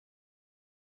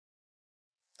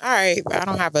All right, but I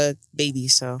don't have a baby,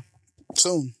 so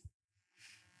Soon.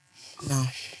 no.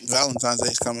 Valentine's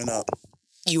Day's coming up.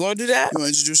 You want to do that? You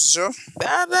want to introduce the show?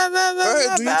 Nah. Go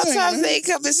ahead, do your thing, Valentine's man. Day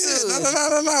coming Yeah, soon.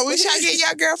 No. What y'all get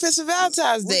y'all girlfriends for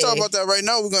Valentine's Day? We'll talk about that right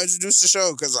now. We're going to introduce the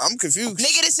show because I'm confused.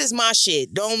 Nigga, this is my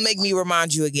shit. Don't make me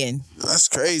remind you again. That's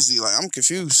crazy. Like, I'm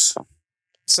confused.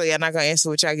 So y'all not gonna answer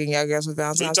what y'all getting y'all girls for Who you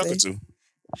Valentine's talking Day? to?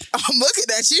 I'm looking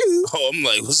at you. Oh, I'm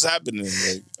like, what's happening?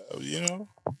 Like, you know?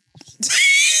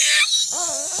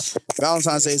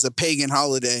 Valentine's Day is a pagan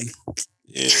holiday.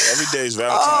 Yeah, every day is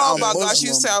Valentine's Oh Day. my Muslim. gosh,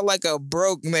 you sound like a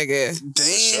broke nigga.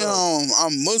 Damn,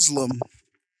 I'm Muslim.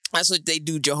 That's what they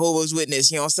do, Jehovah's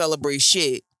Witness. You don't celebrate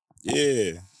shit.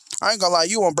 Yeah. I ain't gonna lie,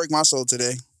 you won't break my soul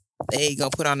today. They ain't gonna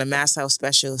put on the Mass House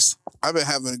specials. I've been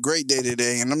having a great day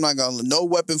today, and I'm not gonna. No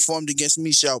weapon formed against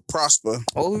me shall prosper.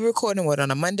 What we recording what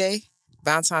on a Monday?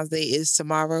 Valentine's Day is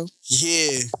tomorrow.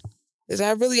 Yeah, Is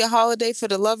that really a holiday for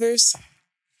the lovers?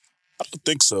 I don't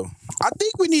think so. I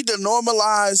think we need to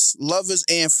normalize lovers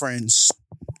and friends.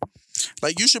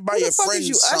 Like you should buy Who the your fuck is friends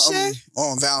you, something Usher?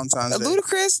 on Valentine's Day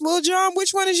Ludacris, Lil Jon,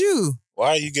 which one is you? Why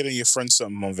are you getting your friend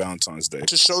something on Valentine's Day?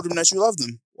 to show them that you love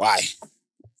them. Why?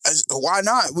 Why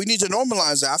not? We need to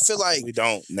normalize that. I feel like We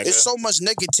don't, nigga. there's so much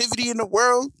negativity in the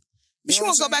world. You know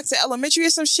want to what go I'm back to elementary or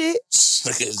some shit?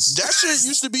 Niggas- That shit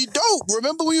used to be dope.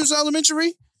 Remember when you was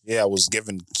elementary? Yeah, I was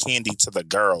giving candy to the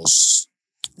girls.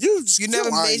 You never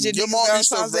lying. made your mom niggas used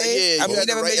to Valentine's write- Day? Yeah, I mean, you you had to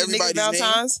never write made your niggas everybody's name.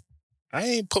 Valentine's? I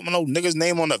ain't put no nigga's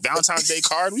name on the Valentine's Day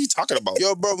card. What are you talking about?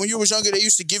 Yo, bro, when you was younger, they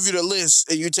used to give you the list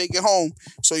and you take it home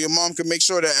so your mom could make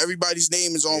sure that everybody's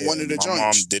name is on Yeah, one of the my mom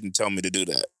joints. didn't tell me to do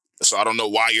that. So I don't know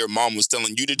why your mom was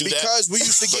telling you to do that. Because we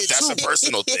used to But get that's two. a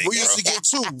personal thing, We used to bro. get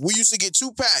two. We used to get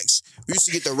 2 packs. We used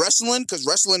to get the wrestling because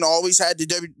wrestling always had the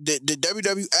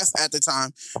WWF at the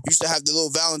time. Used to have the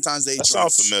little Valentine's Day That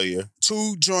joints. sounds familiar.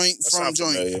 2 joint That from sound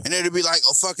joint. familiar. And it'd be like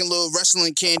a fucking little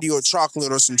wrestling candy or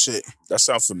chocolate or some shit. That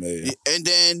sounds familiar. And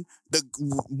then the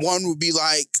one would be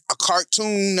like a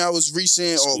cartoon that was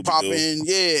recent or Scooby-Doo. popping.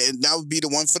 Yeah, and that would be the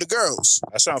one for the girls.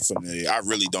 That sounds familiar. I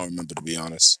really don't remember, to be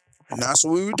honest. And that's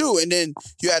what we would do. And then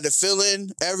you had to fill in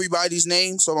everybody's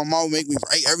name. So my mom would make me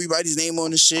write everybody's name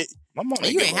on the shit. My mom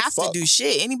You ain't have to do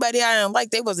shit. Anybody I didn't like,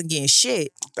 they wasn't getting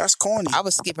shit. That's corny. I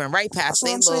was skipping right past That's what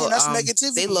they I'm saying. little, That's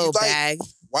negativity. they little You like- bag.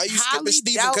 Why you highly skipping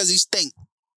Steven? doubt- Because he stink.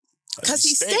 Because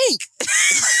he stink.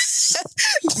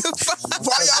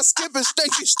 Why y'all skipping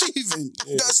Stinky Steven?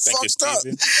 Yeah, That's thank you, fucked up.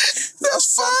 Steven.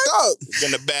 That's fucked up. Get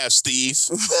in the bath, Steve.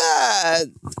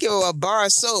 Give him a bar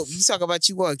of soap. You talk about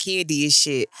you want candy and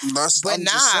shit. But I'm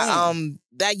just saying.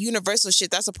 that universal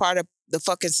shit, that's a part of the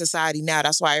fucking society now.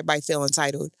 That's why everybody feel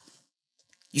entitled.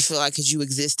 You feel like because you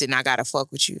exist and I gotta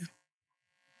fuck with you.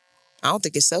 I don't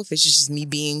think it's selfish. It's just me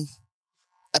being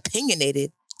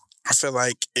opinionated. I feel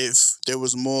like if there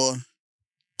was more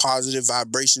positive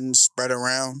vibrations spread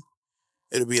around,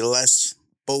 it'd be less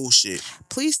bullshit.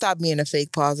 Please stop being a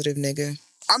fake positive nigga.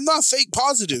 I'm not fake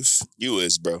positive. You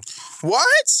is, bro.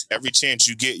 What? Every chance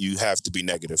you get, you have to be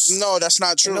negative. No, that's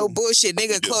not true. No bullshit.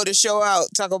 Nigga do. close the show out.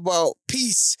 Talk about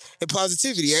peace and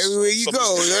positivity everywhere you go.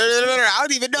 I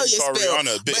don't even know You your call spill.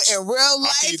 Rihanna a bitch. But in real How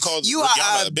can you life, call you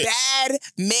Rihanna are a bitch? bad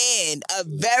man. A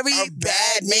very A bad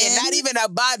bad man. man? Not even a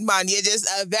bad man. You're just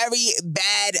a very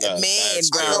bad Yeah, man, that's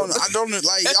bro. I don't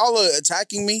like y'all are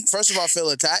attacking me. First of all, I feel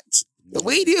attacked.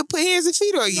 We need to put hands and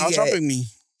feet on you. Y'all yet. jumping me.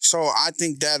 So I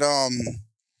think that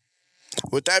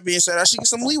with that being said, I should get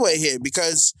some leeway here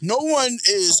because no one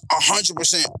is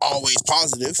 100% always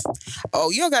positive.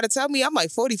 Oh, you don't got to tell me. I'm like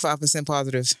 45%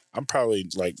 positive. I'm probably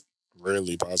like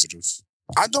rarely positive.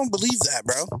 I don't believe that,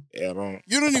 bro. Yeah, I don't.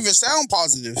 You don't even sound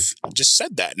positive. I just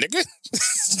said that, nigga.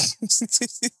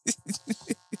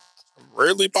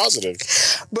 Rarely positive.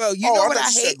 Bro, you know what I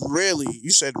thought you hate said really.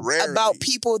 You said rarely. about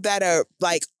people that are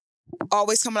like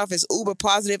always coming off as uber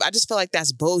positive? I just feel like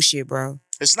that's bullshit, bro.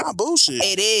 It's not bullshit.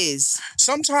 It is.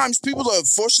 Sometimes people are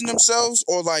forcing themselves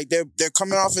or like they're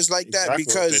coming off as like that Exactly what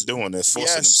because they're doing. They're forcing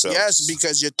yes, themselves. yes,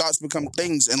 because your thoughts become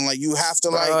things and like you have to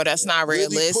Bro, like that's not really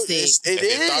put- realistic. It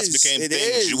If your thoughts is. became It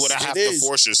things, is. you would have It to is.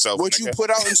 force yourself. What nigga. you put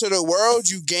out into the world,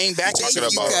 you gain back Talking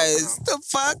into about- you. Because the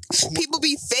fuck? People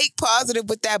be fake positive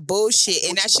with that bullshit.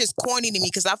 And that's just corny to me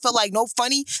because I feel like, no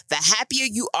funny, the happier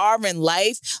you are in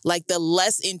life, like the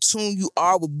less in tune you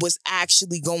are with what's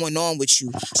actually going on with you.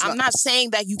 I'm not saying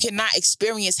that you cannot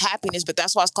experience happiness, but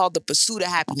that's why it's called the pursuit of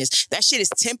happiness. That shit is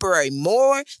temporary.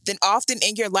 More than often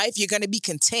in your life, you're going to be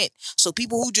content. So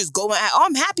people who just go and, oh,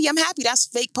 I'm happy, that's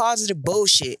fake positive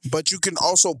bullshit. But you can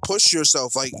also push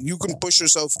yourself. Like, you can push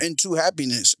yourself into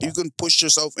happiness. You can push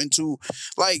yourself into,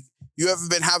 like, you ever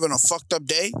been having a fucked up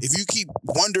day? If you keep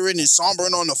wondering and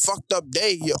sombering on a fucked up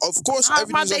day, of course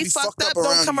everything's gonna be fucked up around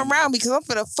don't come you. around because I'm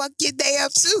finna fuck your day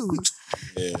up too.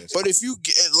 Yeah. But if you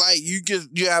get, like, you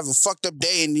have a fucked up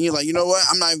day and you're like, you know what?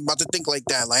 I'm not even about to think like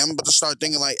that. Like, I'm about to start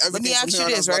thinking like Let me everything from ask here you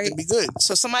on this, out is about right? to be good.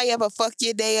 So somebody ever fuck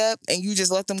your day up and you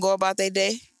just let them go about their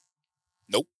day?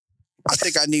 Nope. I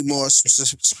think I need more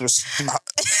specific.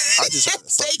 I just had a fucking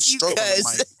Thank you, stroke on the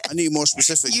cuz. mic. I need more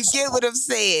specifics. You get what I'm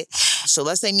saying? So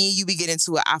let's say me and you be getting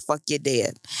into it. I fuck your day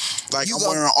up. Like, you I'm go-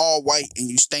 wearing all white and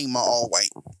you stain my all white.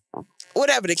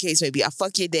 Whatever the case may be, I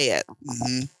fuck your day up.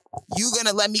 Mm-hmm. You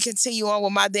gonna let me continue on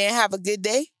with my day and have a good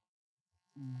day?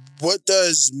 What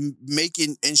does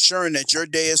ensuring that your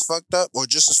day is fucked up or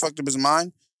just as fucked up as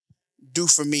mine do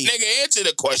for me? Nigga, answer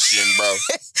the question, bro.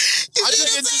 I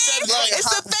just said, like,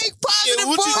 it's a fake positive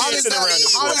what you bullshit. dancing around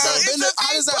this How for, does bro? that It's a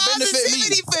how does that fake benefit me?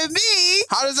 positivity for me.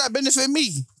 How does that benefit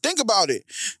me? Think about it.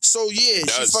 So yeah,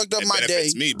 she fucked up it my day.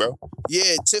 benefits me, bro.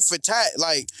 Yeah, tit for tat.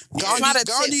 Like It's not a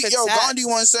tit for tat. Gandhi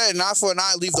once said, "An eye for an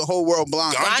eye, leave the whole world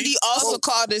blind." Gandhi also Oh,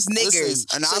 called us niggers.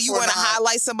 listen, an So eye you for want to an eye.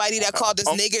 highlight somebody that called us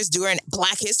niggers during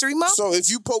Black History Month? So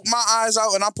if you poke my eyes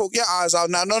out and I poke your eyes out,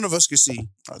 now none of us can see.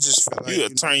 I just feel like You a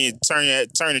turn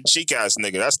your cheek ass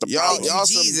nigga. That's the problem. y'all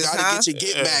Jesus, some gotta huh? get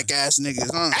your get back ass niggas,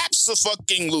 huh?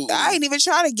 Abso-fucking-lutely. I ain't even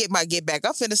trying to get my get back.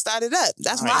 I'm finna start it up.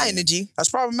 That's my energy. That's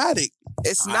problematic.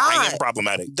 It's I not. ain't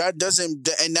problematic. That doesn't,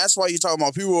 and that's why you're talking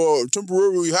about people are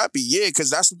temporarily happy. Yeah, because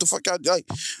that's what the fuck I like.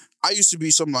 I used to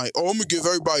be something like, oh, I'm gonna give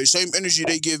everybody the same energy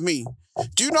they give me.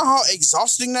 Do you know how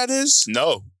exhausting that is?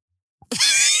 No.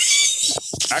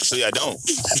 Actually, I don't.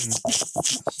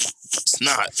 It's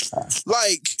not.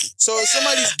 Like, so if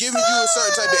somebody's giving you a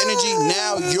certain type of energy,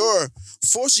 now you're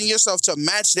forcing yourself to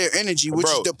match their energy, which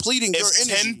is depleting your If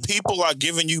energy. 10 people are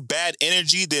giving you bad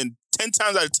energy, then 10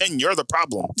 times out of 10, you're the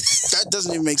problem. That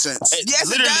doesn't even make sense. It Yes, it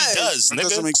literally does. That nigga.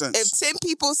 doesn't make sense. If 10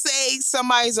 people say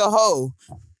somebody's a hoe,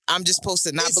 I'm just supposed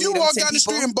to not If believe you them walk 10 down the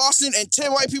people? street in Boston and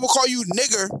 10 white people call you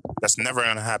nigger, That's never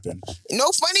gonna happen.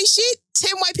 No funny shit.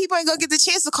 10 white people ain't gonna get the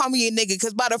chance to call me a nigga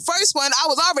because by the first one, I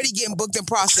was already getting booked and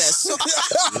processed. So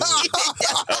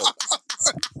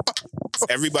If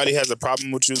everybody has a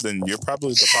problem with you, then you're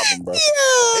probably the problem, bro.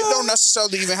 it don't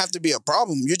necessarily even have to be a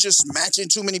problem. You're just matching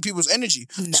too many people's energy.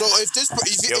 So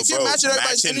if you're matching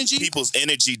everybody's energy, people's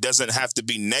energy doesn't have to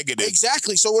be negative.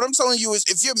 exactly. So what I'm telling you is,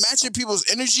 if you're matching people's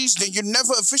energies, then you're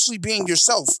never officially being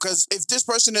yourself. Because if this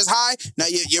person is high, now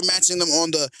you're matching them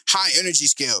on the high energy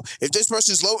scale. If this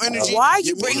person's low energy, why are you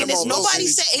you're bringing meeting this? them on low Nobody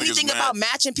energy. said anything Niggas about mad.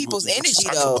 matching people's What you energy,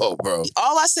 talking though. about, bro?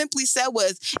 All I simply said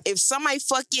was, if somebody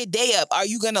fuck your day up, are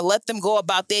you gonna let them go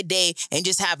about their day and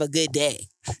just have a good day?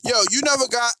 Yo, you never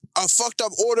got a fucked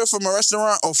up order from a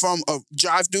restaurant or from a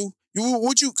drive-thru?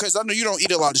 Because I know you don't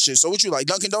eat a lot of shit. So would you like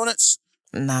Dunkin' Donuts?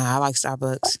 Nah, I like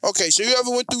Starbucks. Okay, so you ever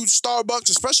went through Starbucks,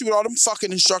 especially with all them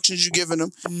fucking instructions you giving them,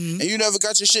 and you never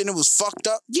got your shit and it was fucked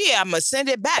up? Yeah, I'm gonna send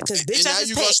it back because bitch, And I now just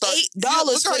you gonna paid start- $8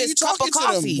 Look how for you this cup of talking to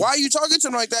them. coffee. Why are you talking to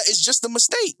them like that? It's just a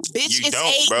mistake. Bitch, You it's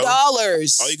don't, bro.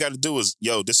 $8. All you gotta do is,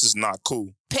 yo, this is not cool.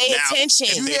 Pay Now, attention.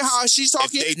 if You they- hear how she's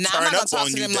talking? If they Nah, I'm turn not gonna up talk on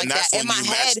to you, them then like that's that. when In my you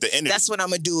match head, the energy. that's what I'm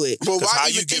gonna do it. But 'Cause why how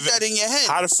even you think giving- that in your head?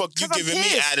 How the fuck you 'Cause I'm giving me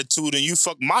pissed. attitude and you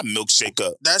fuck my milkshake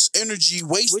up? That's energy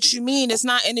wasted. What you mean? It's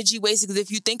not energy wasted because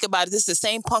if you think about it, this is the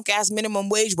same punk ass minimum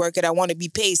wage worker that want to be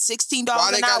paid $16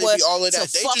 Why they an gotta hour be all of to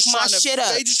that? They fuck just my trying to- shit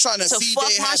up. they just trying to feed fuck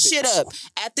their my habits. shit up.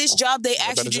 At this job, they ask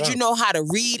you, better did you job. know how to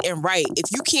read and write? If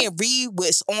you can't read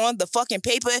what's on the fucking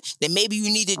paper, then maybe you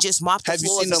need to just mop the Have you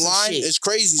floors seen or the some line? shit. It's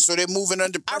crazy. So they're moving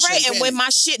under All pressure. right, and when panic. my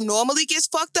shit normally gets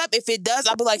fucked up, if it does,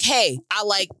 I'll be like, hey, I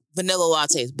like vanilla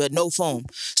lattes, but no foam.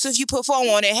 So if you put foam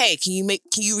on it, hey, can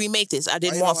you remake this? I Why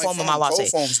didn't you want don't like foam on my latte. Cold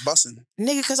foam's busting.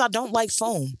 Nigga, because I don't like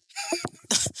foam.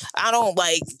 I don't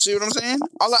like, See what I'm saying?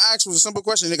 All I asked was a simple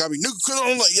question. They got me, nigga, cause I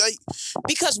don't like.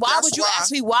 because why That's would you why-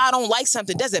 ask me why I don't like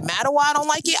something? Does it matter why I don't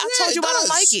like it? I Yeah, told you it why I don't does.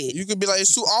 like it. You could be like,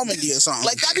 it's too almondy or something.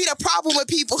 Like, that be the problem with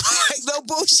people. Like, no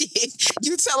bullshit.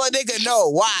 You tell a nigga no.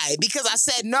 Why? Because I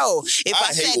said no. If I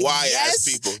I, hate said why-ass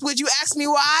yes, people. would you ask me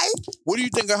why? what do you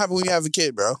think will happen when you have a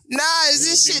kid, bro? Nah, is this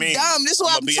What do you shit mean? dumb? This is what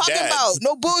I'ma I'm be a talking dad. about.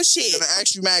 No They're bullshit. gonna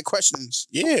ask you mad questions.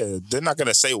 Yeah, they're not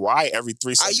gonna say why every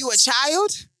 3 Are seconds. you a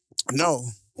child? No.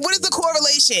 What is the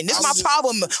correlation? This is I my was just-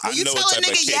 problem. When I you know tell what a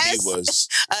type of nigga kid yes, he was.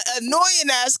 an annoying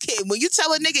ass kid. When you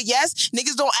tell a nigga yes,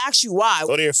 niggas don't ask you why.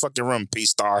 Go to your fucking room,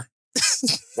 P-Star.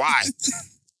 Why?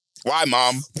 Why,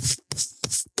 mom?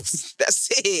 That's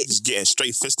it. Just getting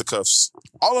straight fisticuffs.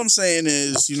 All I'm saying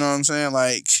is, you know what I'm saying?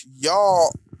 Like,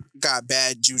 y'all got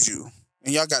bad juju,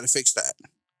 and y'all got to fix that.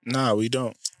 Nah, we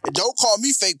don't. And don't call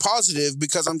me fake positive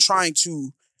because I'm trying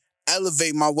to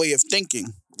elevate my way of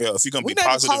thinking. Yeah, if you're gonna We be never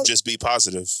positive, call- just be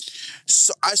positive.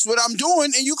 So that's what I'm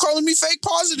doing, and you calling me fake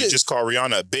positive. You just called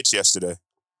Rihanna a bitch yesterday.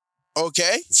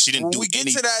 Okay. She didn't When do we get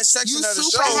any. to that section You of the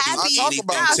super show, happy. I'll talk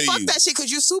about Nah, it. to fuck you. that shit,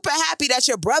 because you super happy that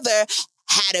your brother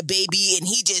had a baby and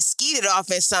he just skeeted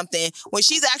off in something when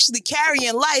she's actually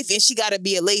carrying life and she got to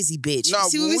be a lazy bitch. No, You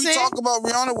see what when we we saying? talk about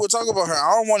Rihanna, we'll talk about her.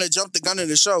 I don't want to jump the gun in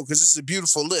the show because it's a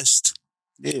beautiful list.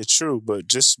 Yeah, true, but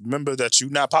just remember that you're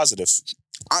not positive.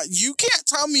 You can't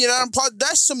tell me that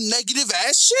that's some negative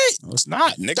ass shit. No, it's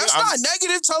not, nigga. That's not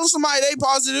negative. Telling somebody they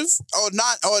positive or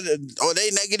not, or they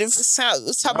negative.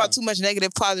 Let's talk about too much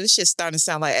negative positive. This shit's starting to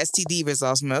sound like STD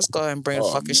results, man. Let's go ahead and bring the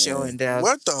Oh, fucking show man. in down.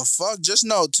 What the fuck? Just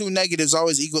know 2 negatives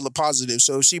always equal a positive.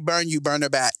 So if she burn you, burn her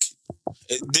back.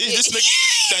 This nigga,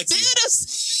 thank you.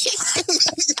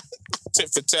 Dude, Tit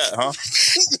for tat, huh?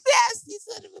 nasty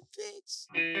son of a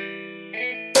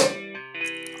bitch.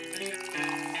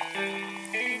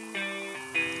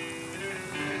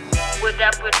 What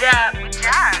up, what up?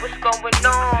 What's going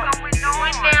on?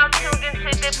 We're now tuned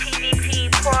into the PDP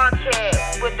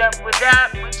podcast. What up, what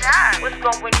up? What's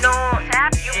going on?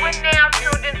 You are now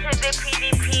tuned into the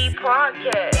PDP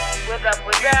podcast. What up,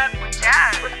 what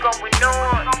up? What's going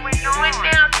on? We're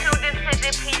now tuned into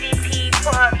the PDP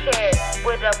podcast.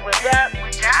 What up, what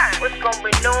up? What's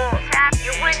going on?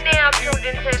 You are now tuned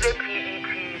into the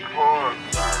PDP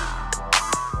podcast.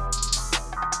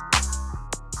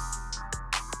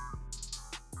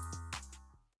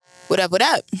 What up, what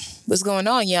up? What's going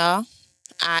on, y'all?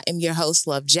 I am your host,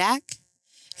 Love Jack,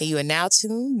 and you are now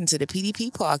tuned into the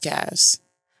PDP podcast.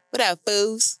 What up,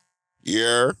 fools?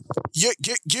 Yeah. Yeah.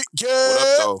 What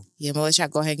up, though? Yeah, I'm gonna let y'all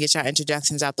go ahead and get your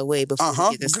introductions out the way before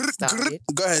we get this started.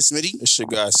 Go ahead, Smitty. It's your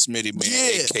guy Smitty, man,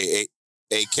 Yeah.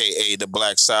 aka the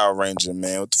Black Sour Ranger,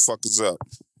 man. What the fuck is up?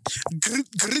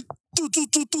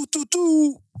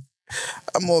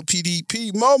 I'm on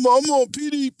PDP. Mama, I'm on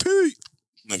PDP.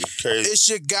 Nigga crazy. It's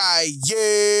your guy,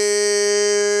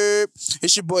 yeah.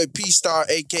 It's your boy P-Star,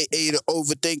 a.k.a. the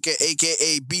Overthinker,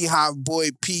 a.k.a. Beehive Boy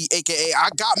P, a.k.a. I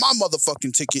got my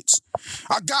motherfucking tickets.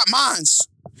 I got mines.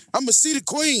 I'm going to see the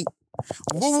queen.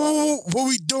 What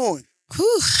we doing?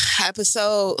 Whew,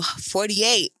 episode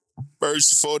 48.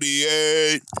 Verse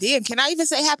 48. Damn, can I even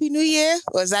say Happy New Year?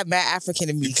 Or is that mad African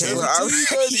to me? You can. We're already-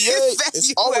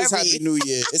 It's always Happy New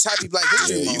Year. It's Happy Black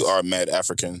History Yeah, Month. you are mad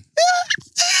African.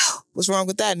 What's wrong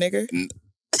with that, nigga? Damn,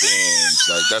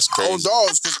 like that's Oh, crazy.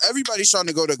 dogs, because everybody's trying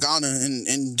to go to Ghana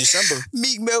in December.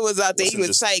 Meek Mill was out there. He Listen, was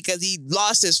just- tight because he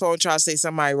lost his phone trying to say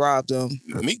somebody robbed him.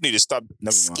 Meek need to stop.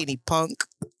 Never mind. Skinny punk.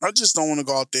 I just don't want to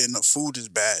go out there and the food is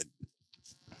bad.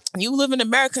 You live in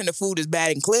America and the food is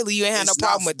bad, and clearly you ain't had no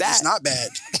problem with that. It's not bad.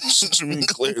 What you mean,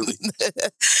 clearly?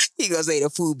 He gonna say the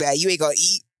food bad. You ain't gonna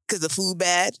eat because the food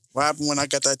bad. What happened when I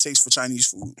got that taste for Chinese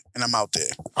food and I'm out there?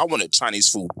 I wanted Chinese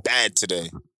food bad today.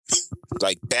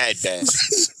 Like bad.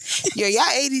 Yo, y'all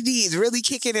ADD is really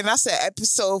kicking in. I said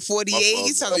episode 48.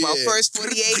 You talking about Yeah. first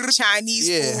 48 Chinese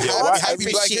Yeah. food. Yeah, all why type Happy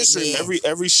of Black shit, History? man.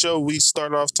 Every show we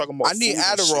start off talking about. I need food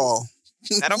and shit. Adderall.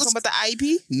 That don't come with the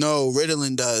IEP? No,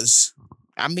 Ritalin does.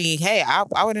 I mean, hey,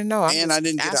 I wouldn't know. And I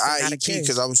didn't get an IEP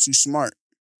because I was too smart.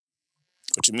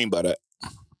 What you mean by that?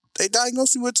 They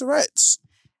diagnosed me with Tourette's.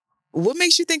 What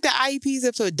makes you think the IEPs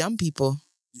are for dumb people?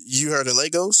 You heard of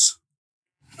Legos?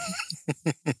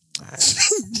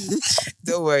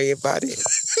 Don't worry about it.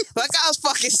 Like I was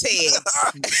fucking saying.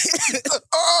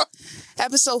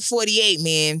 Episode 48,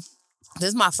 man. This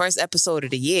is my first episode of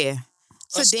the year.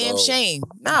 It's Let's a damn go. shame.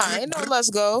 Nah, ain't no let's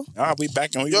go. We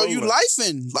back and we Yo, rolling. you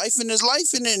lifing. Lifing is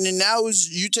lifing, and now is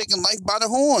you taking life by the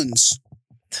horns.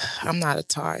 I'm not a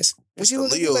Taurus. What It's you the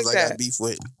look at me Leos like I got that? beef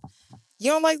with. You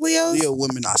don't like Leos? Leo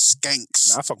women are skanks.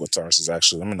 Nah, I fuck with Tauruses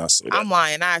actually. Let me not say that. I'm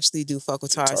lying. I actually do fuck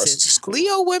with Taurus Tauruses. is cool.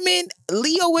 Leo women,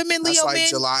 That's like men,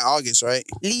 July, August, right?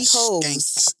 Leos.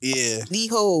 Skanks. Yeah.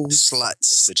 Leos.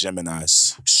 Sluts. the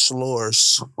Geminis.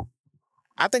 Slurs.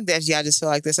 I think that y'all just feel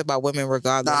like this about women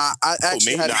regardless. Nah, I Oh,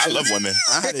 actually me? had Nah, I love women.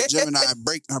 I had a Gemini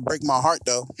break my heart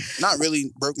though. Not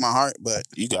really broke my heart, but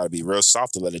You gotta be real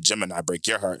soft to let a Gemini break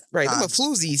your heart. Right, them Nah, are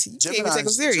floozies. You can't even take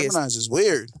them Gemini's, serious. Gemini's is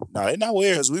weird Nah, they're not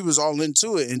weird. because we was all into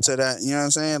that. You know what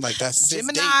I'm saying? Like that fifth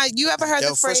Gemini, date, you ever heard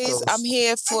Del the phrase, Frisco's. I'm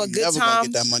here for a You good never gonna time,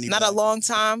 get that money not back. a long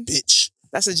time? bitch.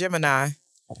 That's a Gemini.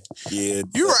 Yeah,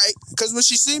 You're right. Because when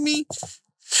she see me,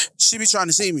 she be trying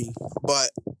to see me,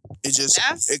 but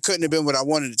it couldn't have been what I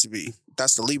wanted it to be.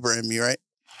 That's the Libra in me, right?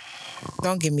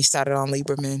 Don't get me started on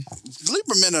Libra men.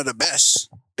 Libra men are the best.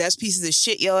 best pieces of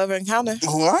shit you'll ever encounter.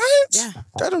 What? Yeah,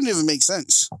 That don't even make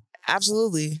sense.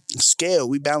 absolutely. Scale,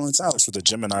 we balance out. That's what the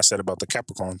Gemini said about the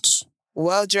Capricorns.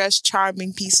 Well-dressed,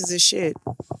 charming pieces of shit.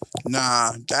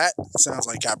 Nah, that sounds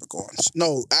like Capricorns.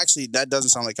 No, actually, that doesn't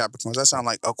sound like Capricorns. That sounds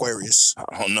like Aquarius.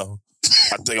 I don't know.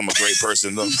 I think I'm a great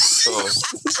person though. So,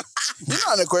 You're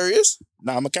not an Aquarius.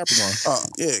 nah, I'm a Capricorn. Oh,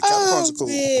 yeah, Capricorns are cool.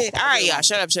 Man. All right, y'all.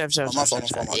 Shut up. Oh, my fault.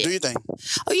 Do your thing.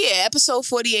 Oh, yeah. Episode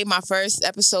 48, my first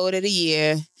episode of the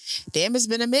year. Damn, it's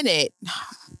been a minute.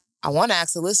 I want to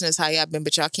ask the listeners how y'all been,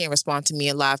 but y'all can't respond to me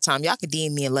in live time. Y'all can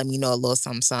DM me and let me know a little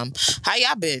something. How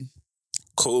y'all been?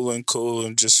 Cool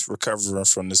and just recovering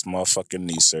from this motherfucking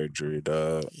knee surgery,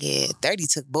 dog. Yeah, 30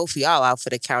 took both of y'all out for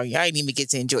the count. Y'all ain't even get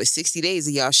to enjoy 60 days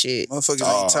of y'all shit.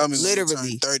 Motherfuckers ain't tell me when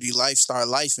literally. you turn 30, life start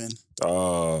lifing.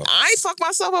 I ain't fuck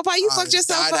myself up. How you fucked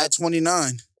yourself died up? at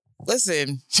 29.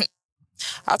 Listen,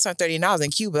 I turned 30 and I was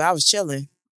in Cuba. I was chilling.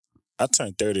 I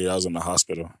turned 30. I was in the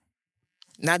hospital.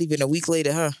 Not even a week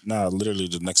later, huh? Nah, literally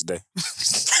the next day.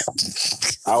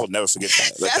 I will never forget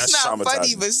that. Like, That's not funny,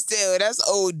 traumatizing. but still, that's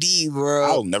OD, bro.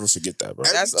 I will never forget that, bro.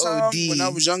 That's Every time OD. when I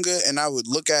was younger and I would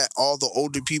look at all the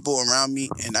older people around me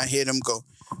and I hear them go,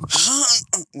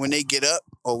 when they get up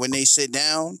or when they sit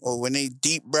down or when they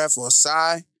deep breath or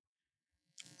sigh,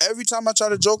 every time I try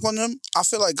to joke on them, I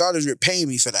feel like God is repaying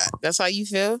me for that. That's how you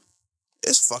feel?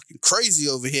 It's fucking crazy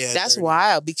over here. at That's 30.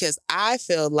 wild because I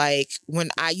feel like when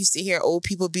I used to hear old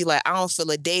people be like, I don't feel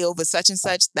a day over such and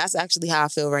such, that's actually how I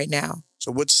feel right now.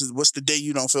 So what's the day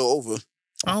you don't feel over?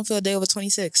 I don't feel a day over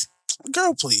 26.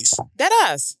 Girl, please.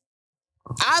 Deadass.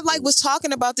 I was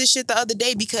talking about this shit the other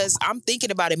day because I'm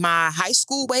thinking about it. My high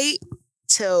school weight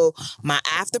till my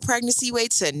after pregnancy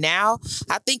weight to now,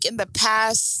 I think in the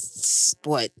past,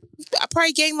 I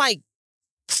probably gained like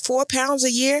 4 pounds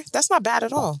a year. That's not bad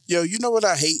at all. Yo, you know what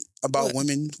I hate about What?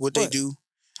 women? What they What? do?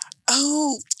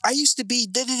 Oh, I used to be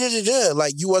da-da-da-da-da.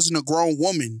 Like you wasn't a grown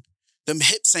woman. Them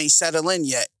hips ain't settled in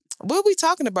yet. What are we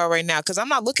talking about right now? Because I'm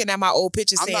not looking at my old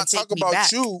pictures I'm saying not take talking me about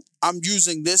back. you. I'm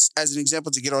using this as an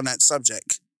example to get on that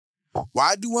subject.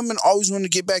 Why do women always want to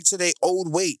get back to their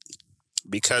old weight?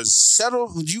 Because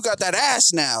Settle. You got that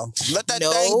ass now. Let that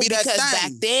thing be that because back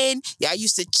thing. then, y'all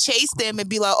used to chase them and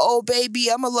be like, oh, baby,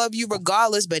 I'm going to love you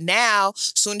regardless. But now,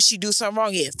 soon as she do something wrong,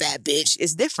 yeah, fat bitch.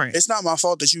 It's different. It's not my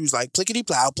fault that you was like, plickety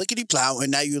plow,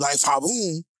 and now you like,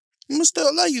 boom. I'm going to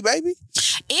still love you, baby.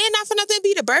 And not for nothing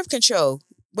be the birth control.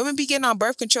 Women be getting on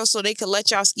birth control so they could let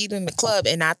y'all skeet in the club.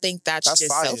 And I think that's just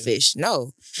fire. selfish.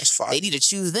 No, That's fine. they need to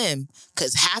choose them.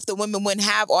 Because half the women wouldn't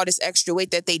have all this extra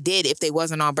weight that they did if they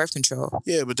wasn't on birth control.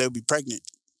 Yeah, but they'll be pregnant.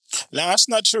 nah, that's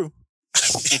not true.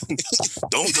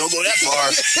 don't go that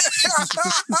far.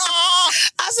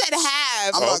 I said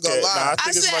half. I'm not gonna Okay, lie. nah, I I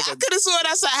think it's said like I a could have sworn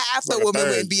I said half the like a women third.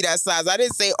 wouldn't be that size. I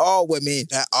didn't say all women.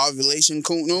 That ovulation,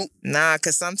 coon. Nah,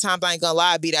 because sometimes I ain't gonna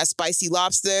lie, be that spicy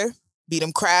lobster, be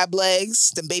them crab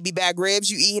legs, them baby back ribs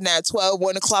you eating at 12,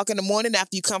 1 o'clock in the morning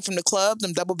after you come from the club,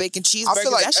 them double bacon cheeseburgers, I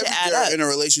feel like that should add every up. girl in a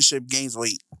relationship gains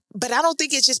weight. But I don't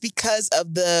think it's just because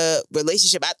of the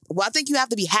relationship. I think you have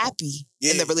to be happy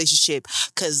in the Yeah. relationship.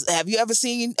 Because have you ever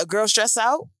seen a girl stress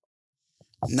out?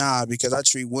 Nah, because I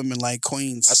treat women like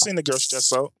queens. I seen the girl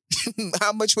stress out.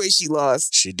 How much weight she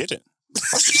lost? She didn't.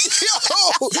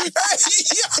 Yo!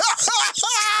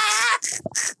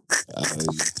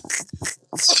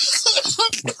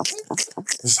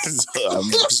 I'm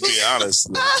just being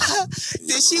honest.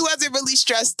 Then she wasn't really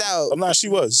stressed out. I'm not. She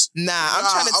was. Nah, I'm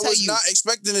trying to I tell was you. not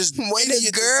expecting this When idiot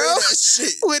a to girl- say that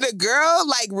shit. When a girl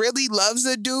really loves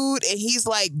a dude and he's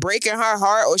breaking her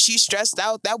heart or she's stressed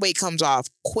out, that weight comes off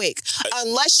quick.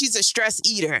 Unless she's a stress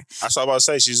eater. That's what I was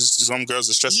about to say. She's just, some girls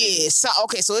are stressed. Yeah, so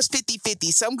it's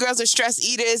 50-50. Some girls are stress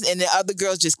eaters and the other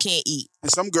girls just can't eat.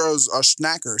 And some girls are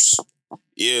snackers.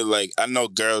 Yeah, like I know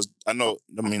girls. Let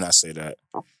me not say that.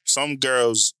 Some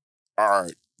girls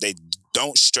they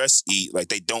don't stress eat. Like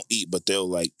they don't eat, but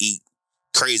they'll eat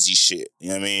crazy shit. You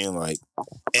know what I mean? Like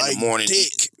in Like the morning, dick.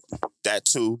 eat that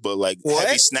too. But What?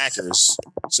 heavy snackers.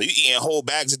 So you eating whole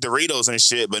bags of Doritos and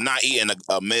shit, but not eating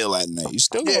a meal at night. You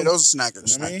still Yeah, gonna- those are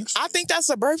snackers. You know what I mean? I think that's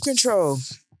a birth control.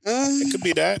 It could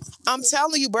be that. I'm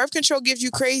telling you, birth control gives you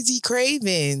crazy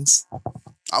cravings.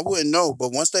 I wouldn't know,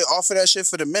 but once they offer that shit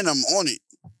for the men, I'm on it.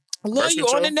 Look, Birth you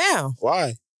on control? it now.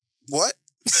 Why? What?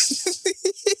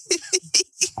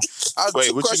 Wait,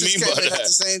 Two what you questions mean came by in that? at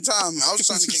the same time. I was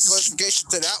trying to get clarification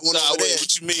to that one over there.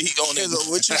 what you mean? He on Because of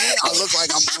what you mean? I look like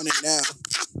I'm on it now.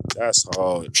 That's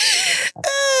hard.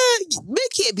 Men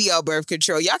can't be on birth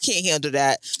control. Y'all can't handle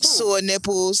that. Sore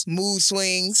nipples, mood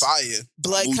swings, Fire.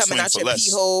 blood Mood coming swing out for your less.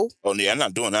 pee hole. Oh yeah, I'm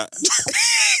not doing that.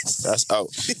 That's out.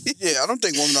 Yeah, I don't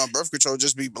think women on birth control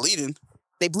just be bleeding.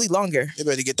 They bleed longer. They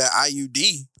better get that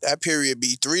IUD. That period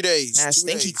be 3 days. That's 2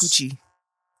 stinky days. coochie.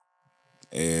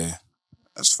 Yeah.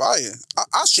 That's fire.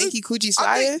 I should. Stinky coogie's I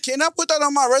fire. think, can I put that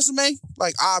on my resume?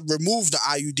 Like, I removed the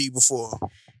IUD before.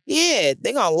 Yeah,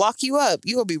 they gonna lock you up.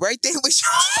 You gonna be right there with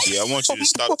your Yeah, I want you to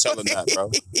stop telling that,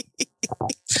 bro.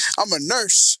 I'm a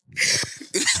nurse.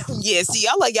 Yeah, see,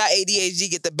 y'all like y'all ADHD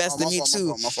get the best Oh, of me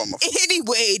too. My fault.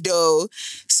 Anyway, though,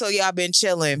 so y'all been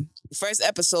chilling. First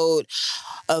episode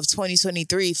of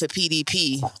 2023 for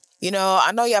PDP. You know,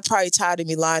 I know y'all probably tired of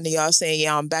me lying to y'all saying,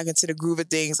 yeah, I'm back into the groove of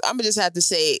things. I'm gonna just have to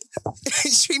say,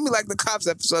 treat me like the cops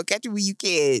episode. Catch me when you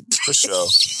can. For sure.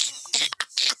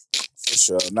 For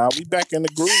sure. Now we back in the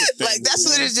groove of things, Like, that's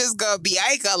what man. it's just gonna be.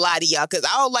 I ain't gonna lie to y'all, because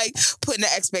I don't like putting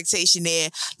the expectation in.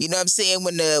 You know what I'm saying?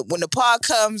 When the pod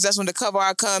comes, that's when the cover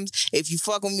art comes. If you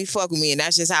fuck with me, and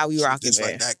that's just how we rock it, Just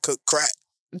man. like that cook crack.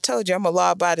 I told you, I'm a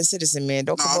law-abiding citizen, man.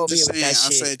 Don't No, come I'm over here just with saying. that I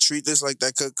shit. said treat this like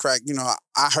that cook crack. You know,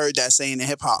 I heard that saying in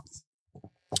hip hop.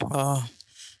 Oh,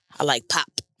 I like pop.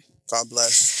 God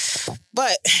bless.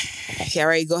 But, y'all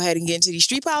ready to go ahead and get into these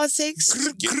street politics?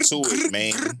 Get to it,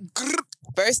 man.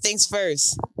 First things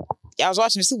first. Y'all was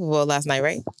watching the Super Bowl last night,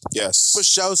 right? Yes.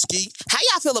 Pashowski. How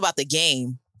y'all feel about the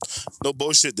game? No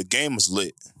bullshit. The game was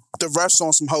lit. The refs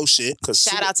on some hoe shit.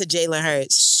 Shout out to Jalen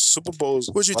Hurts. Super Bowls.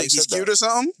 What you like think? He's said cute that. or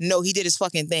something? No, he did his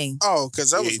fucking thing. Oh, because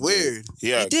that Yeah, was he did. weird.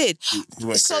 Yeah. He did. He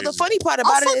went So the crazy. funny part I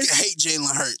about it fucking is, hate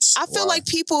Jalen Hurts. I feel Why? like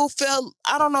people feel,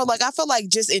 I don't know, like I feel like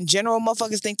just in general,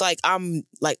 motherfuckers think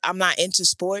I'm not into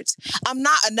sports. I'm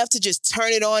not enough to just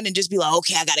turn it on and just be like,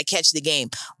 okay, I gotta catch the game.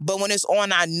 But when it's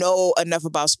on, I know enough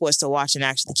about sports to watch and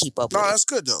actually keep up No, with that's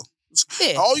good though. it.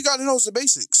 Yeah, All you got to know is the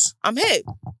basics. I'm hip.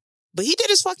 But he did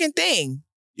his fucking thing.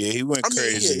 Yeah, he went I mean,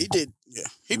 crazy. yeah, he did. Yeah,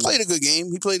 he played a good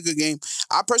game.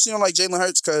 I personally don't like Jalen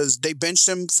Hurts because they benched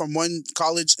him from one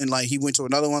college and like he went to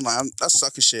another one. Like that's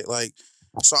sucker shit. Like,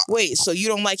 so Wait, so you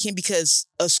don't like him because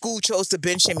a school chose to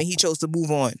bench him and he chose to move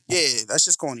on? yeah, that's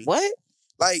just corny. What?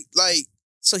 Like,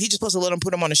 So he just supposed to let him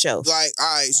put him on the shelf? all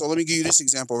right. So let me give you this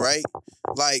example, right?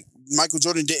 Like Michael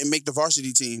Jordan didn't make the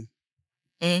varsity team.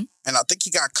 Mhm. And I think he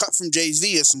got cut from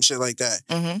JV or some shit like that.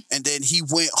 Mm-hmm. And then he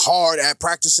went hard at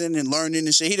practicing and learning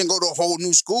and shit. He didn't go to a whole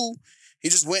new school. He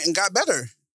just went and got better.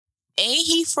 Ain't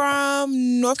he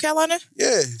from North Carolina?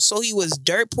 Yeah. So he was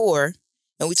dirt poor,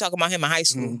 and we talking about him in high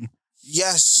school.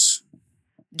 Yes.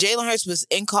 Jalen Hurts was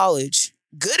in college,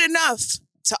 good enough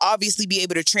to obviously be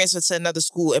able to transfer to another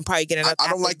school and probably get another. I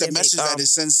don't like the academic, message that it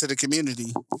sends to the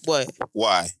community. What?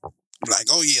 Why? Like,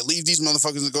 oh yeah, leave these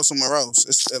motherfuckers and go somewhere else.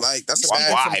 It's like that's a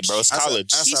bad. Why, bro? It's that's a-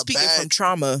 college. that's He's a speaking bad- from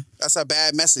trauma. That's a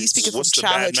bad message. He's speaking What's from the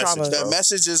bad childhood trauma. message, The bro?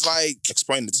 message is like,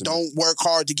 Explain it to me. don't work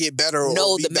hard to get better. Or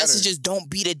No, be the better. message is don't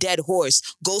beat a dead horse.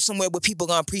 Go somewhere where people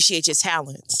gonna appreciate your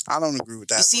talents. I don't agree with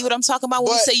that. You see bro. what I'm talking about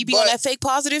when we But- say you be on but that fake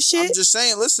positive shit? I'm just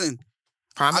saying. Listen,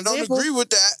 Prime I don't example. agree with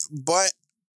that, but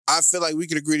I feel like we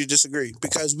could agree to disagree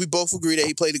because we both agree that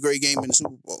he played a great game in the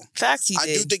Super Bowl. Facts, he I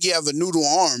did. do think he have a noodle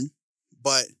arm,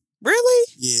 but Really?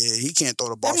 yeah, he can't throw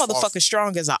the ball. That motherfucker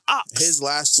strong as a ox. His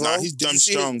last throw, Nah, he's did you dumb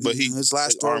see strong, it? but his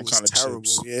last his throw arm was kinda terrible.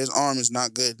 chips. Yeah, his arm is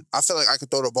not good. I feel like I could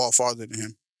throw the ball farther than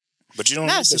him. But you don't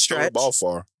That's need a to throw the stretch. ball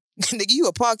far. Nigga, you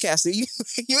a podcaster.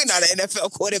 You ain't not an NFL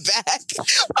quarterback.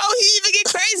 Oh, he even get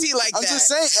crazy like I'm that. just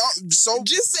saying. So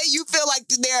Just say you feel like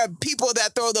there are people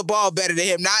that throw the ball better than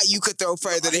him. Not you could throw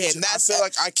further than him. I feel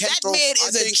like I can that throw. man I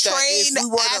is a think that if trained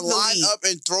we were to line athlete. up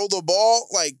and throw the ball,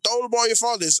 like throw the ball your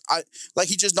farthest, like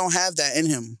he just don't have that in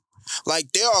him.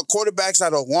 Like there are quarterbacks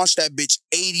that'll launch that bitch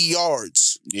 80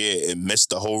 yards, Yeah, it missed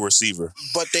the whole receiver.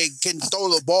 but they can throw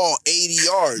the ball 80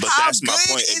 yards. But How that's my good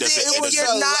point. is It doesn't. it It when doesn't. you're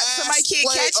the not- last somebody can't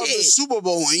play catch of the it? Super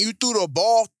Bowl and you threw the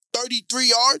ball 33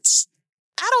 yards.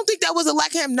 I don't think that was a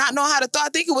lack of him not knowing how to throw. I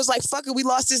think it was like, fuck it, we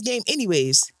lost this game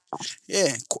anyways.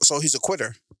 Yeah, so he's a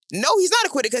quitter. No, he's not a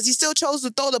quitter because he still chose to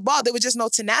throw the ball. There was just no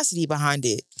tenacity behind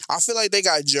it. I feel like they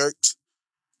got jerked.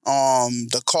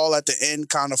 The call at the end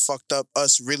kind of fucked up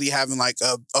us really having like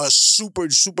a super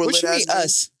What lit you ass mean, game.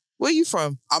 us? Where you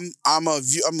from? I'm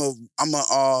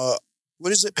a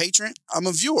what is it, patron? I'm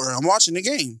a viewer. I'm watching the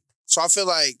game. So I feel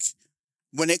like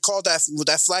when they called that with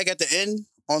that flag at the end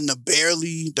on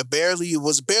it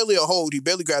was barely a hold. He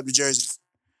barely grabbed the jersey.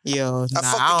 Yo, That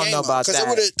fucked the I don't game know up. about Because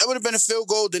that. that would have been a field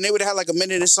goal. Then they would have had like a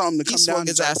minute or something to He come down. swung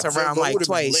his and try ass for a field around goal. like It would've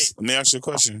been twice. Let me ask you a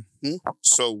question. Hmm?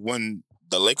 So when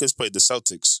the Lakers played the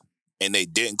Celtics and they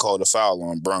didn't call the foul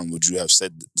on Brown, would you have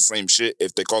said the same shit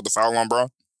if they called the foul on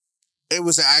Brown? lit. It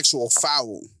was an actual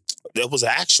foul. That was an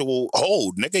actual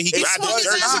hold, nigga. He grabbed swung his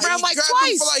his ass jersey. around He like grabbed him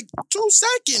twice. for like 2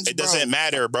 seconds. It doesn't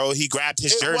matter, bro. He grabbed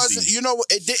his It jersey. wasn't. You know what?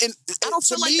 It didn't. I don't to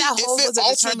feel like me, that if hold it was a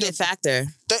altered determinant factor.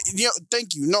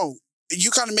 Thank you. No, you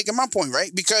kind of making my point,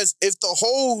 right? Because if the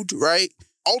hold, right,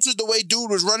 altered the way dude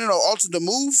was running or altered the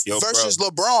move Yo, versus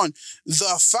LeBron,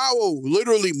 the foul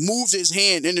literally moved his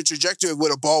hand in the trajectory of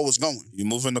where the ball was going. You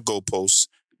moving the goalposts.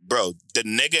 Bro, the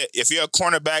nigga, if you're a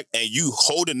cornerback and you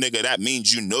hold a nigga, that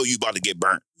means you know you about to get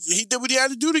burnt. He did what he had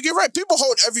to do to get right. People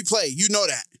hold every play. You know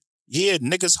that. Yeah,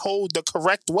 niggas hold the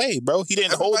correct way, bro. He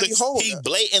didn't hold Everybody it. hold He that.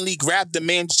 blatantly grabbed the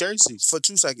man's jersey. For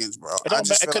 2 seconds, bro. It don't I just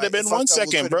matter. It feel could have been fucked 1 up.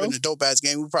 second, It could bro. have been a dope ass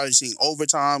game. We probably seen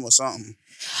overtime or something.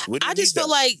 We didn't I just need feel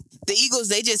that. like the Eagles,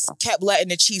 they just kept letting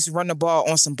the Chiefs run the ball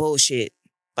on some bullshit.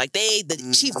 Like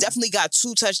the Chiefs definitely got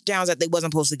 2 touchdowns that they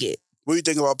wasn't supposed to get. What do you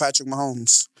think about Patrick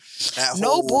Mahomes? That No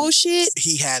whole- bullshit.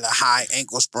 He had a high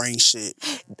ankle sprain shit.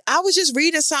 I was just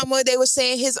reading something where they were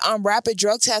saying his rapid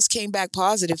drug test came back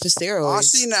positive for steroids. I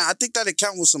seen that. I think that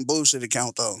account was some bullshit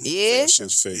account though. Yeah. That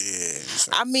shit's fake.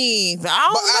 Yeah. I mean, I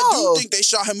But don't know. I do think they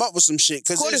shot him up with some shit.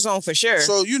 Cortisone for sure.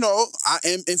 So, you know, I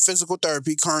am in physical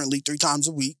therapy currently 3 times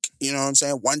a week. You know what I'm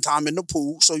saying? 1 time in the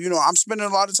pool. So, you know, I'm spending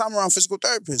a lot of time around physical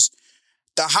therapists.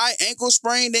 The high ankle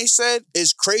sprain, they said,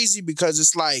 is crazy because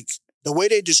it's like, the way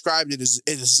they described it is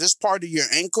this part of your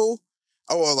ankle,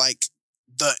 or like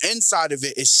the inside of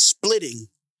it is splitting.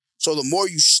 So the more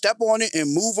you step on it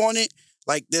and move on it,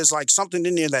 like there's like something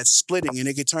in there that's splitting and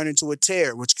it could turn into a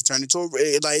tear, which could turn into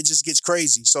it just gets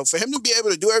crazy. So for him to be able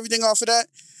to do everything off of that,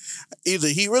 either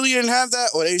he really didn't have that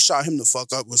or they shot him the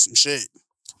fuck up with some shit.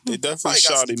 They definitely Probably got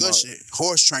shot some him good up. shit.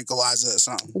 Horse tranquilizer or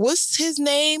something. What's his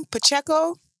name?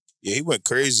 Pacheco? Yeah, he went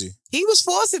crazy. He was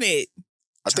forcing it.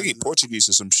 I think he Portuguese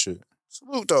or some shit.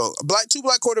 Salute though. 2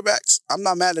 black quarterbacks. I'm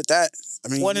not mad at that. I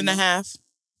mean, 1.5.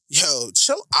 Yo,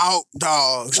 chill out,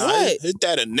 dog. What? His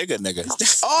dad a nigga.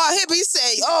 Oh, I hear me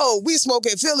say, oh, we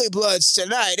smoking Philly Bloods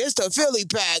tonight. It's the Philly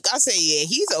pack. I say, yeah,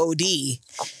 he's OD.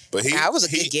 But That was a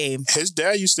good game. His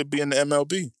dad used to be in the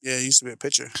MLB. Yeah, it used to be a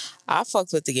pitcher. I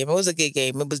fucked with the game. It was a good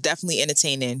game. It was definitely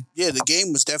entertaining. Yeah, the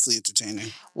game was definitely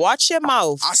entertaining. Watch your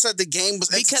mouth. I said the game was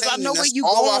entertaining. Because I know where That's you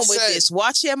all I going with said. this.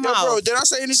 Watch your Yo, mouth. bro, did I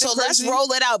say anything So crazy? let's roll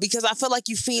it out because I feel like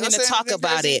you fiending Did I to say talk anything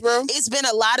about crazy, it. bro? It's been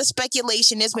a lot of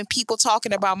speculation. There's been people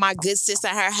talking about my good sister,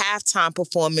 her halftime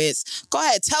performance. Go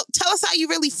ahead. Tell us how you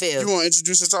really feel. You want to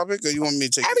introduce the topic or you want me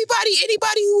to take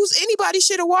Anybody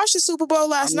should have watched the Super Bowl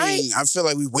last night. I feel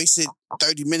like we wasted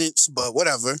 30 minutes, but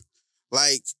whatever.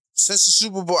 Like, since the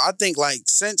Super Bowl, I think, like,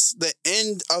 since the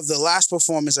end of the last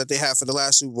performance that they had for the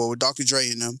last Super Bowl with Dr.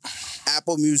 Dre and them,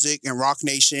 Apple Music and Rock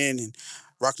Nation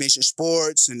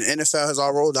Sports and the NFL has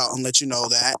all rolled out and let you know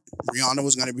that Rihanna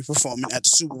was going to be performing at the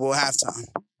Super Bowl halftime.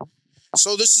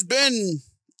 So this has been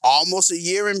almost a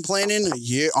year in planning,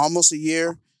 almost a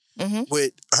year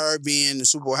with her being the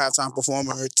Super Bowl halftime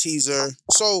performer, her teaser.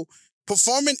 So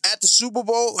performing at the Super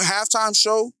Bowl halftime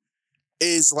show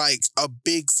is like a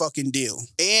big fucking deal.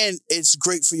 And it's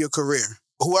great for your career.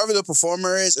 Whoever the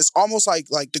performer is, it's almost like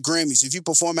the Grammys. If you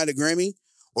perform at a Grammy,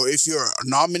 or if you're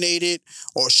nominated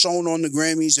or shown on the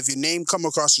Grammys, if your name come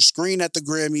across the screen at the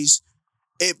Grammys,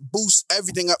 it boosts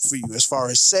everything up for you as far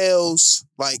as sales.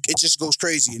 Like, it just goes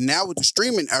crazy. And now with the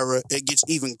streaming era, it gets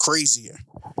even crazier.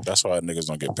 That's why niggas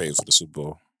don't get paid for the Super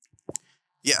Bowl.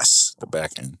 Yes. The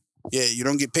back end. Yeah, you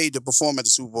don't get paid to perform at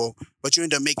the Super Bowl, but you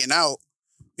end up making out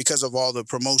because of all the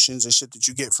promotions and shit that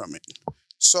you get from it.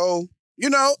 So, you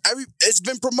know, it's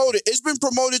been promoted. It's been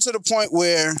promoted to the point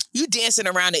where You dancing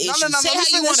around the issue. No. Say how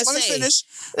you want to Let me say. finish.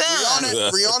 Nah.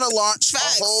 Rihanna launched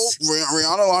Facts.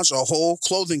 Rihanna launched a whole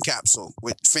clothing capsule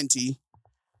with Fenty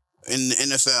in the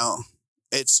NFL.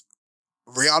 It's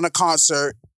Rihanna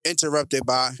concert interrupted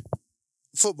by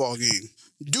football game.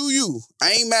 Do you?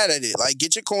 I ain't mad at it. Like,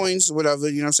 get your coins, whatever.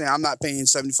 You know what I'm saying? I'm not paying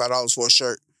 $75 for a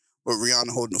shirt with Rihanna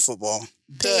holding the football.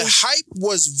 The hype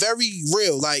was very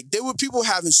real. Like, there were people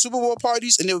having Super Bowl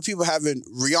parties and there were people having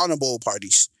Rihanna Bowl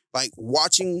parties. Like,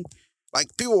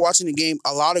 people watching the game,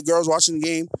 a lot of girls watching the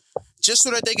game, just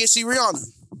so that they can see Rihanna.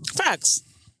 Facts.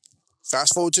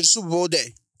 Fast forward to the Super Bowl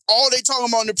day. All they talking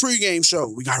about in the pregame show,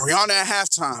 we got Rihanna at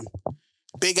halftime.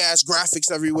 Big ass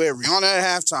graphics everywhere. Rihanna at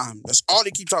halftime. That's all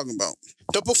they keep talking about.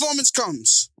 The performance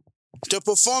comes. The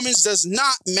performance does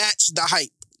not match the hype.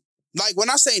 Like, when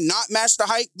I say not match the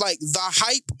hype, like, the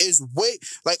hype is way,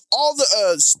 like, all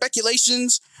the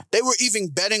speculations, they were even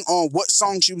betting on what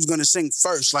song she was going to sing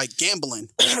first, like gambling.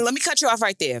 Let me cut you off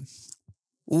right there.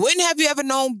 When have you ever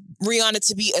known Rihanna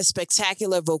to be a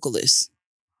spectacular vocalist?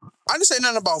 I didn't say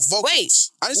nothing about vocals. Wait.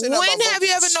 I didn't say nothing When about have you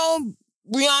ever vocals. known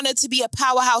Rihanna to be a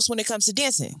powerhouse when it comes to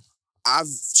dancing?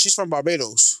 She's from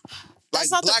Barbados. That's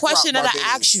Like not the Black question Rock that I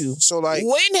Barbados. asked you. So, like,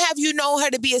 When have you known her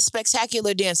to be a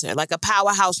spectacular dancer, like a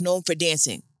powerhouse known for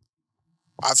dancing?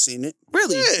 I've seen it.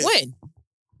 Really? Yeah. When?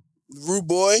 Rude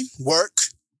Boy, Work,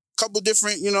 couple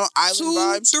different, island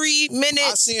vibes. 2-3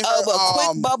 minutes seen of her, a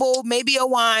quick bubble, maybe a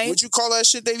wine. What you call that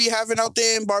shit they be having out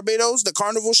there in Barbados? The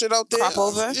carnival shit out there? Crop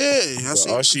over? Yeah.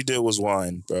 Bro, all she did was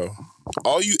whine, bro.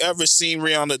 All you ever seen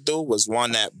Rihanna do was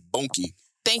whine that bonky.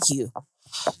 Thank you.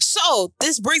 So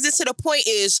this brings it to the point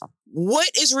is, what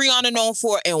is Rihanna known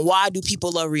for and why do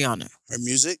people love Rihanna? Her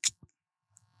music,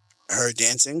 her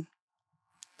dancing.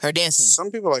 Her dancing.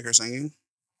 Some people like her singing.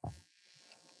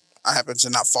 I happen to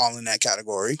not fall in that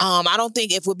category. I don't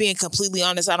think, if we're being completely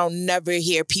honest, I don't never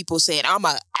hear people saying I'm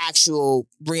an actual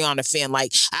Rihanna fan.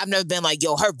 Like, I've never been like,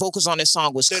 yo, her vocals on this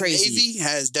song was crazy. The Navy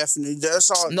has definitely,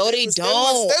 that's all. No, they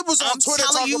don't. They was on I'm Twitter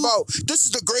telling talking you. about, this is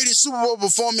the greatest Super Bowl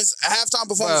performance, halftime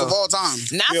performance of all time.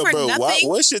 Not Yo, for bro, nothing.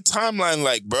 what's your timeline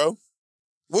like, bro?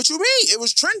 What you mean? It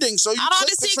was trending, so you I don't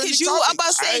clicked the understand, trending because I'm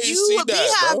about to I say, ain't you see a that,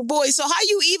 Beehive bro. boy, so how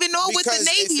you even know what the Because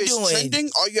Navy if it's doing? trending,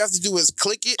 all you have to do is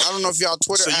click it. I don't know if y'all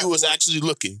Twitter. So app you was works. actually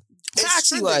looking. It's Facts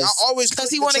he trending. was. I always 'Cause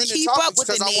click he the wanna trending keep up topics with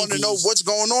the because I want to know Navies. what's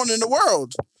going on in the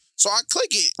world. So I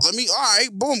click it. All right,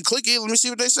 boom, click it. Let me see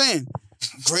what they're saying.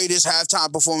 Greatest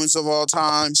halftime performance of all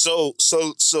time. So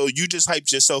you just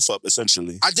hyped yourself up,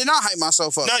 essentially. I did not hype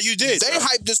myself up. No, you did. They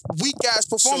hyped this weak ass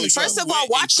performance. So up. First of went all, and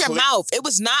watch your clicked- mouth. It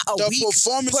was not a the weak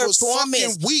performance was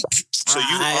fucking weak. So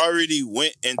you already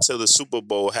went into the Super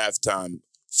Bowl halftime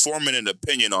forming an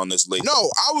opinion on this lady. No,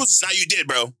 I was. Now you did,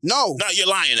 bro. No. Now you're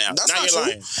lying now. That's now not you're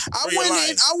true. lying. I Bro, you're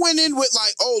lying. went in with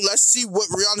like, oh, let's see what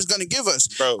Rihanna's gonna give us.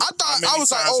 Bro, I how thought many I was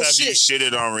like, times oh have shit. you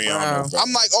shitted on Rihanna, bro?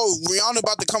 I'm like, oh, Rihanna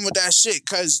about to come with that shit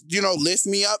because Lift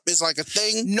Me Up is like a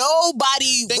thing.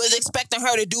 Nobody was expecting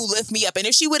her to do Lift Me Up. And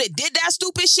if she would have did that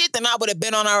stupid shit, then I would have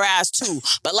been on her ass too.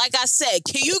 But like I said,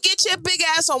 can you get your big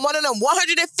ass on one of them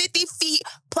 150 feet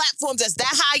platforms that's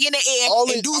that high in the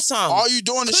air and do something? All you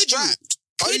doing is Could you? strapped.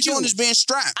 All you Could doing you? is being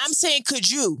strapped. I'm saying, could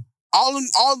you?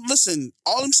 Listen,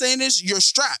 all I'm saying is you're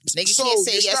strapped. Nigga So can't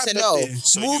say you're yes strapped or up no. there.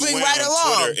 So you Moving went right on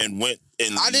along. Twitter and went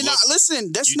and I did not looked.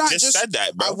 listen. That's You not just said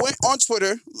that, bro. I went on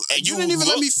Twitter. And you you didn't even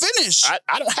let looked- me finish. I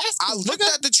don't have to. I looked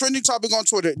at the trending topic on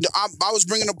Twitter. I was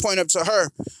bringing a point up to her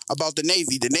about the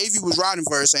Navy. The Navy was riding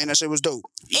for her, saying that shit was dope.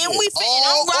 And we I'm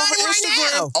All over riding right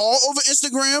Instagram, now. all over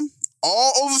Instagram,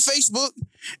 all over Facebook.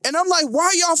 And I'm like,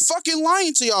 why y'all fucking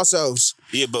lying to yourselves?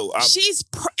 Yeah, but She's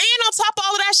and on top of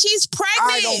all of that, she's pregnant.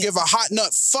 I don't give a hot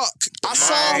nut fuck. I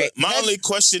saw my only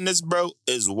question is, bro,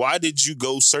 is why did you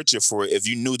go searching for it if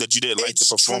you knew that you didn't like the it's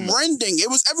performance? trending. It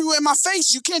was everywhere in my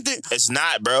face. You can't do. It's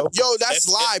not, bro. Yo, that's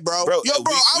lie, bro. Yo,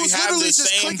 bro, I we was have literally the just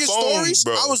same clicking phone, stories.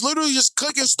 bro. I was literally just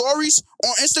clicking stories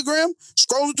on Instagram,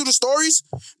 scrolling through the stories.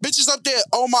 Bitches up there.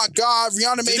 Oh my God,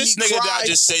 Rihanna made Did this me nigga cry. not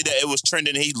just say that it was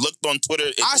trending? He looked on Twitter.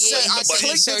 And I said I he said he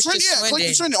clicked the searched trend. the Yeah, click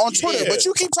the trending. trending on Twitter. Yeah. But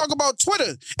you keep talking about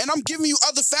Twitter, and I'm giving you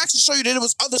other facts to show you that it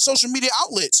was other social media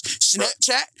outlets,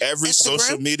 Snapchat, Every Instagram.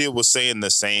 social media was saying the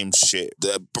same shit.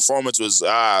 The performance was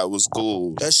it was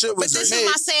cool. That shit But was this mid. is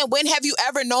my saying. When have you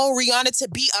ever known Rihanna to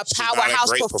be a not a powerhouse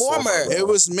great performer? performer, bro. It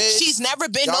was mid. She's never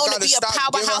been Y'all known to gotta be a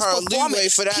stop giving her powerhouse a performer. leeway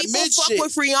for that People mid fuck shit.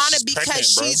 with Rihanna She's because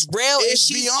pregnant, bro. she's real and If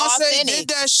she's Beyonce authentic. did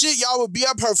that shit, y'all would be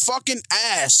up her fucking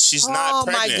ass. She's not Oh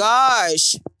pregnant. my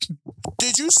gosh.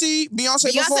 Did you see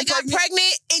Beyonce perform Beyonce got pregnant?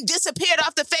 pregnant and disappeared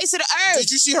off the face of the earth.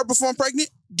 Did you see her perform pregnant?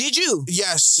 Did you?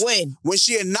 Yes. When? When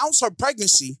she announced her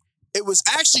pregnancy, it was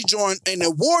actually during an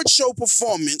award show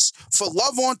performance for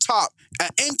Love on Top, an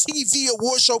MTV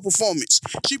award show performance.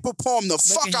 She performed the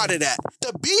fuck at out of that.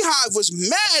 The Beehive was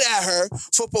mad at her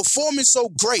for performing so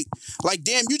great. Like,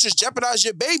 damn, you just jeopardized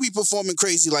your baby performing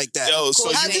crazy like that. Yo,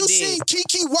 so have you seen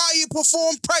Kiki Wyatt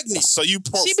perform pregnant? So you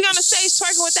She be on the stage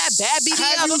twerking with that bad BBL.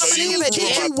 Have you Don't So seen you nobody give a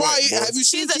prove Kiki my damn. point, Wyatt? boy. Have you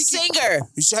seen She's a Kiki?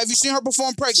 singer. Have you seen her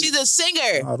perform pregnant? She's a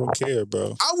singer. I don't care,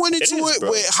 bro. I went into It is, it bro.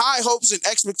 with high hopes and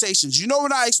expectations. You know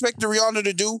what I expected Rihanna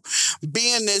to do?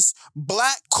 Being this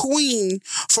black queen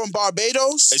from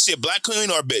Barbados, Is she a black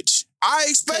queen or a bitch? I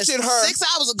expected her. 6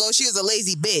 hours ago, she was a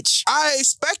lazy bitch. I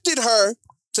expected her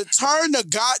to turn the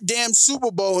goddamn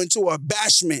Super Bowl into a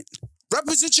bashment.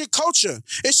 Represent your culture.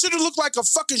 It should have looked like a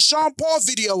fucking Sean Paul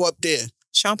video up there.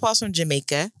 Sean Paul's from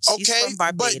Jamaica. She's Okay, from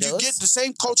Barbados. but you get the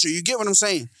same culture. You get what I'm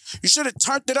saying? You should have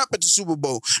turned it up at the Super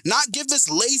Bowl. Not give this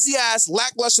lazy ass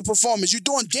lackluster performance. You're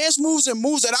doing dance moves and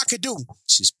moves that I could do.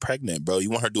 She's pregnant, bro. You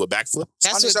want her to do a backflip?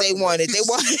 That's what they wanted. They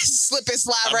wanted slip and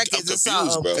slide I'm records or confused,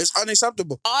 something. bro. It's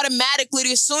unacceptable.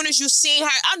 Automatically, as soon as you seen her,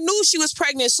 I knew she was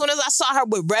pregnant. As soon as I saw her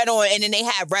with red on and then they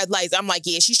had red lights, I'm like,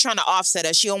 yeah, she's trying to offset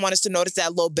us. She don't want us to notice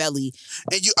that little belly.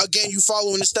 And you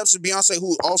following the steps of Beyonce,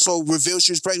 who also revealed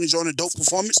she was pregnant during a dope performance.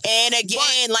 performance. And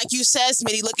again, like you said,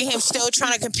 Smitty, look at him still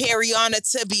trying to compare Rihanna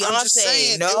to Beyonce. I'm just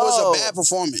saying, no. it was a bad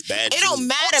performance. Bad It don't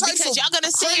matter All types because of y'all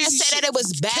gonna sit here and crazy say that shit. it was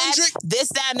bad, Kendrick- this,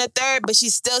 that, and the third, but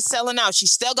she's still selling out. She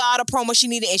still got all the promo she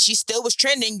needed, and she still was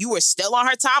trending. You were still on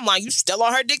her timeline. You still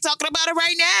on her dick talking about it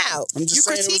right now. I'm just You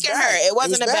saying it was critiquing bad. her. It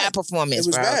wasn't It was a bad bad. performance, It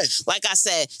was bro. bad. Like I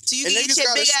said, so you And can get niggas your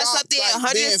gotta big ass stop, up there, like,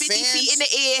 150 being feet in the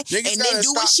air, Niggas and then gotta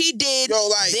do what stop. she did. Yo,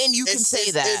 like, then you can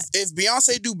say that. If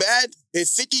Beyonce do bad, if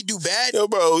 50 do bad, Yo,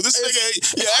 bro, this If-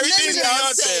 nigga, if everything's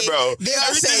Beyonce, Beyonce, bro. Beyonce,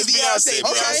 Everything's Beyonce, Beyonce,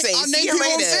 bro. Beyonce. okay, I'll See name you people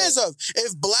I'm later. fans of.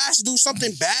 If Blast do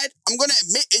something bad, I'm gonna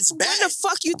admit it's bad. When the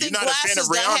fuck you think You're not a Blast fan is of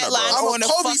the Rihanna, headline bro. I'm on a a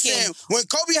Kobe fucking... fan. When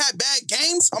Kobe had bad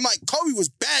games, I'm like, Kobe was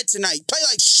bad tonight. Play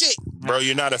like shit. Bro,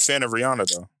 you're not a fan of Rihanna,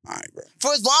 though. All right, bro.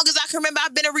 For as long as I can remember,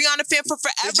 I've been a Rihanna fan for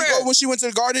Did you forever. go when she went to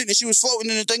the Garden and she was floating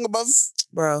in the thing above?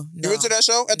 Bro, You went to that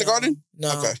show at the Garden?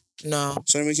 No. Okay. No.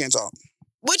 So then we can't talk.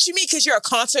 What you mean? Because you're a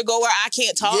concert goer, I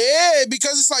can't talk? Yeah,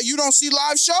 because it's like you don't see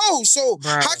live shows. So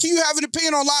Bruh. how can you have an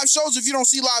opinion on live shows if you don't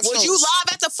see live shows? Was you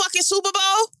live at the fucking Super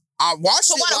Bowl? I watched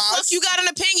So it why the live. fuck you got an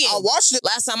opinion? I watched it.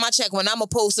 Last time I checked, when I'm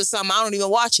opposed to something, I don't even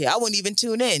watch it. I wouldn't even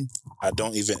tune in. I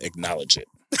don't even acknowledge it.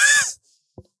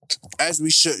 As we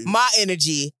should. My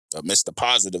energy. Mr.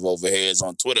 Positive over here is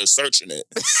on Twitter searching it.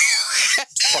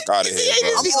 Fuck out of here, Yeah,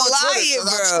 bro. I'm He's on Twitter lying, 'cause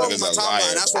I bro. scroll Nigga's my a timeline.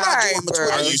 liar, That's bro. what I do. I'm a Alright, Twitter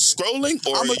bro. Are you nigga. scrolling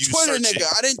or I'm are a you Twitter searching?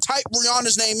 nigga. I didn't type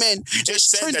Rihanna's name in. You just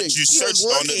said that you was searched on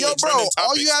the looking. Yo, bro, trending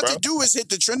all you have topics, to do is hit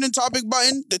the trending topic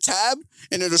button, the tab,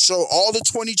 and it'll show all the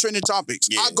 20 trending topics.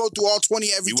 Yeah. I go through all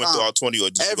 20 every You time. went through all 20 or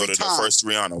did you go Every to the time. first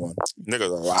Rihanna one? Niggas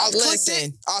a I liar. clicked it,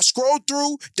 Listen. I scrolled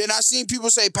through, then I seen people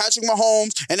say Patrick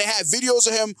Mahomes, and they had videos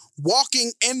of him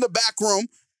walking in the back room,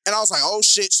 and I was like, oh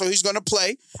shit, so he's gonna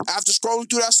play. After scrolling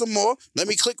through that some more, let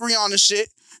me click Rihanna shit,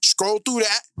 scroll through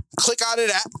that, click out of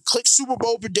that, click Super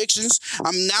Bowl predictions.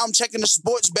 I'm checking the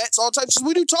sports bets, all types of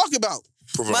what are you talking about?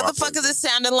 Proving my point. Motherfuckers is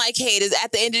sounding like haters.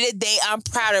 At the end of the day, I'm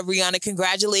proud of Rihanna.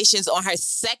 Congratulations on her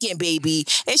second baby.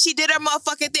 And she did her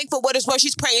motherfucking thing for what it's worth.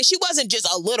 She's pregnant. She wasn't just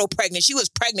a little pregnant. She was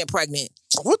pregnant.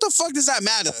 What the fuck does that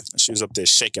matter? She was up there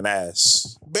shaking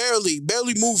ass. Barely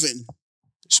moving.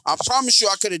 I promise you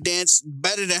I could have danced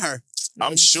better than her.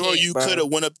 I'm you sure can't, you bro. could have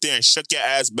went up there and shook your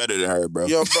ass better than her, bro.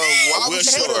 Yo, bro, why We're would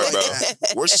you sure, put it like bro.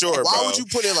 that? We're sure, Why bro. would you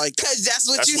put it like that? Because that's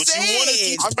what That's you what said. you wanna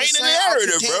keep I'm just painting saying, the I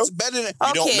narrative, could bro. dance better than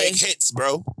You don't Okay. make hits,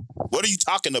 bro. What are you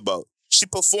talking about? She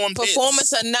performed Performance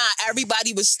hits. or not,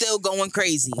 everybody was still going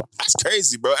crazy. That's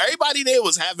crazy, bro. Everybody there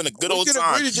was having a good We old could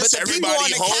time. agree to But the disagree. people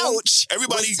Everybody on the home. couch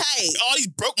Everybody, was tight. all these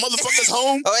broke motherfuckers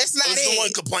home. Oh, it's not was the one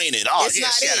it. complaining. Oh, It's yeah,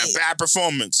 not she had a it. bad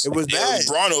performance. It was bad.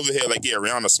 Braun over here, like, yeah,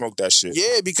 Rihanna smoked that shit.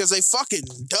 Yeah, because they fucking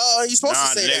duh. He's supposed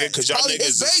Nah, to say nigga, that. because y'all Probably niggas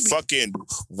his is baby. fucking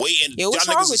waiting. Yeah, what's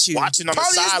y'all wrong niggas with is you? watching on the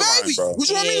Probably his sideline, baby. bro. What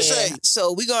you want me to say?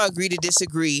 So we're going to agree to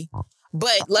disagree.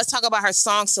 But let's talk about her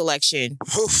song selection.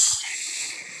 Oof.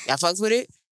 Y'all fucks with it?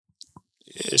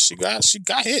 Yeah, she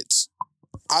got hits.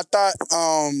 I thought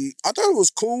it was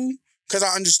cool because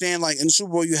I understand like in the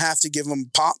Super Bowl you have to give them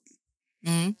pop,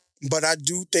 Mm-hmm. but I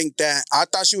do think that I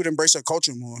thought she would embrace her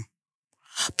culture more.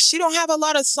 She don't have a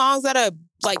lot of songs that are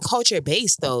like culture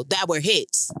based though, that were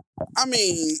hits. I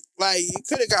mean, like you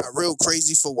could have got real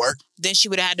crazy for work. Then she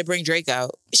would have had to bring Drake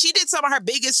out. She did some of her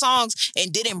biggest songs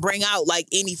and didn't bring out like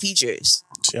any features.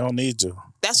 She don't need to.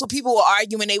 That's what people were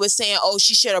arguing. They were saying, oh,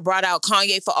 she should have brought out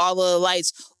Kanye for All of the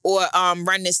Lights or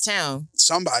Run This Town.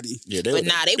 Somebody. Yeah, But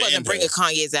nah, they wasn't bringing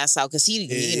Kanye's ass out because he,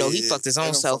 he fucked his they own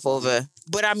don't self fuck with over.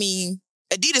 But I mean,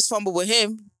 Adidas fumbled with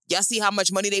him. Y'all see how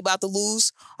much money they about to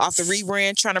lose off the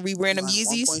rebrand, trying to rebrand them Like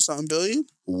Yeezys? 1.something billion.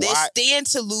 They Why? stand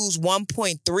to lose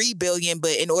 1.3 billion,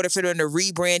 but in order for them to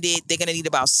rebrand it, they're gonna need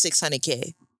about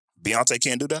 600K. Beyonce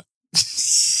can't do that?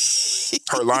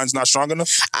 Her line's not strong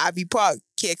enough? Ivy Park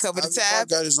can't cover the Ivy Park tab.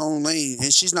 got his own lane,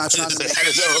 and she's not trying to. That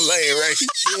is her lane, right?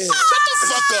 Yeah,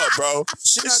 Fuck up, bro.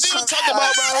 she's not See trying what I'm talking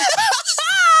about, bro?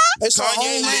 It's her Kanye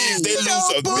own leaves, lane. they lose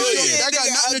a bullshit. billion. That got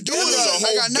nothing to do with They lose a That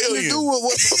got whole nothing to do billion. with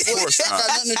what. course That not. got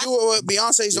nothing to do with what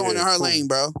Beyonce's doing in Yeah, her cool. lane,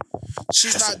 bro.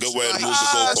 She's That's a not good way to like, lose the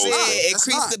that's goalpost, not- bro. Yeah, that's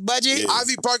increase not. the budget. Yeah.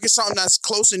 Ivy Park is something that's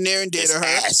close and near and dear It's to her.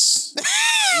 ass.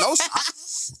 No, what's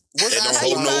It that don't How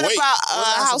you hold no felt weight. about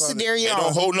What's that House about of it? It don't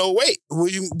Darion? hold no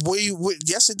weight.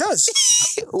 Yes, it does.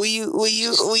 Will you?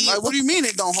 Like, what do you mean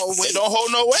it don't hold weight? It don't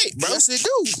hold no weight, bro. Yes, it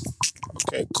do.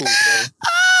 Okay, cool, bro.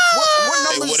 What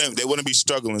They numbers? wouldn't be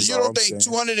struggling. You don't think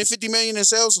 250 million in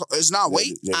sales is not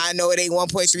weight? I know it ain't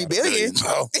 1.3 billion.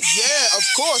 Bro. Yeah, of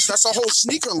course. That's a whole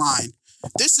sneaker line.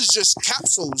 This is just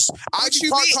capsules. Ivy you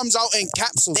Park mean? comes out in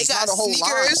capsules. They It's got not a whole line.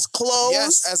 sneakers, clothes,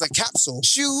 Yes, as a capsule.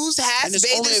 shoes, hats, And it's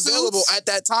bathing only available suits. at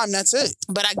that time. That's it.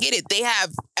 But I get it. They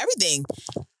have everything.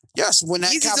 Yes, when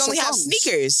that Yeezys capsule only have comes.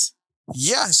 sneakers.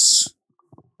 Yes.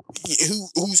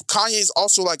 who's Kanye is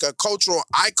also like a cultural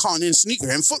icon in sneaker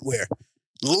and footwear.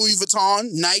 Louis Vuitton,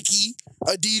 Nike,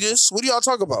 Adidas. What do y'all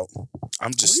talk about?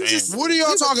 I'm just saying. What are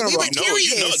y'all talking we about? were curious.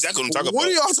 You know exactly what I'm talking about. What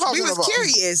are y'all We talking was about?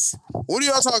 curious. What are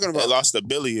y'all talking They about? lost $1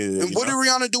 billion. And what did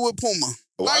Rihanna do with Puma?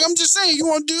 Well, Like, I'm just saying, you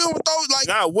want to deal with those? Like,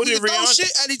 Nah, what we did can throw Rihanna-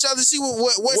 shit at each other, see what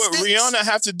What sticks. Rihanna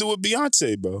have to do with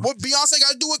Beyonce, bro? What Beyonce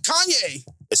got to do with Kanye?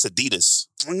 It's Adidas.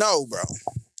 No, bro.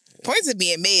 Points are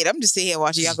being made. I'm just sitting here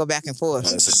watching y'all go back and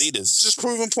forth. It's Adidas. Just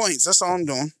proving points. That's all I'm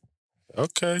doing.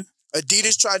 Okay.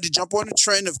 Adidas tried to jump on the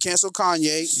trend of cancel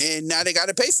Kanye, and now they got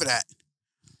to pay for that.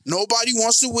 Nobody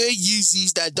wants to wear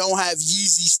Yeezys that don't have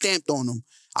Yeezy stamped on them.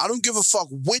 I don't give a fuck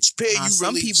which pair you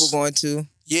Some release. people going to.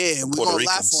 Yeah, and we're Puerto going to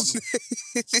laugh on Ricans.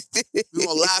 them. We're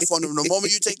going to laugh on them. The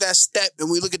moment you take that step and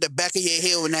we look at the back of your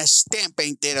heel and that stamp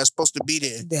ain't there that's supposed to be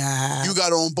there, you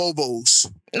got on Bobos.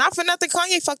 Not for nothing.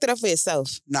 Kanye fucked it up for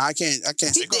himself. Nah, I can't.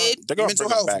 He did. They're gonna Mental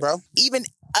bring him health, back. bro. Even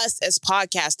us as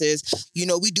podcasters, you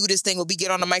know, we do this thing where we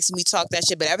get on the mics and we talk that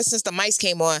shit. But ever since the mics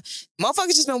came on,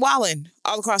 motherfuckers just been wilding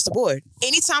all across the board.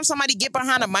 Anytime somebody get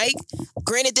behind a mic,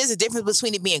 granted, there's a difference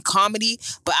between it being comedy,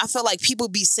 but I feel like people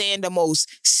be saying the most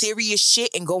serious shit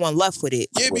and going left with it.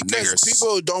 Yeah, With because niggers.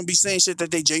 people don't be saying shit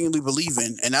that they genuinely believe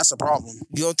in, and that's a problem.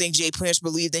 You don't think Jay Prince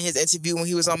believed in his interview when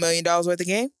he was on $1 million worth of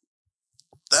game?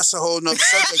 That's a whole nother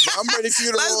subject. But I'm ready for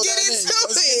you to roll Let's get that in. into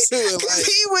Let's get to it. it. 'Cause Like,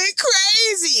 he went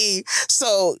crazy.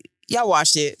 So, y'all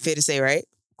watched it, fair to say, right?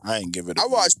 I ain't give it. I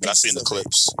watched but I seen pieces the of it.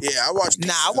 clips. yeah, I watched.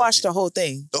 Nah, I watched the whole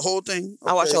thing. the whole thing.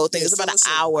 I watched the whole thing. Yeah, It was about so an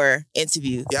listen. hour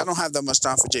interview. Yeah, I don't have that much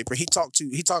time for Jay Prince. He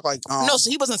talked like No, so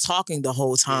he wasn't talking the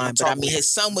whole time, but I mean,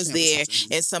 his son was Yeah, there listen to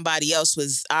him. and somebody else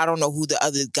was, I don't know who the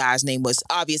other guy's name was.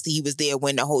 Obviously, he was there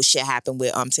when the whole shit happened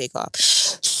with Takeoff.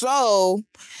 So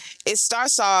it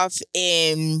starts off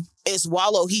in it's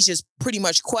Wallow. He's just pretty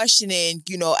much questioning,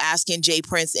 you know, asking Jay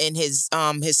Prince and his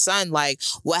son, like,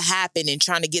 what happened and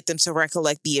trying to get them to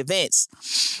recollect the events.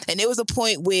 And there was a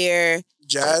point where,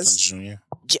 Jazz. Junior.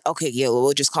 okay, yeah,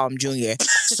 we'll just call him Junior.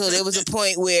 So there was a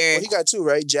point where, Well, he got two,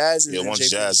 right? Jazz and Yeah, one's Jay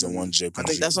Jazz Prince. and one Jay I Prince.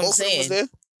 think that's what I'm both of them was saying. there.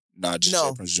 Nah, just No.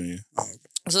 Jay Prince Jr.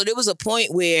 So there was a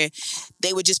point where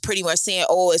they were just pretty much saying,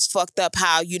 oh, it's fucked up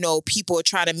how, you know, people are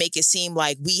trying to make it seem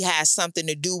like we had something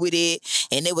to do with it.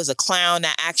 And there was a clown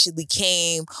that actually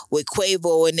came with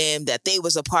Quavo and them, that they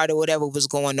was a part of whatever was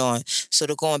going on. So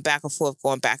they're going back and forth, you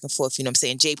know what I'm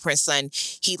saying? Jay Prince's son,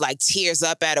 he like tears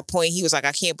up at a point. He was like,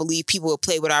 I can't believe people would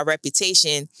play with our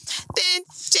reputation. Then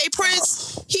Jay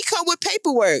Prince, he come with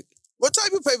paperwork. What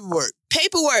type of paperwork?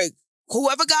 Paperwork.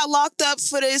 Whoever got locked up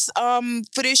for this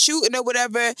shooting or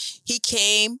whatever, he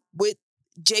came with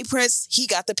Jay Prince. He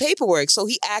got the paperwork. So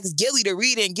he asked Gilly to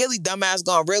read it, and Gilly dumbass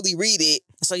gonna really read it.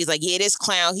 So he's like, yeah, this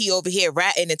clown, he over here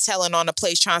ratting and telling on the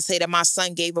place, trying to say that my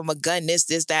son gave him a gun, this,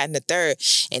 that, and the third.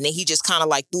 And then he just kind of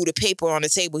like threw the paper on the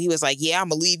table. He was like, yeah, I'm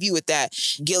gonna leave you with that.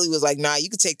 Gilly was like, nah, you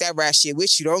can take that rat shit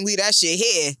with you. Don't leave that shit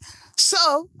here.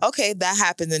 So, okay, that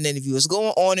happened in the interview. It's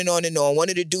going on and on and on. One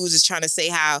of the dudes is trying to say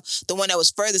how the one that was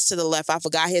furthest to the left, I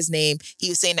forgot his name, he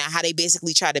was saying that how they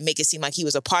basically tried to make it seem like he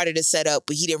was a part of the setup,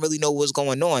 but he didn't really know what was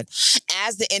going on.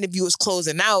 As the interview was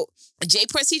closing out, Jay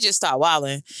Prince, he just started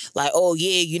wilding. Like, oh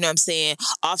yeah, you know what I'm saying?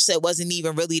 Offset wasn't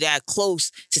even really that close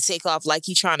to take off like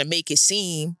he trying to make it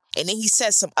seem. And then he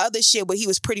said some other shit where he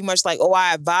was pretty much like, oh,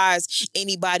 I advise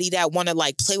anybody that want to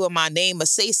like play with my name or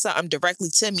say something directly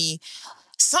to me,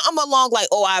 something along like,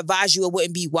 oh, I advise you it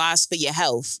wouldn't be wise for your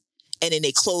health. And then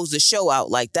they closed the show out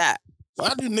like that.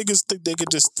 Why do niggas think they could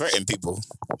just threaten people?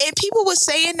 And people were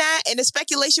saying that, and the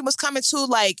speculation was coming too,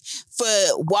 like, for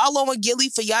Wallow and Gilly,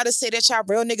 for y'all to say that y'all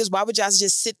real niggas, why would y'all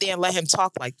just sit there and let him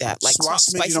talk like that? Like, Swat talk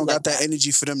Smitty spicy don't like got that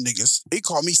energy for them niggas. He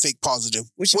called me fake positive.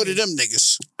 What you What are mean? them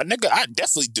niggas? A nigga, I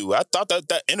definitely do. I thought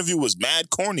that interview was mad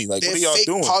corny. Like, They're what are y'all fake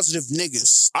doing? positive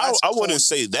niggas. I That's corny. wouldn't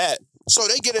say that. So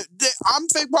they get it. I'm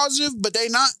fake positive, but they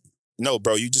not. No,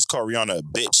 bro, you just call Rihanna a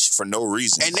bitch for no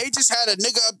reason. And they just had a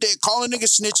nigga up there calling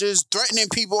niggas snitches, threatening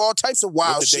people, all types of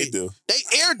wild What did shit. they do? They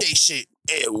aired they shit.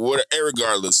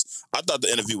 Regardless, I thought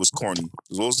the interview was corny.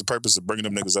 What was the purpose of bringing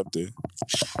them niggas up there?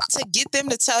 to get them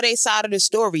to tell their side of the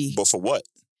story. But for what?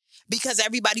 Because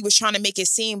everybody was trying to make it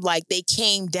seem like they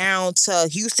came down to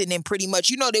Houston and pretty much,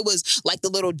 you know, there was like the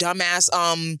little dumbass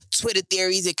Twitter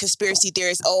theories and conspiracy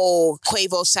theories. Oh,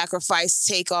 Quavo sacrificed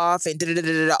Takeoff and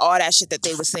all that shit that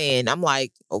they were saying. I'm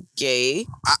like, okay.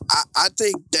 I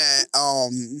think that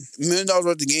 $1 million worth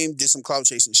of game did some clout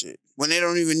chasing shit when they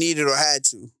don't even need it or had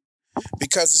to.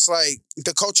 Because it's like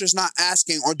the culture's not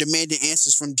asking or demanding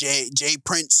answers from Jay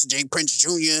Prince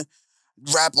Jr.,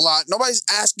 rap a lot. Nobody's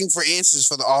asking for answers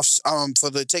for the for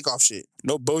the takeoff shit.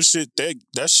 No bullshit.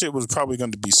 That shit was probably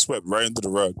going to be swept right under the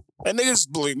rug. And niggas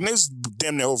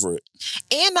damn near over it.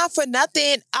 And not for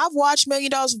nothing, I've watched $1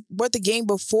 Million Worth of Game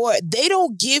before. They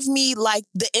don't give me like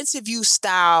the interview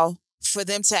style for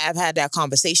them to have had that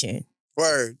conversation.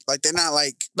 Word. Like they're not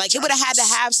like it would have had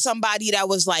to have somebody that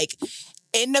was like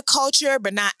in the culture,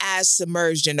 but not as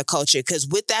submerged in the culture. Because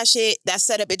with that shit, that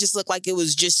setup, it just looked like it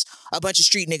was just a bunch of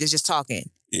street niggas just talking.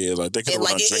 Yeah, like they could have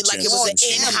it was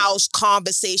an in-house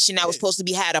conversation that was supposed to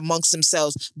be had amongst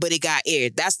themselves, but it got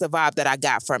aired. That's the vibe that I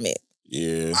got from it.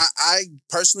 Yeah. I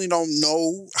personally don't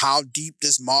know how deep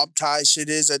this mob tie shit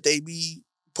is that they be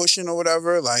pushing or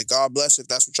whatever. Like, God bless if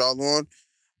that's what y'all on.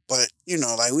 But, you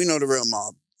know, like, we know the real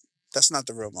mob. That's not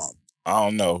the real mob. I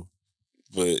don't know.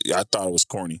 But I thought it was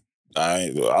corny.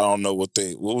 I don't know what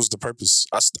was the purpose.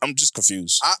 I'm just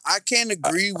confused. I can't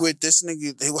agree with this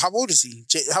nigga. How old is he?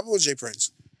 How old is Jay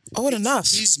Prince? Old enough.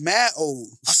 He's mad old.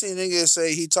 I seen a nigga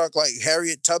say he talked like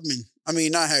Harriet Tubman. I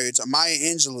mean, not Harriet, Maya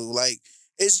Angelou. Like,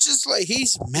 it's just like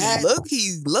he's mad.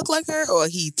 He look like her, or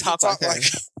he talk like her.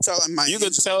 You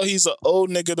could tell he's an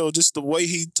old nigga though, just the way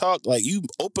he talk. Like you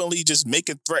openly just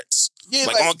making threats,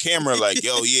 like on camera. Like,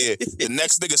 yo, yeah, the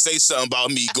next nigga say something about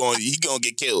me, he gonna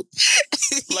get killed.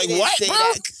 Like what,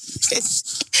 bro?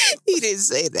 He didn't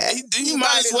say that. He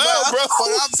might as well, bro. But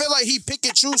I feel like he pick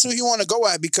and choose who he want to go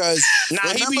at because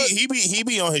he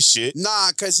be on his shit. Nah,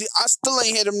 because I still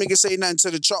ain't heard him nigga say nothing to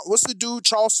the what's the dude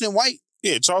Charleston White.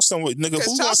 Yeah, Charleston White, nigga.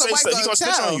 Who gonna say something? He gonna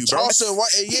snitch on you, bro. Charleston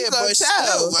White, yeah, but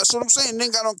still, that's what I'm saying.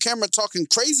 Nigga got on camera talking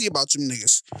crazy about you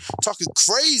niggas. Talking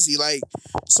crazy, like,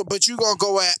 so, but you gonna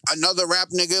go at another rap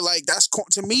nigga, like, that's,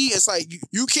 to me, it's like,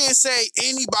 you can't say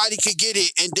anybody could get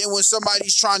it, and then when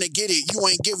somebody's trying to get it, you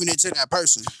ain't giving it to that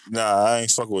person. Nah, I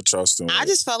ain't fucking with Charleston White. I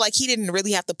just felt like he didn't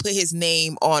really have to put his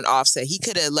name on Offset. He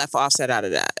could have left Offset out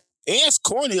of that. And it's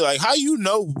corny. Like, how you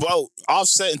know about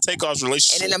Offset and Takeoff's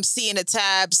relationship? And then I'm seeing a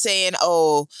tab saying,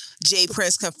 oh, Jay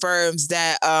Prince confirms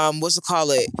that, Quavo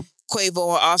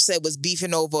and Offset was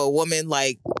beefing over a woman.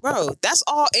 Like, bro, that's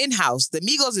all in-house. The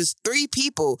Migos is 3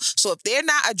 people. So if they're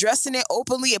not addressing it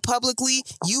openly and publicly,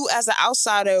 you as an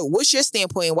outsider, what's your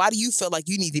standpoint? Why do you feel like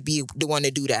you need to be the one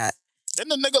to do that? Then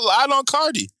the nigga lied on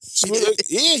Cardi.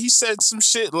 Yeah, he said some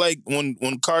shit like when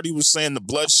Cardi was saying the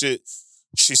blood shit,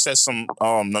 she said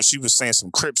she was saying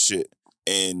some Crip shit,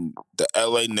 and the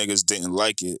LA niggas didn't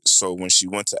like it. So when she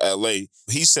went to LA,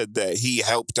 he said that he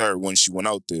helped her when she went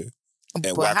out there.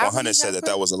 And Wack 100 said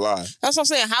that was a lie. That's what I'm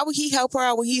saying. How would he help her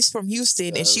out when he's from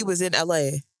Houston and she was in LA?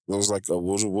 It was like, what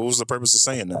was the purpose of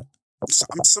saying that?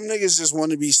 Some niggas just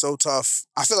want to be so tough.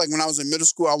 I feel like when I was in middle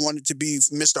school, I wanted to be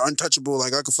Mr. Untouchable.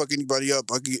 Like, I could fuck anybody up.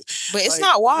 But it's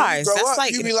not wise. That's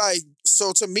like, you be like,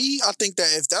 so to me, I think that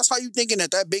if that's how you thinking at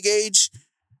that big age,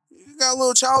 you got a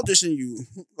little childish in you.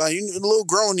 Like, a little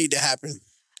grown need to happen.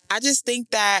 I just think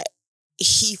that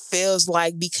he feels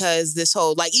like, because this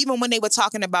whole, like, even when they were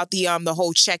talking about the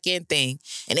whole check-in thing,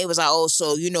 and they was like, oh,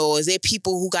 so, you know, is there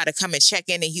people who got to come and check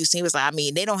in Houston? He was like, I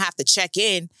mean, they don't have to check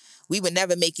in. We would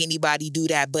never make anybody do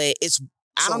that, but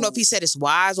I don't know if he said it's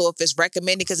wise or if it's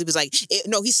recommended, because he was like,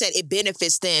 he said it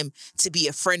benefits them to be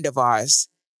a friend of ours.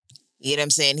 You know what I'm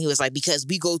saying? He was like, because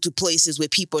we go to places where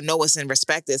people know us and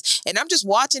respect us. And I'm just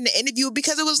watching the interview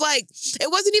because it was like,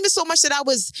 it wasn't even so much that I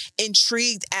was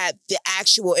intrigued at the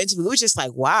actual interview. It was just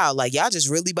like, wow, like y'all just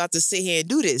really about to sit here and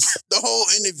do this. The whole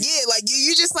interview. Yeah, like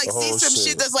you just like see some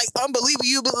shit that's like unbelievable.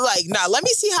 You be like, nah, let me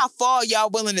see how far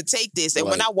y'all willing to take this. And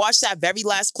like, when I watched that very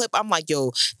last clip, I'm like,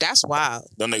 yo, that's wild.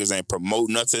 Them niggas ain't promote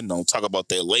nothing, don't talk about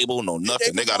their label, no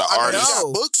nothing. They got an artist. They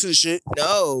got books and shit.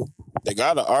 No. They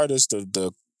got an artist,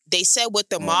 They said what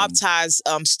the mob ties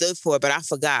stood for, but I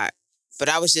forgot. But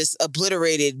I was just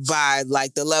obliterated by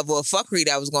like the level of fuckery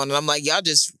that was going on. I'm like, y'all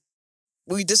this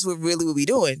is really what we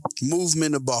doing.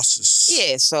 Movement of bosses.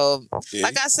 Yeah, so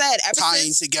like I said,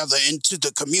 tying together into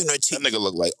the community. That nigga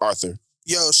look like Arthur.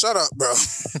 Yo, shut up, bro.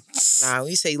 Nah,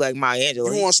 we say like Maya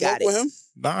Angelou. You want to smoke with him?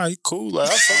 Nah, he cool. Like,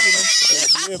 I fuck with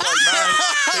him. Yeah, like, nah,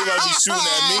 he might be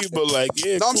shooting at me, but like,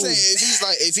 yeah, no, cool. I'm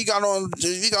saying if he got on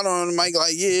the mic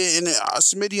like, yeah, and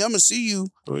Smitty, I'm gonna see you.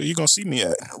 Where you gonna see me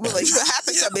at? Well, like, you have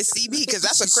to come and see me because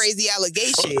that's a crazy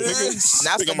allegation.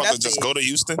 I think I'm about to just go to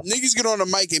Houston. Niggas get on the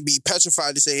mic and be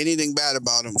petrified to say anything bad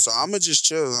about him, so I'm gonna just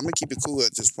chill. I'm gonna keep it cool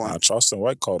at this point. Charleston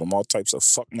White called them all types of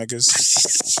fuck niggas.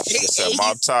 He said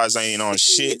mob ties ain't on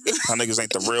shit. My niggas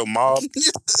ain't the real mob.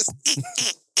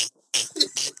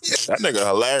 That nigga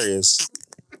hilarious.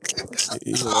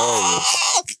 He's hilarious.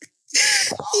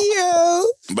 Yo.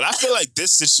 But I feel like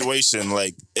this situation,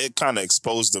 like, it kind of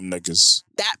exposed them niggas.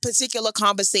 That particular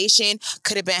conversation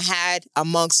could have been had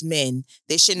amongst men.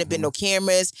 There shouldn't have been no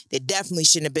cameras. There definitely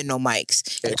shouldn't have been no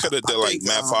mics. It could have done like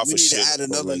Matt Farfar we need shit. to add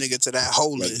another like, nigga to that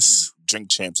whole like list. Drink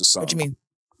Champs or something. What you mean?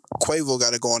 Quavo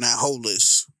got to go on that whole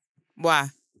list. Why?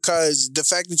 Cause the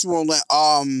fact that you won't let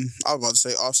I was about to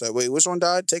say Offset. Wait, which one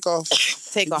died? Take Off.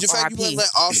 Take off. The fact you won't RIP. let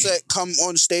Offset come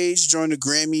on stage during the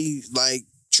Grammy like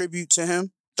tribute to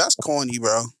him. That's corny,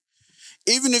 bro.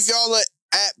 Even if y'all are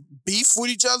at beef with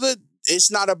each other,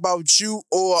 it's not about you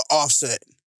or Offset.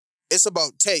 It's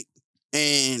about Take.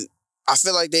 And I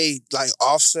feel like they like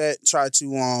Offset tried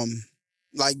to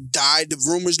like died the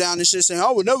rumors down and shit, saying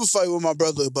I would never fight with my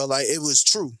brother, but like it was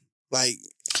true. Like.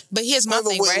 But here's my Quavo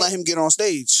thing, wouldn't right? let him get on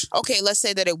stage. Okay, let's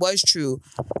say that it was true.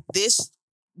 This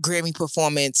Grammy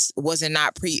performance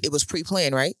it was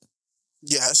pre-planned, right?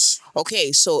 Yes.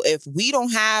 Okay, so if we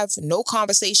don't have no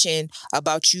conversation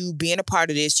about you being a part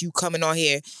of this, you coming on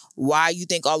here, why you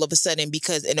think all of a sudden,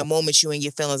 because in a moment you in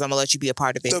your feelings, I'm gonna let you be a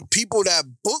part of it? The people that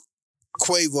booked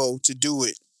Quavo to do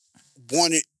it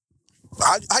wanted.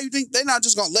 How you think they're not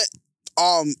just gonna let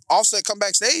Offset come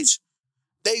backstage?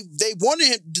 They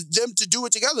wanted them to do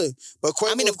it together, but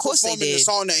Quavo I mean, of course they performing the did.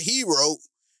 song that he wrote,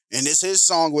 and it's his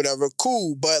song, whatever.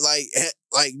 Cool, but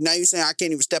like now you're saying I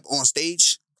can't even step on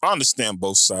stage. I understand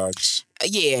both sides.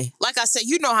 Yeah, like I said,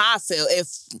 you know how I feel. If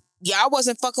y'all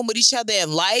wasn't fucking with each other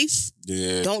in life,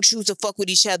 Yeah. don't choose to fuck with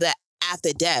each other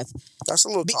after death. That's a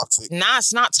little toxic. Nah,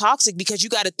 it's not toxic because you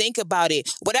got to think about it.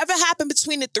 Whatever happened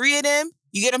between the three of them,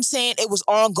 you get what I'm saying? It was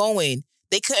ongoing.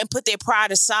 They couldn't put their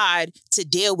pride aside to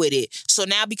deal with it. So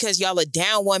now because y'all are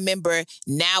down one member,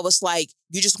 now it's like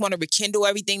you just want to rekindle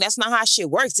everything. That's not how shit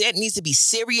works. There needs to be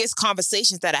serious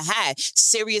conversations that are had,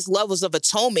 serious levels of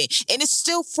atonement. And it's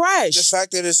still fresh. The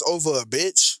fact that it's over a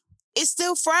bitch. It's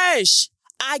still fresh.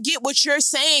 I get what you're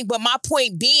saying, but my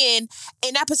point being,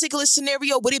 in that particular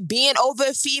scenario, with it being over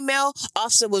a female,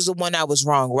 Offset was the one that was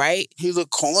wrong, right? He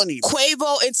looked corny. Bro.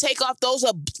 Quavo and Takeoff,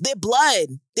 they're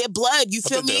blood. They're blood. You I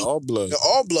feel think me? they're all blood. They're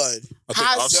all blood. I think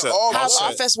How's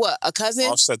Offset's what? A cousin?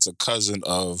 Offset's a cousin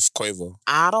of Quavo.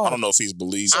 I I don't know if he's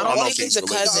believed. I don't know think if he's a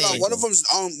related to cousin. No,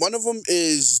 Takeoff. one of them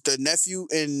is the nephew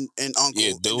and uncle.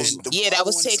 Yeah, And those- then the Yeah, that other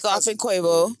was one is a Takeoff cousin. and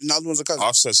Quavo. Another one's a cousin.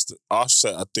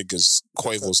 Offset, I think, is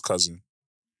Quavo's cousin.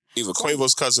 Either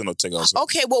Quavo's cousin or Takeoff's cousin.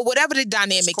 Okay, well, whatever the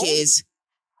dynamic It's is,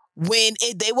 when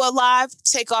they were alive,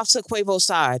 Takeoff took Quavo's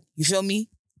side. You feel me?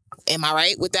 Am I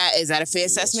right with that? Is that a fair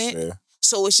assessment? Yeah.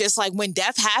 So it's just like when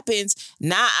death happens,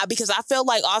 because I feel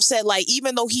like Offset, like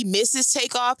even though he misses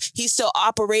Takeoff, he's still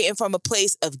operating from a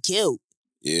place of guilt.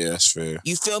 Yeah, that's fair.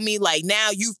 You feel me? Like now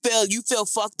you feel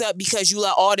fucked up because you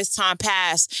let all this time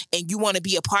pass and you want to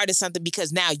be a part of something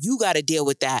because now you got to deal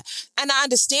with that. And I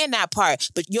understand that part,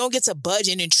 but you don't get to budge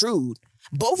and intrude.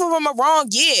 Both of them are wrong,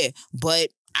 yeah, but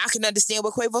I can understand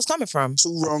where Quavo's coming from.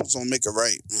 Two wrongs don't make a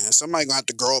right, man. Somebody gonna have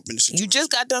to grow up in the situation. You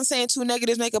just got done saying two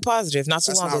negatives make a positive not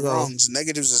too That's long not ago. wrongs.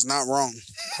 Negatives is not wrong.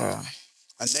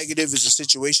 A negative is a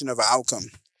situation of an outcome.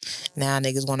 Now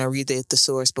niggas want to read the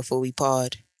source before we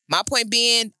pod. My point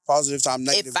being, Positive time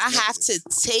negative. if I is have negative.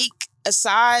 to take a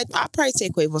side, I'll probably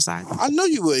take Quavo's side. I know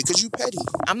you would, because you petty.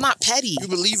 I'm not petty. You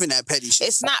believe in that petty shit.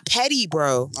 It's not petty,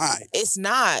 bro. All right. It's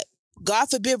not. God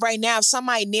forbid right now, if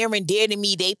somebody near and dear to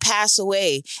me, they pass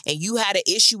away and you had an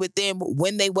issue with them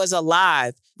when they was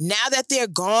alive. Now that they're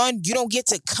gone, you don't get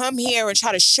to come here and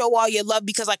try to show all your love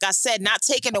because like I said, not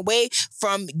taken away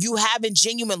from you having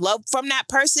genuine love from that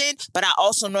person, but I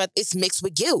also know that it's mixed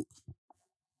with guilt.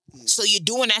 So you're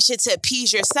doing that shit to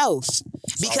appease yourself.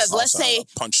 Because let's say I'd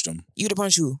have punched him. you'd have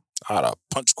punched who? I'd have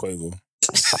punched Quavo.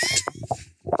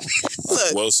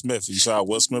 Look, Will Smith. You saw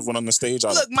Will Smith went on the stage. I'd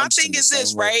have Look, my punched him thing the is same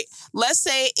this, way. right? Let's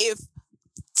say if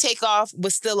Takeoff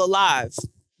was still alive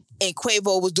and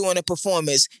Quavo was doing a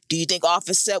performance, do you think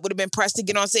Offset would have been pressed to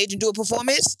get on stage and do a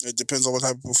performance? It depends on what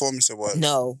type of performance it was.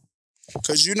 No.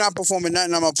 Because you're not performing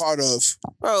nothing I'm a part of.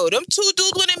 Bro, them two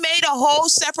dudes would have made a whole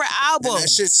separate album. And that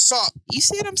shit sucked. You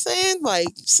see what I'm saying? Like,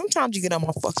 sometimes you get on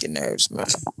my fucking nerves, man.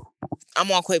 I'm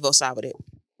on Quavo's side with it.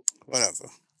 Whatever.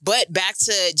 But back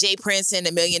to Jay Prince and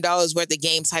 $1 million worth of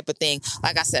game type of thing.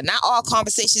 Like I said, not all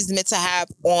conversations meant to have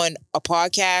on a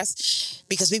podcast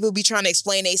because people be trying to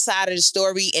explain their side of the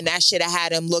story and that shit have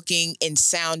had them looking and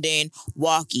sounding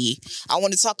walky. I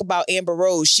want to talk about Amber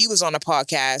Rose. She was on a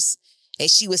podcast and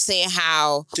she was saying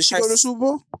how... Did she go to the Super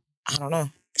Bowl? I don't know.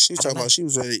 She was talking about she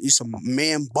was ready to eat some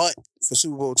man butt for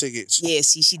Super Bowl tickets. Yeah,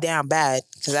 see, she down bad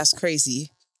because that's crazy.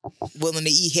 Willing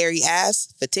to eat hairy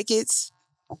ass for tickets?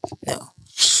 No.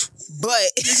 But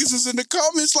Niggas is in the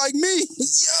comments like me.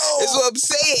 Yo. that's what I'm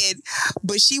saying.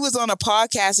 But she was on a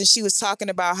podcast and she was talking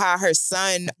about how her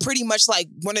son, pretty much like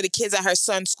one of the kids at her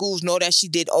son's schools know that she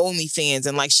did OnlyFans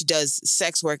and like she does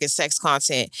sex work and sex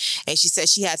content. And she said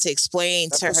she had to explain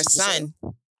That to her pussy for son.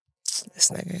 This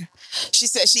nigga. She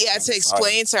said she had to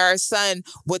explain to her son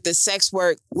what the sex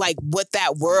work, like what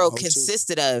that world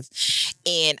consisted of.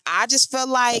 And I just felt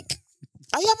like,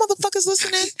 are y'all motherfuckers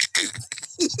listening?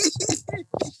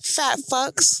 Fat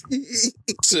fucks.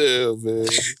 Chill, man.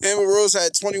 Amber Rose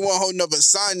had 21 holding up a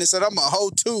sign that said, I'm a hoe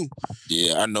too.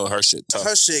 Yeah, I know her shit tough.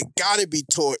 Her shit gotta be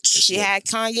torched. She had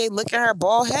Kanye look at her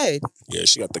bald head. Yeah,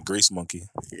 she got the grease monkey.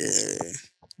 Yeah.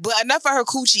 But enough of her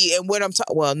coochie and what I'm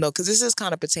talking. Well, no, because this is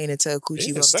kind of pertaining to her coochie.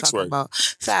 Yeah, what I'm sex talking work. about.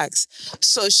 Facts.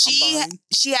 So she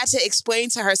had to explain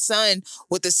to her son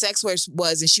what the sex work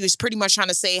was, and she was pretty much trying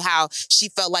to say how she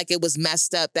felt like it was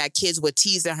messed up that kids were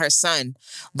teasing her son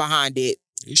behind it.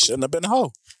 He shouldn't have been a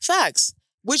hoe. Facts.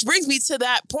 Which brings me to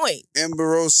that point. Amber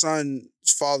Rose's son's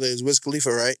father is Wiz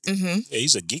Khalifa, right? Mm-hmm. Yeah,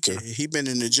 he's a geeker. He been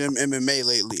in the gym MMA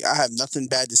lately. I have nothing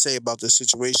bad to say about this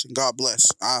situation. God bless.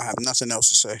 I have nothing else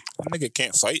to say. That nigga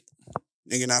can't fight.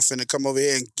 Nigga not finna come over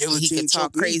here and He guillotine can talk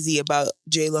choke me. crazy about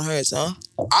Jalen Hurts, huh?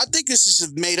 I think this is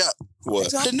just made up. What?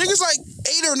 The niggas like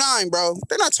 8 or 9, bro.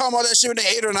 They're not talking about that shit when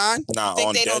they're 8 or 9. Nah, Think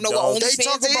on they don't Dead know what Dog. They OnlyFans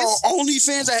talk is?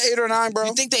 about OnlyFans at 8 or 9, bro.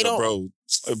 You think they Yo,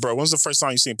 don't? bro, when's the first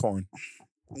time you seen porn?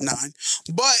 9.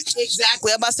 But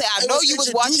Exactly. I'm about to say, I it know you was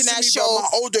introduced watching to that me show. by my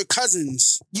older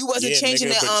cousins. You wasn't Yeah, changing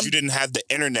nigga, the but you didn't have the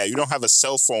internet. You don't have a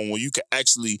cell phone where you could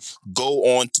actually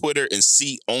go on Twitter and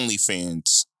see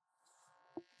OnlyFans.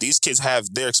 These kids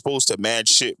they're exposed to mad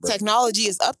shit, bro. technology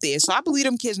is up there. So I believe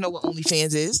them kids know what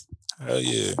OnlyFans is. Hell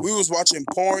yeah. We was watching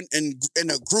porn in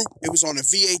a group. It was on a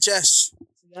VHS.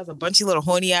 You have a bunch of little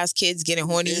horny ass kids getting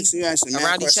horny. You asking mad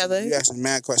around each questions. other? You asking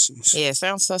mad questions. Yeah,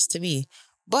 sounds sus to me.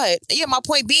 But yeah, my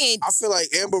point being, I feel like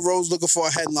Amber Rose looking for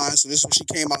a headline, so this is what she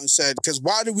came out and said. Because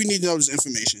why do we need to know this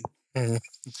information?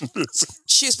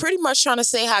 she was pretty much trying to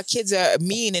say how kids are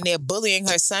mean and they're bullying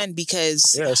her son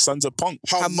because Yeah, her son's a punk.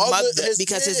 Her mother is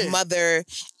because his dead. mother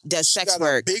does She sex got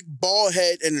work. a big bald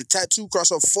head and a tattoo across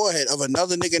her forehead of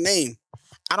another nigga name,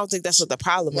 I don't think that's what the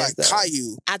problem like is though.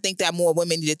 Caillou. I think that more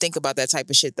women need to think about that type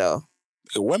of shit though.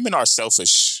 Women are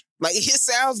selfish. Like it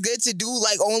sounds good to do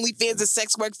like OnlyFans and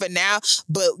sex work for now,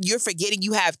 but you're forgetting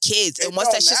you have kids. It And once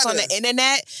don't that shit's on the matter.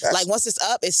 internet, That's- like once it's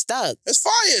up, it's stuck. It's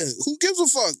fire. Who gives a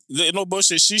fuck? No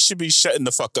bullshit. She should be shutting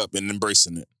the fuck up and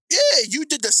embracing it. Yeah, you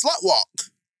did the slut walk.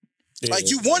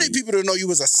 Like you wanted people to know you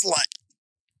was a slut.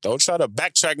 Don't try to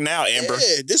backtrack now, Amber.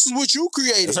 Yeah, this is what you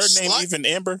created. Is her name slut. even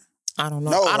Amber? I don't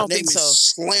know. No, I her don't name think is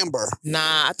so. Slamber.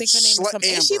 Nah, I think her name is Slut something.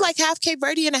 Is she Amber. like half Cape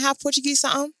Verdean and half Portuguese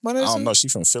something? One of I those don't two? know. She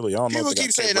from Philly. I don't know. People if they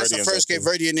keep got saying that's the Verdeans first out Cape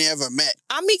there. Verdean they ever met.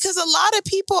 I mean, because a lot of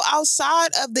people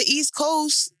outside of the East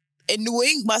Coast in New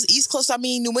England, by East Coast, I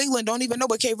mean New England, don't even know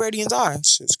what Cape Verdeans are.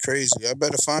 Shit's crazy. I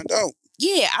better find out.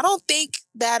 Yeah, I don't think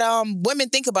that women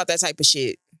think about that type of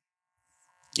shit.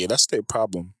 Yeah, that's their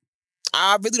problem.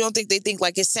 I really don't think they think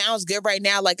like it sounds good right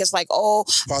now. Like it's like, oh,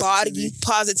 body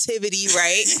positivity,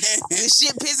 right? This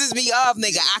shit pisses me off,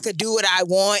 nigga. I could do what I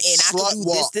want and I could do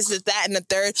Slut this, that, and the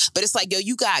third. But it's like, yo,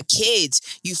 you got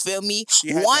kids. You feel me? She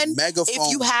had One, the megaphone.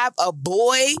 if you have a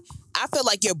boy, I feel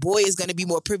like your boy is gonna be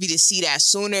more privy to see that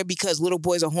sooner because little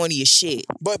boys are horny as shit.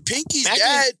 But Pinky's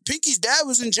Imagine- dad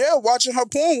was in jail watching her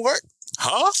porn work.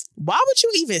 Huh? Why would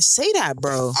you even say that,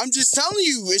 bro? I'm just telling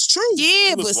you, it's true. Yeah,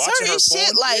 He but was watching certain her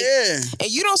shit, porn? like, Yeah. and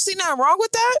you don't see nothing wrong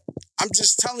with that? I'm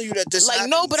just telling you that this Like,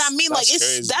 happens. no, but I mean, like, That's it's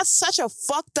crazy. that's such a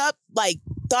fucked up, like,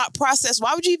 thought process.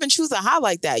 Why would you even choose a high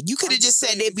like that? You could have I'm just just said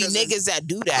saying there'd be because niggas that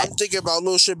do that. I'm thinking about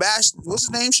little Sebastian. What's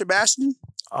his name? Sebastian?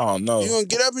 I don't know. You gonna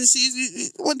get up and see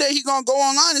one day he gonna go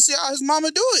online and see how his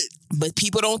mama do it. But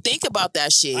people don't think about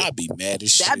that shit. I'd be mad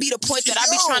as shit. That be the point that I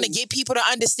be Yo. trying to get people to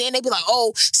understand. They be like,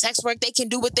 oh, sex work, they can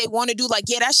do what they want to do. Like,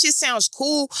 yeah, that shit sounds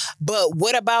cool, but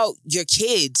what about your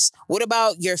kids? What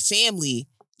about your family?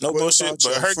 No What bullshit. about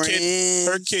But your her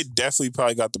friends? kid definitely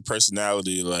probably got the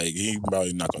personality. Like he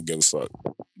probably not gonna give a fuck.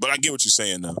 But I get what you're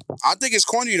saying though. I think it's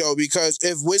corny though, because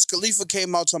if Wiz Khalifa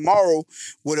came out tomorrow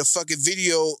with a fucking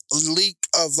video leak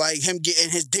of like him getting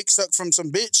his dick sucked from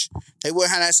some bitch, they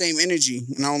wouldn't have that same energy.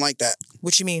 And I don't like that.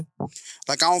 What you mean?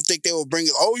 Like I don't think they would bring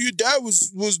it, oh, your dad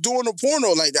was doing a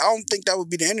porno. Like I don't think that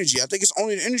would be the energy. I think it's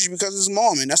only the energy because it's his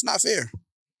mom, and that's not fair.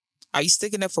 Are you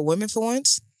sticking up for women for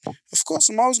once? Of course,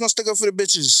 I'm always gonna stick up for the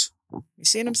bitches. You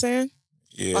see what I'm saying?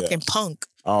 Yeah. Fucking punk.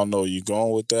 I don't know where you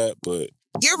going with that, but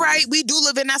You're right. We do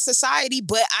live in that society,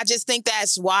 but I just think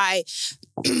that's why,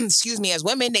 excuse me, as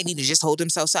women, they need to just hold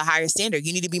themselves to a higher standard.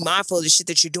 You need to be mindful of the shit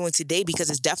that you're doing today because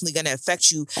it's definitely going to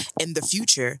affect you in the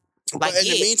future. Like, But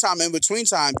in the meantime, in between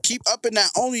time, keep upping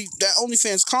that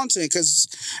OnlyFans content because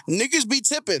niggas be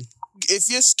tipping. If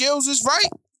your skills is right,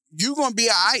 you gonna be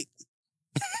alright.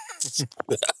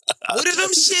 What are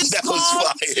them shits That was called?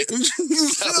 fire. You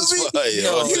That was feel me? fire.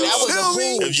 No, Okay. that was a feel me?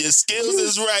 whole. If your skills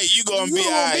is right, you gonna You be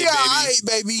gonna alright, be baby. alright,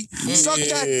 baby. Suck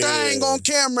that thing on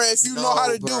camera if you know how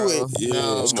to do it. Yeah,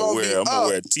 No. I'm gonna gonna be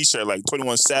wear a t-shirt like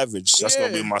 21 Savage. That's gonna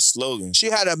be Yeah. my slogan. She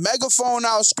had a megaphone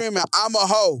out screaming, "I'm a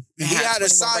hoe." And he had had to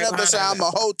 21 sign right up and say, behind "I'm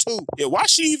a hoe too." Yeah, why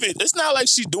she even? It's not like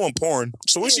she's doing porn.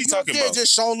 So what's she You talking up there about?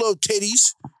 just showing little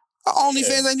titties. Her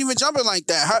OnlyFans ain't even jumping like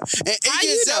that. And How Iggy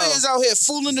you Azalea's out here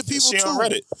fooling the people She too. on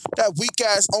Reddit. That weak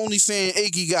ass OnlyFans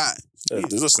Iggy got.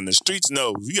 Listen, the streets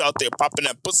know you out there popping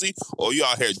that pussy, or you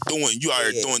out here doing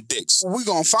dicks. We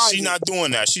gonna find She it. not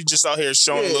doing that. She just out here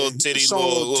showing a little titty, showing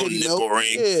little titty nipple milk.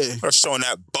 ring, Yeah. or showing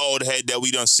that bald head that we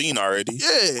done seen already.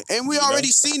 Yeah, and we You already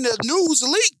know? seen the news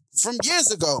leak from years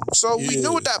ago. So we Yeah.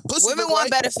 knew what that pussy Women looked want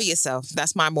like. better for yourself.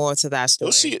 That's my moral to that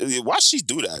story. Why she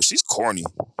do that? She's corny.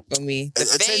 For me, the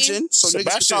Attention, fame, so niggas can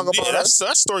Sebastian, talk about her.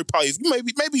 that story probably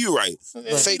maybe you're right. Fake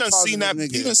You done seen that.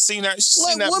 positive nigga. You done seen that. Seen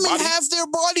Let that women body. have their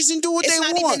bodies and do what It's they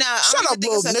not want. even I Shut don't up, even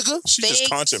think little it's a nigga. She just fake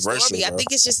controversial, story. I bro.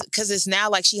 think it's just because it's now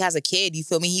like she has a kid. You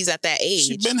feel me? He's at that age.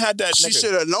 She been had that She nigga.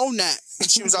 should have known that.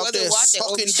 She was out Wasn't there watching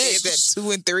sucking OnlyFans dick. at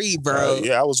 2 and 3, bro.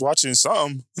 Yeah, I was watching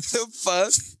something. The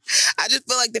fuck? I just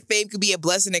feel like the fame could be a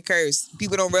blessing and curse.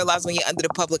 People don't realize when you're under the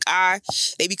public eye,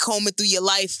 they be combing through your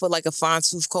life for like a fine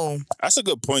tooth comb. That's a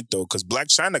good point though, because Black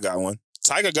China got one.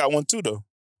 Tiger got one too though.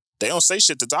 They don't say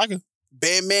shit to Tiger.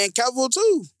 Bandman Cavill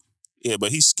too. Yeah,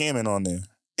 but he's scamming on there.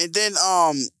 And then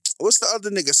what's the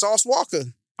other nigga? Sauce Walker.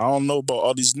 I don't know about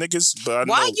all these niggas, but I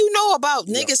know. Why you know about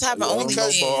Yeah, niggas having I don't know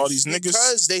about all OnlyFans? these niggas.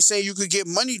 Because they say you could get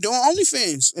money doing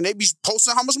OnlyFans. And they be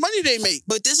posting how much money they make.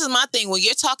 But this is my thing. When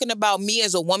you're talking about me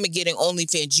as a woman getting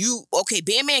OnlyFans,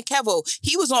 Bandman Kevo,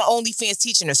 he was on OnlyFans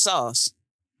teaching the sauce.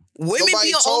 Women Nobody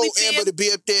be on told OnlyFans. Amber to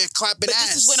be up there clapping But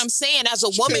ass. this is what I'm saying. As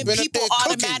a She woman, could've been up people there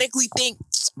cooking. automatically think,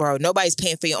 bro, nobody's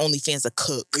paying for your OnlyFans to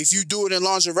cook. If you do it in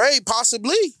lingerie,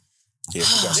 possibly. Yeah,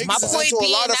 we got Niggas My is point into a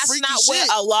being, lot of that's freaky not shit.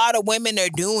 what a lot of women are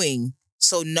doing.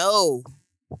 So no,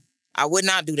 I would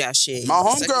not do that shit. My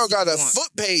Suck homegirl if got you a want. foot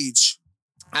page.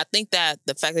 I think that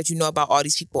the fact that you know about all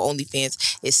these people OnlyFans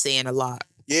is saying a lot.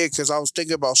 Yeah, because I was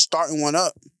thinking about starting one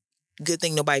up. Good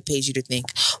thing nobody pays you to think.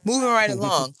 Moving right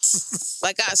along.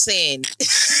 Like I was saying,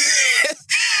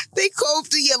 they comb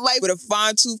through your life with a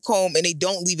fine tooth comb and they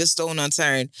don't leave a stone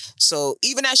unturned. So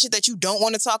even that shit that you don't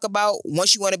want to talk about,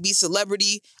 once you want to be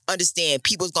celebrity, understand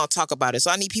people's gonna talk about it. So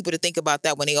I need people to think about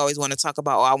that when they always want to talk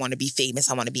about, oh, I want to be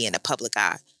famous, I want to be in the public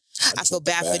eye. I feel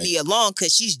bad for Nia Long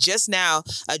because she's just now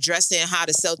addressing how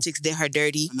the Celtics did her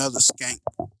dirty. Another skank.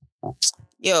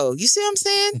 Yo, you see what I'm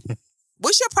saying?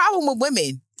 What's your problem with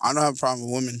women? I don't have a problem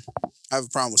with women. I have a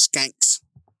problem with skanks.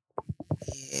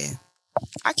 Yeah.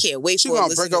 I can't wait She for a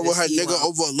gonna break listener up with to her see nigga one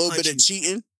over a little punch bit of you.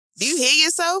 cheating. Do you hear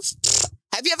yourself?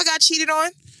 Have you ever got cheated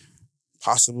on?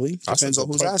 Possibly. That's a Depends on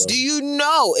good who's point, asking. Do you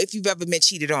know if you've ever been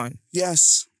cheated on?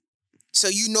 Yes. So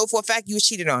you know for a fact you was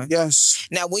cheated on. Yes.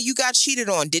 Now, when you got cheated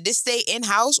on, did this stay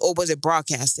in-house or was it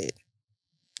broadcasted?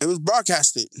 It was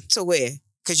broadcasted. To where?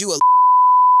 Because you were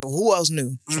who else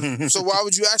knew? So why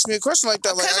would you ask me a question like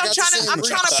that? Like Because I got the same I'm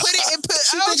trying to put it in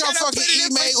She think I'm fucking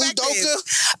Ime Udoka?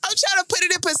 I'm trying to put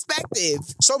it in perspective.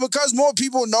 So because more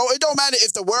people know, it don't matter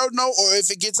if the world know or if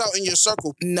it gets out in your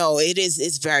circle. No,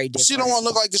 it's very different. She don't want to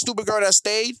look like the stupid girl that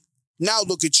stayed. Now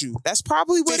look at you. That's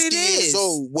probably what 50 it years is.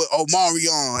 old with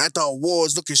Omarion at the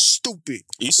awards looking stupid.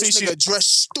 You see, This she nigga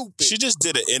dressed stupid. she just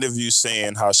did an interview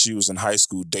saying how she was in high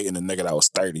school dating a nigga that was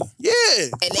 30. Yeah.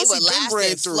 And they Pussy were been laughing,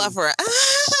 ran through. fluffer.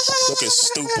 Looking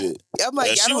stupid. I'm like,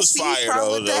 Yeah, y'all she don't was see any fired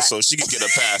problem though, with that? so she could get a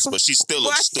pass, but she still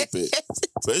looks What? stupid.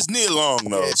 But it's Nia Long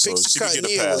though, Yeah, so picture she could cut get a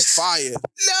Nia was pass. fire.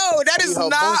 No, that is Her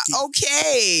not bunkie.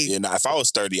 okay. Yeah, now if I was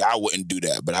 30, I wouldn't do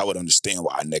that, but I would understand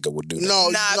why a nigga would do that. No,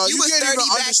 Nah, no, if you was can't 30 even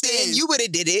back understand. then, you would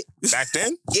have did it. Back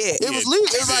then? Yeah. It was legal.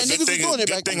 Everybody Yeah, niggas good was thing, doing it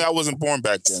good back thing then. I wasn't born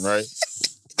back then, right?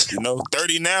 You know,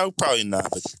 30 now, probably not.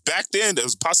 But back then, there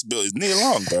was possibilities. Nia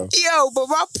Long, bro. Yo, but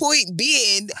my point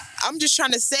being, I'm just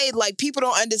trying to say, like, people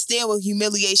don't understand what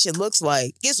humiliation looks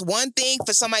like. It's one thing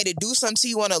for somebody to do something to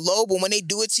you on a low, but when they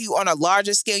do it to you on a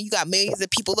larger scale, you got millions of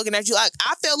people looking at you. Like,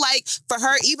 I feel like for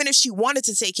her, even if she wanted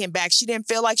to take him back, she didn't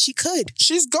feel like she could.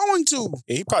 She's going to.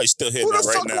 Yeah, he probably still hitting Who that the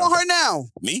right fuck now. want her now?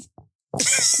 Me? I'm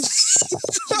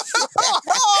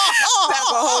not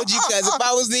gonna hold you, cuz if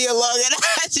I was Nia Long and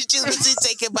I should choose between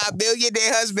taking my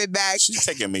billionaire husband back. She's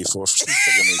taking me for. She's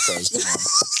taking me, cuz.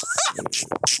 Come on.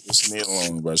 It's Nia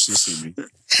Long, bro. She see me. Nah,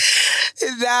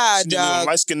 She leaving dog.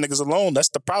 light-skinned niggas alone. That's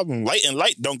the problem. Light and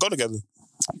light don't go together.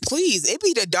 Please, it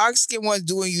be the dark skinned ones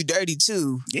doing you dirty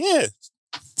too. Yeah.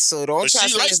 So don't But try to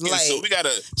she say light it's skinned, light. so we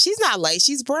gotta. She's not light.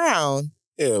 She's brown.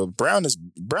 Yeah, brown is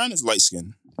light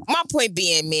skinned. My point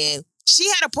being, man, she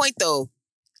had a point though.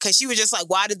 Because she was just like,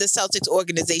 why did the Celtics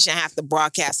organization have to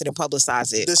broadcast it and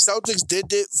publicize it? The Celtics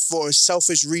did it for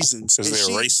selfish reasons. Because And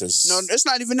they're she- racist. No, it's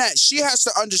not even that. She has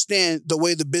to understand the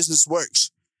way the business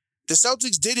works. The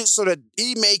Celtics did it so that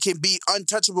Ime can be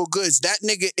untouchable goods. That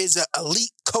nigga is an elite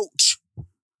coach.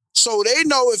 So they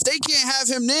know if they can't have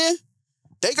him there,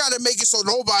 they got to make it so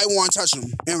nobody want to touch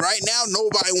him. And right now,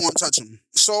 nobody want to touch him.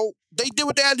 So they did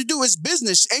what they had to do. It's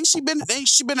business. Ain't she been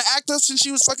an actor since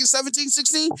she was fucking 17,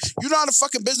 16? You know how the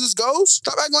fucking business goes?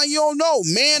 Stop acting like you don't know.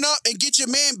 Man up and get your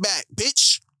man back,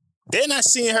 bitch. Then I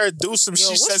seen her do some. Yo,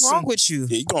 She said what's some. wrong with you?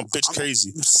 Yeah, you going bitch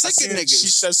crazy. I'm sick I of seen niggas. She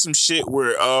said some shit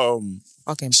where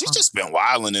Okay, she's just been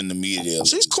wilding in the media.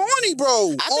 She's corny,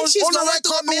 bro. I think she's on the going red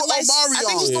through a carpet with midlife. I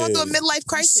think she's Omarion. going through a midlife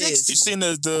crisis. You seen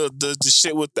the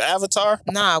shit with the Avatar?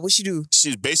 Nah, what she do?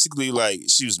 She's basically like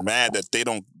she was mad that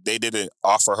they didn't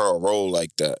offer her a role like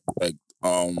that. Like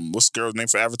what's the girl's name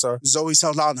for Avatar? Zoe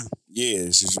Saldana. Yeah,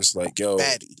 she's just like, yo,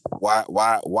 Baddie. why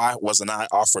wasn't I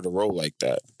offered a role like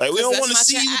that? Like we don't That's want to not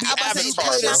see your- you be I was about to say, Avatar,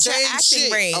 that's bro. not your Same acting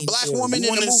shit. range. A black Yeah, woman we in the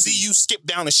want to movie. see you skip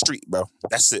down the street, bro.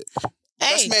 That's it.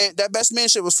 Hey, That best man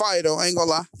shit was fire though. I ain't gonna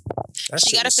lie. That she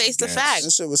shit got to was face the gas. facts.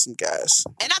 That shit was some gas.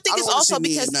 And I think I it's don't wanna also see me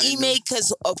because in nothing, Ime,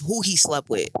 because of who he slept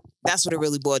with. That's what it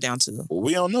really boiled down to. Well,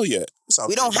 we don't know yet. It's out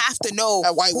We there. don't have to know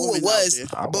That white who woman it out was, there.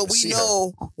 I wanna but we see her.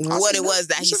 know I what seen it her. was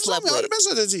that You he should've slept told me. I with. would've been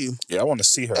sent it to you. Yeah, I want to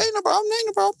see her. Ain't no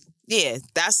problem. Yeah,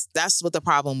 that's what the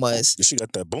problem was. She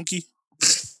got that bunkie.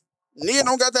 Nia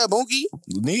don't got that bunkie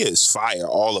Nia is fire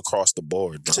all across the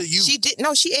board, bro. to you.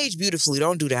 She aged beautifully.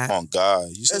 Don't do that. Oh God,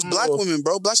 you see That's them black little- women,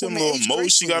 bro. Black see them women little age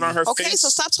moles she got on her Okay, face. so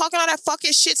stop talking all that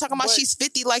fucking shit. Talking about But- she's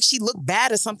 50 like she looked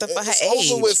bad or something for her It's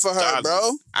age. over with for her, Dolly. bro.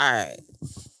 All right.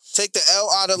 Take the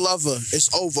L out of lover. It's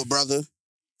over, brother.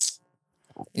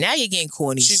 Now you're getting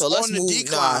corny. She's so let's on the move.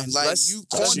 decline. Nah, Like, let's, you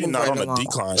let's She's move not right on a along.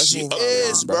 decline. Let's She move up right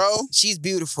there, Is, along. bro. She's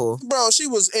beautiful. Bro, she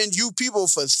was in You People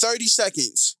for 30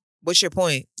 seconds. What's your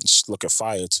point? She's looking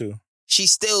fire too. She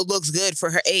still looks good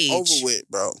for her age. Over with,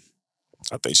 bro.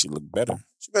 I think she looked better.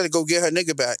 She better go get her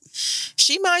nigga back.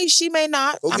 She might, she may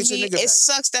not. Go I get your mean, nigga it back.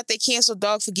 sucks that they canceled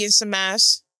Dog for getting some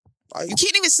ass. Why You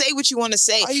can't even say what you want to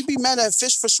say. you be mad at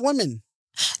fish for swimming?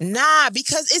 Nah,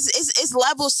 because it's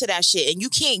levels to that shit, and you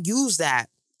can't use that.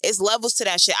 It's levels to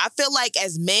that shit. I feel like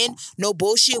as men, no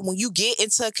bullshit, when you get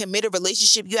into a committed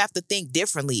relationship, you have to think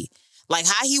differently. Like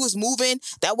how he was moving,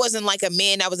 that wasn't like a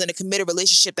man that was in a committed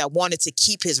relationship that wanted to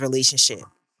keep his relationship.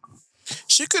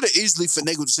 She could have easily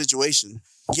finagled the situation.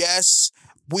 Yes,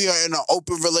 we are in an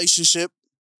open relationship.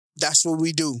 That's what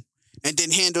we do. And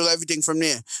then handle everything from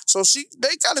there. So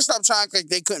they gotta stop trying like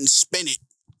they couldn't spin it.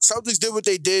 Celtics did what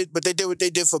they did, but they did what they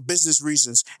did for business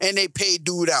reasons. And they paid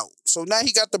dude out. So now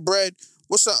he got the bread.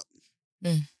 What's up?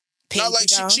 Not like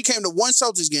she came to one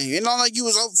Celtics game. It's not like you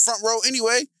was up front row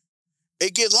anyway.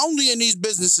 It get lonely in these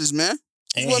businesses, man.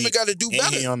 These And women got to do And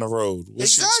better. he on the road. What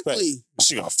she expect? Exactly.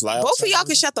 She gonna fly out Both of somewhere? y'all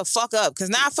can shut the fuck up, because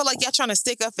now I feel like y'all trying to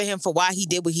stick up for him for why he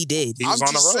did what he did. He was I'm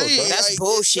on the just road, saying, bro. That's like,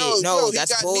 bullshit. yo, No, he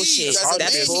that's got bullshit. needs. As a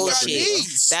That's man, he got bullshit.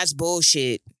 needs. That's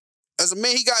bullshit. As a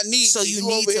man, he got needs. So you and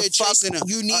need over to here fuck. chasing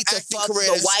You need to acting fuck career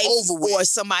the that's wife over with. or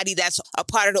somebody that's a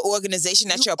part of the organization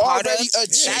that You you're a part of. already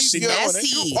That's she achieved your, doing it.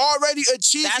 messy. you already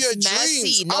achieved That's your messy.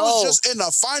 dreams. No. I was just in the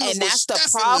finals And with that's the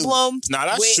Steph and them. problem. Nah,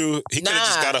 that's with- true. He could have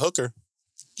just Nah. got a hooker.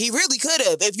 He really could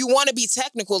have. If you want to be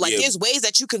technical, like Yeah. there's ways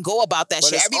that you can go about that But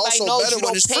shit. it's Everybody also knows better you when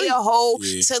don't it's pay free. a hoe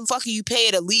Yeah. to fucking you pay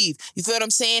her to leave. You feel what I'm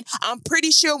saying? I'm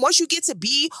pretty sure once you get to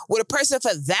be with a person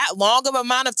for that long of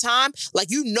amount of time,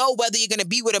 like you know whether you're gonna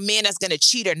be with a man that's gonna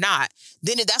cheat or not.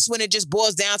 Then that's when it just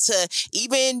boils down to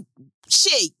even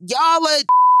shit. Y'all are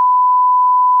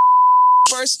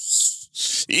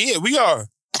first. Yeah, we are.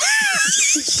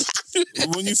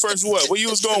 When you first what? Where you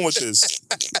was going with this?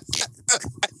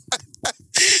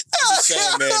 I'm just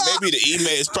saying, man. Maybe the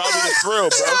email is probably the thrill,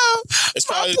 bro. It's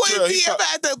probably the thrill. He I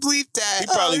had to bleep that. he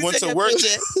probably went to work.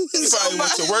 He probably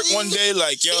went to work one day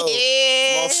like, yo,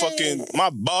 Yeah. motherfucking, my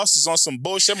boss is on some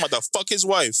bullshit. I'm about to fuck his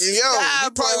wife. Yo, Nah, he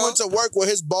probably bro. went to work with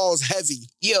his balls heavy.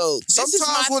 Yo, this Sometimes is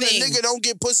my when thing. a nigga don't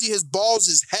get pussy, his balls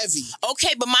is heavy.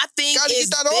 Okay, but my thing Gotta is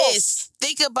get that this.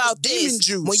 Think about It's demon this.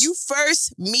 juice. When you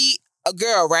first meet a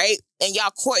girl, right? And y'all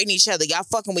courting each other, y'all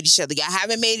fucking with each other, y'all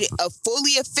haven't made it a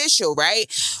fully official, right?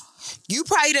 You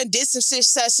probably done did some shit,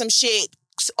 said some shit,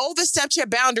 overstepped your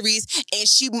boundaries, and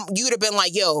you'd have been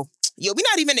like, yo, we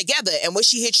not even together. And what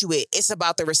she hit you with, it's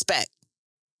about the respect.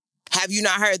 Have you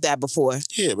not heard that before?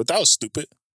 Yeah, but that was stupid.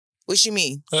 What you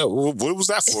mean? What was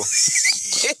that for?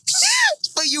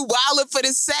 For But you wildin' for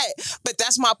the set. But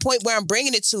that's my point where I'm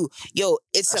bringing it to. Yo,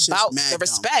 it's That shit's about mad the dumb.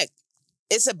 respect.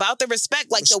 It's about the respect.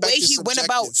 Like the way Respect is he went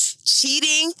about subjective.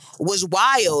 cheating was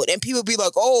wild. And people be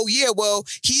like, oh yeah, well,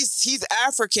 he's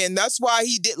African. That's why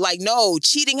he did. Like, no,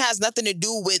 cheating has nothing to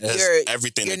do with It has your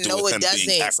everything to do no, with it him being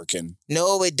doesn't. African.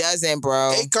 No, it doesn't,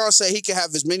 bro. Akon said he could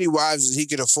have as many wives as he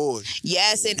could afford.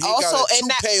 Yes, and He also got a and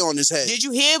that toupee on his head. did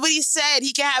you hear what he said?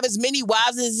 He can have as many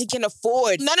wives as he can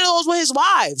afford. None of those were his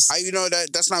wives. How you know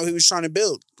that's not what he was trying to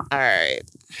build? All right.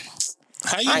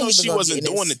 How you I ain't know even she gonna wasn't get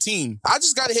in doing this. the team? I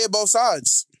just got to hear both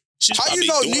sides. She's How you probably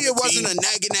know doing Nia the wasn't team. a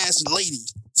nagging ass lady?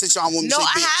 Since y'all want me No, to say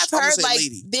I bitch, have I'm gonna heard say like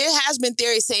lady. there has been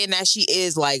theories saying that she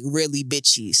is like really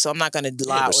bitchy. So I'm not gonna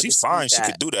lie. Yeah, but or she's dispute fine. She that.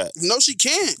 could do that. No, she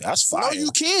can't. That's fine. No,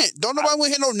 you can't. Don't nobody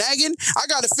want to hear no nagging. I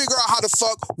got to figure out how the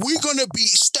fuck we gonna beat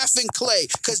Steph and Clay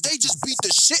because they just beat the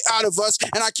shit out of us,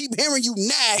 and I keep hearing you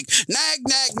nag.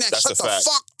 That's Shut a the fact.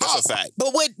 fuck That's up. a fact.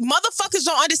 But what motherfuckers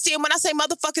don't understand, when I say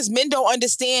motherfuckers, men don't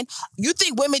understand, you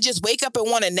think women just wake up and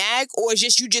want to nag, or is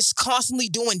just you just constantly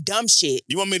doing dumb shit?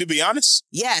 You want me to be honest?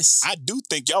 Yes. I do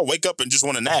think y'all wake up and just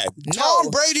want to nag. Tom No.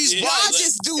 Brady's Yeah, wife. Y'all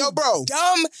just do Yo, bro.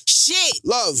 dumb shit.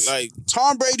 Love. Like,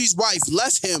 Tom Brady's wife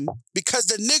left him because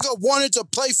the nigga wanted to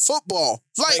play football.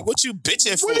 Like, what you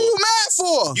bitching for? what are you mad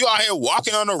for? You out here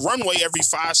walking on the runway every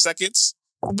 5 seconds.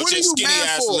 What With are your you skinny mad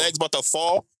ass for? legs about to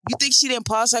fall. You think she didn't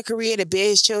pause her career to bear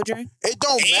his children? It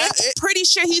don't And matter. Pretty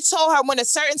sure he told her when a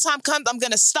certain time comes, I'm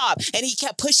gonna stop, and he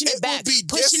kept pushing It it back, would be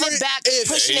pushing it different back, if-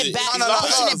 pushing Yeah, it back, no, no,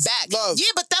 pushing love, it back. love.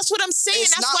 Yeah, but that's what I'm saying. It's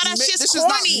That's not why that Mi- shit's this is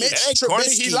not corny. Mitch That ain't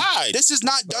corny, he Trubisky. lied. This is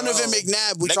not Donovan Bro.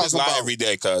 McNabb we Niggas talking lie about. every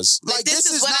day, cuz. Like, This this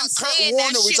is is what not I'm Kurt saying,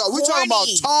 Warner. that We shit talking about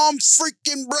corny. Tom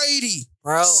freaking Brady.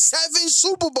 Bro. 7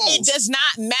 Super Bowls. It does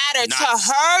not matter Nah. to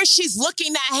her. She's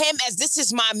looking at him as this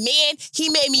is my man. He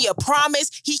made me a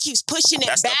promise. He keeps pushing it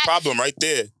That's the back. problem right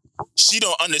there. She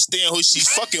don't understand who she's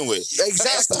fucking with. Exactly.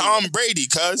 That's Tom Brady,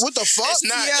 cuz. What the fuck? It's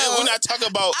not, Yo. we're not talking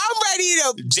about I'm ready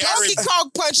to Jared- Donkey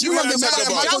Kong punch you. You gonna be wanna mad talk at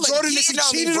about- Michael Y'all Jordan if he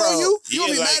getting cheated me, on bro. you? You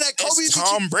gonna be Yeah, mad like, at Kobe if it's he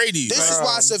Tom cheated? Brady. This Like, is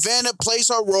why Savannah plays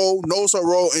her role, knows her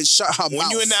role, and shut her when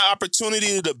mouth. you in that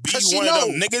opportunity to be 'Cause she one of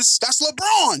them know. niggas, That's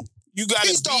LeBron. you gotta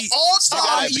He's the be. all-time you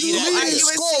gotta Are be you, that are leading you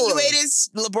nigga. scorer. insinuating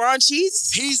LeBron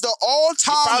cheats? He's the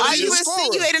all-time probably Are leading you scorer.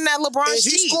 insinuating that LeBron If he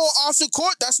cheats? score off the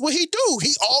court, that's what he do.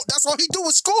 That's all he do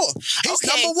is score. He's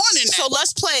number one in that. So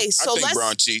let's play. I So think let's.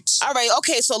 Bron cheats. All right.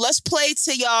 Okay. So let's play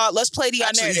to y'all. Let's play to y'all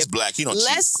Actually, he's narrative. black. He don't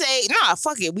Let's cheat. say, nah,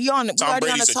 fuck it. We already Tom on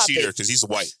Brady's the a topic. cheater because he's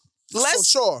white. For Let's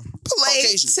sure. play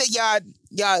Caucasian. to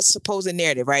y'all supposed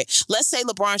narrative, right? Let's say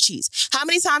LeBron cheats. How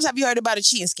many times have you heard about a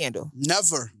cheating scandal?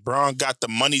 Never. Braun got the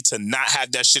money to not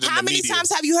have that shit in How the many media.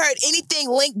 times have you heard anything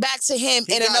linked back to him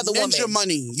He and got another ninja woman?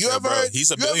 money. You Yeah, ever bro, heard?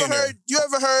 he's a you ever billionaire. heard? You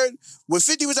ever heard when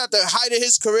 50 was at the height of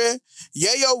his career?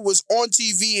 Yayo was on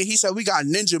TV and he said, "We got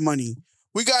ninja money.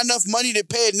 We got enough money to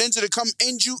pay a ninja to come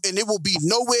end you, and it will be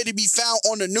nowhere to be found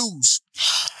on the news."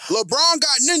 LeBron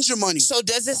got ninja money. So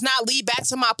does this not lead back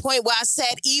to my point where I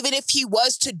said even if he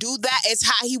was to do that, it's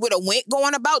how he would have went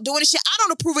going about doing the shit? I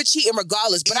don't approve of cheating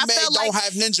regardless, but I Ime feel don't like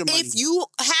have ninja money. if you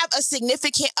have a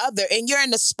significant other and you're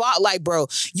in the spotlight, bro,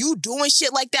 you doing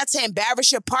shit like that to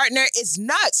embarrass your partner is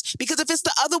nuts. Because if it's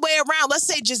the other way around, let's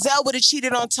say Giselle would have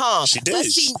cheated on Tom. She did.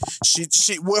 Let's see,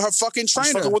 she with her fucking She's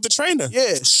trainer. fucking with the trainer.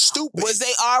 Yeah, stupid. was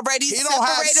they already He don't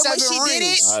have separated when 7 she did it?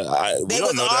 rings. We They don't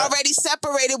was know that. already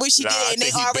separated when she Nah, did I it, and they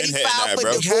think he already been hitting filed that, for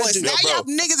bro. divorce. Yo, Now bro. y'all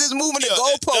niggas is moving the Yo,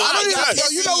 goalposts. I don't Y'all know. Yo,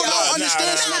 you know what I pissing me don't off.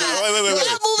 understand? Wait.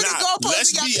 Y'all moving the goalposts Let's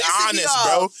and y'all be pissing me honest, off.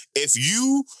 bro. If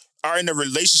you are in a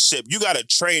relationship, you got a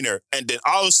trainer, and then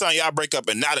all of a sudden y'all break up,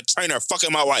 and now the trainer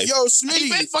fucking my wife. Yo, Smitty, He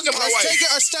been fucking my let's wife. take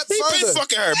it a step He further. been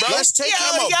fucking her, bro. Let's take Yo, it.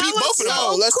 I'm gonna y'all beat look both of them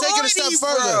so up. Let's take it a step corny,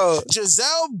 further. bro.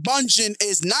 Giselle Bundchen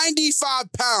is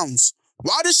 95 pounds.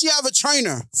 Why does she have a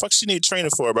trainer? Fuck, she need training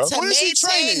for, bro. To What is she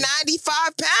maintain training?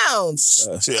 95 pounds.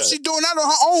 Yeah. She doing that on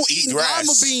her own, Eat eating grass.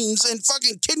 lima beans and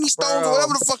fucking kidney stones Bro. or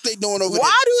whatever the fuck they doing over Why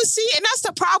there. do you see? And that's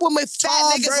the problem with fat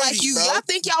Tom niggas like Brady, you. bro. Y'all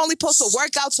think y'all only supposed to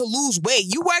work out to lose weight.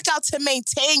 You work out to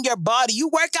maintain your body. You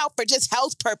work out for just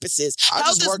health purposes. I Health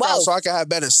just is work out wealth. so I can have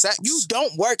better sex. You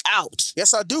don't work out,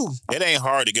 Yes, I do. It ain't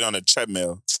hard to get on a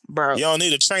treadmill. bro. You don't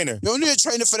need a trainer. You don't need a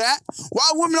trainer for that. Why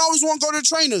women always want to go to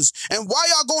trainers? And why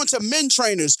y'all going to men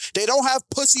trainers? They don't have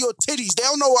pussy or titties. They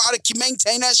don't know how to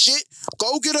maintain that shit.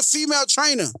 Go get a female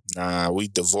trainer. Nah, we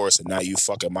divorced, and now you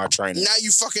fucking my trainer. Now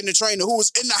you fucking the trainer who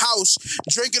was in the house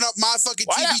drinking up my fucking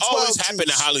Why that TB12 always juice. happen in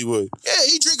Hollywood? Yeah,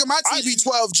 he drinking my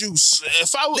TB12 juice.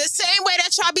 If I The was, same way that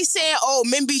y'all be saying, oh,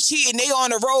 men be cheating, they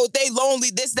on the road, they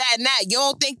lonely, this, that, and that. You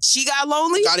don't think she got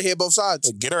lonely? Gotta hear both sides.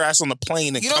 get her ass on the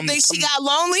plane and You don't come. think she come- got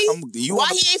lonely? Why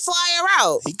he ain't fly her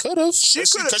out? He could have. She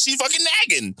could have. Because she fucking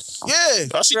nagging. Yeah.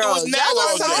 All she do Bro, is nag y'all all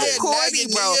are so day. corny,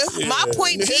 bro. Yeah. My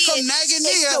point Here being, come nagging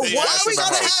Nia. the Why woman- are we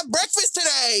gonna Right. have breakfast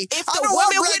today? if I the don't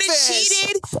want woman would have breakfast.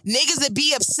 cheated, niggas would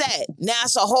be upset. Now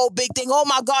it's a whole big thing. Oh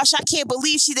my gosh, I can't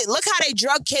believe she did. Look how they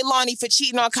drug Kehlani for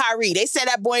cheating on Kyrie. They said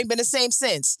that boy ain't been the same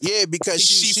since. Yeah, because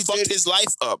She fucked his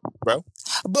life up, bro.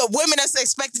 But women are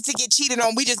expected to get cheated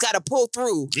on. We just gotta pull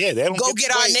through. Yeah, they don't Go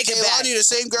get our nigga back. Kehlani, the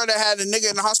same girl that had a nigga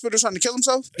in the hospital trying to kill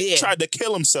himself? Yeah. Tried to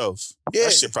kill himself. Yeah.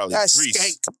 That shit probably That's grease.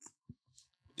 skank.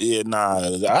 Yeah,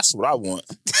 nah, that's what I want.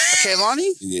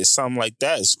 Kehlani? Yeah, something like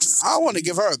that. Is, I want to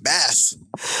give her a bath.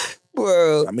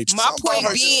 Bro, I mean, my Her point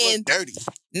just being, look dirty.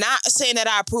 not saying that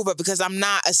I approve of it because I'm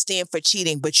not a stand for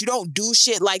cheating, but you don't do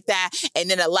shit like that and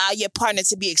then allow your partner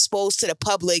to be exposed to the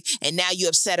public and now you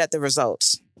upset at the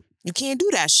results. You can't do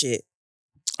that shit.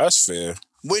 that's fair.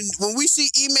 When we see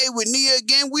Ime with Nia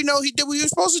again, we know he did what he was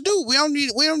supposed to do. We don't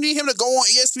need him to go on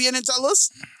ESPN and tell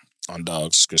us. On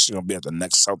dogs, because she's gonna be at the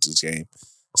next Celtics game.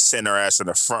 Send her ass in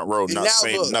the front row, And not now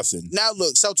saying look, nothing. Now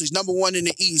look, Celtics #1 in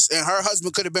the East, and her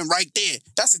husband could have been right there.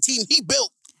 That's the team he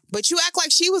built. But you act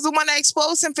like she was the one that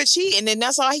exposed him for cheating and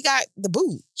that's all he got the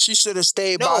boot. She should have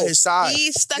stayed No, by his side.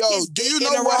 he stuck Yo, his do dick you in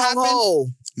know the what wrong happened? hole.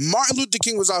 Martin Luther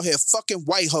King was out here fucking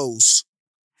white hoes.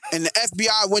 And the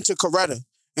FBI went to Coretta.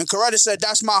 And Coretta said,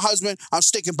 that's my husband. I'm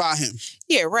sticking by him.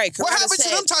 Yeah, right. What Coretta happened to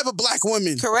said- them type of black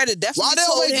women? Coretta definitely Why they don't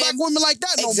told make black him women like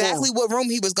that no exactly more? what room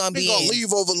he was gonna They be gonna in.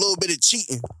 leave over a little bit of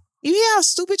cheating. You hear how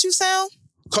stupid you sound?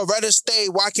 Coretta stayed.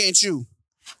 Why can't you?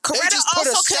 Coretta just put a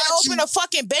also could statue- open a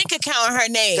fucking bank account in her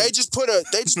name. They just put a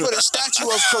statue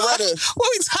of Coretta. What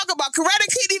we talking about? Coretta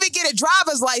couldn't even get a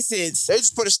driver's license. They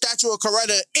just put a statue of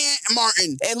Coretta and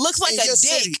Martin. It looks like in a your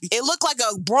dick. city. It looked like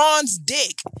a bronze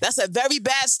dick. That's a very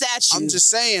bad statue. I'm just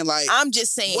saying, like, I'm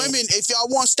just saying. women, if y'all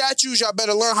want statues, y'all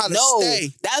better learn how to No,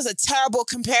 stay. that was a terrible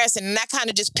comparison, and that kind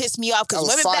of just pissed me off because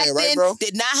That was women fire, back right, then bro?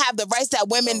 did not have the rights that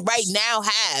women right now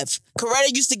have.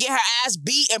 Coretta used to get her ass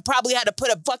beat and probably had to put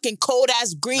a fucking cold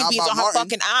ass green Not beans by on her Martin.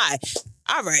 fucking eye.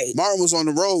 All right. Martin was on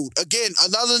the road. Again,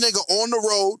 another nigga on the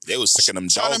road. They was sticking them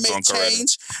Trying to dogs on make Coretta.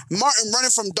 change. Martin running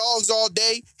from dogs all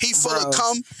day. He full Bro, of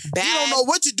cum. He bad don't know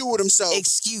what to do with himself.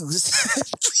 Excuse.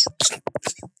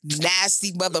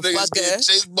 Nasty Niggas motherfucker. getting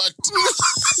chased by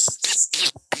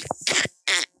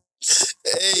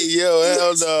Hey, yo,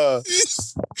 hell no.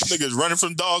 Niggas running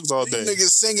from dogs all day. These niggas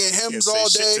singing Can't hymns say all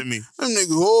shit day. to me. Them niggas,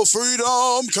 oh,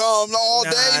 freedom come all Nah,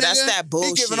 day. Nigga. that's that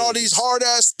bullshit. He giving all these hard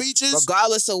ass speeches.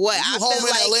 Regardless of what. You I home feel in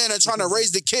like Atlanta trying to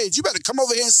raise the kids. You better come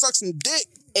over here and suck some dick.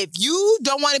 if you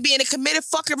don't want to be in a committed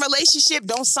fucking relationship,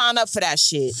 don't sign up for that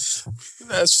shit.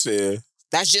 That's fair.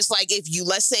 That's just like if you,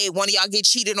 let's say one of y'all get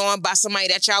cheated on by somebody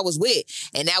that y'all was with,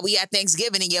 and now we at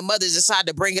Thanksgiving and your mother decide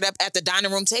to bring it up at the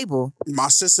dining room table. My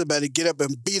sister better get up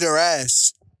and beat her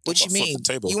ass. What you Fuck the mean?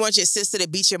 table. You want your sister to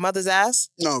beat your mother's ass?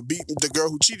 No, beat the girl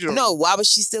who cheated on No, her. why would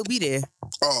she still be there?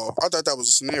 Oh, I thought that was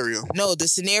a scenario. No, the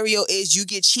scenario is you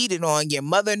get cheated on, your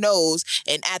mother knows,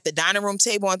 and at the dining room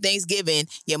table on Thanksgiving,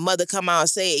 your mother come out and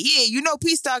say, yeah, you know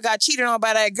P-Star got cheated on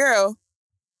by that girl.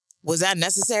 Was that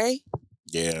necessary?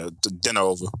 Yeah, the dinner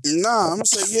over. Nah, I'm gonna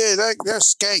say, yeah,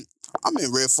 that's skank. I'm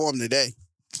in red form today.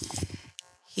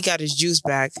 He got his juice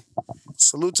back.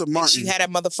 Salute to Martin. You had that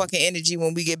motherfucking energy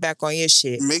when we get back on your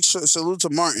shit. Make sure, salute to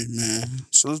Martin, man.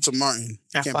 Salute to Martin.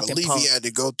 That Can't fucking believe punk. he had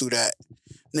to go through that.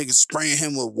 Niggas spraying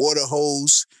him with water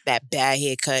hose. That bad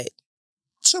haircut.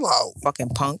 Chill out. Fucking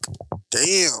punk.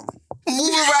 Damn.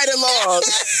 Moving right along.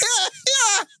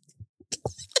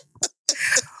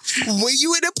 When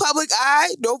you in the public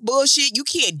eye, no bullshit, you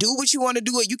can't do what you want to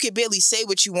do or you can barely say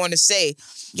what you want to say.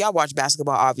 Y'all watch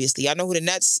basketball, obviously. Y'all know who the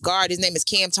Nets guard, his name is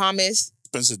Cam Thomas.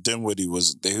 Spencer Dinwiddie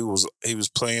was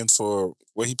playing for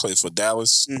where he played for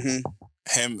Dallas. Mm-hmm.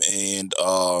 Him and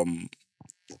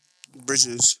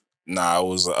Bridges. nah, it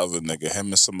was the other nigga. Him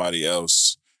and somebody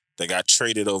else. They got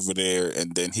traded over there,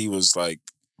 and then he was like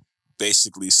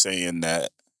basically saying that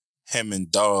him and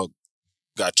Dog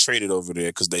got traded over there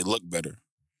because they look better.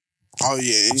 Oh,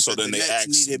 yeah. And he So said then the they Nets asked-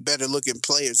 needed better looking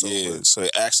players Yeah, over. so they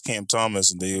asked Cam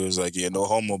Thomas, and they was like, "Yeah, no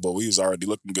homo, but we was already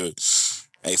looking good."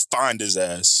 And they fined his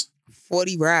ass.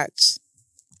 40 racks.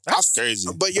 That's crazy.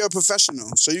 But you're a professional,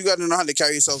 so you got to know how to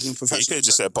carry yourself in Yeah, you professional. could have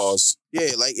just said settings. pause.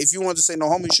 Yeah, like if you want to say no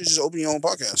homo, you should just open your own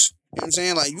podcast. You know what I'm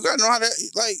saying? Like you got to know how to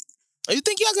like. You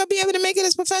think y'all gonna be able to make it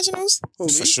as professionals? Who,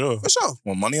 me? For sure. For sure.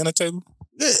 Want money on the table?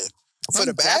 Yeah. For I'm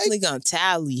the bag. definitely gonna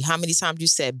tally how many times you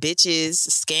said bitches,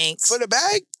 skanks. For the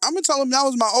bag, I'm gonna tell them that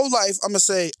was my old life. I'm gonna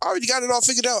say I already got it all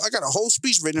figured out. I got a whole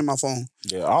speech written in my phone.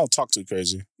 Yeah, I don't talk too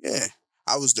crazy. Yeah,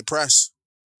 I was depressed.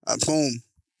 Boom.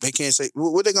 They can't say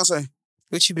what they gonna say.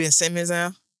 What you been Simmons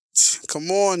now? Come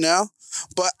on now.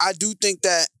 But I do think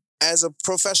that as a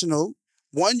professional,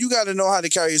 one, you got to know how to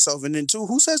carry yourself. And then two,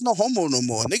 who says no homo no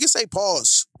more? Niggas say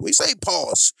pause. We say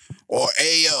pause. Or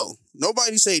ayo.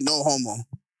 Nobody say no homo.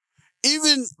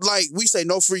 Even like we say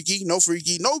no freaky, no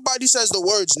freaky. Nobody says the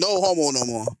words no homo no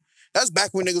more. That's back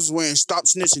when niggas was wearing stop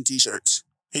snitching t-shirts.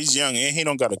 He's young and he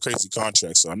don't got a crazy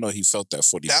contract, so I know he felt that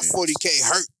 40K. That 40K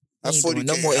hurt. That 40K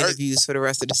no more hurt. interviews for the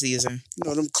rest of the season. You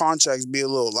know, them contracts be a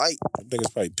little light. I think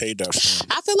it's probably paid out for him.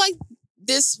 I feel like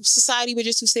this society was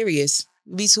just too serious.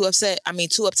 Be too upset. I mean,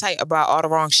 too uptight about all the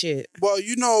wrong shit. Well,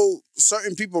 you know,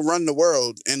 certain people run the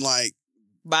world, and like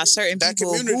By certain that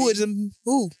people. community- Who is them?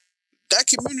 Who? that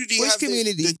community. Which have the-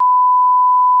 community? the people.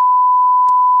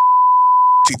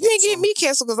 You ain't So, getting me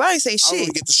canceled because I ain't say I don't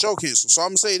shit. get the show canceled. So I'm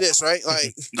gonna say this, right?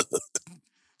 Like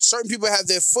certain people have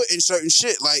their foot in certain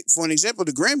shit. Like, for an example,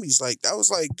 the Grammys, like that was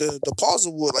like the pause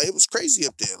award, like it was crazy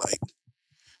up there. Like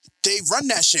they run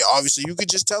that shit, obviously. You could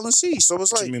just tell and see. So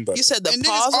it's What like you mean by You that? said the and niggas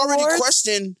pause already awards?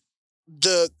 questioned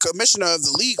the commissioner of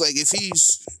the league, like if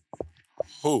he's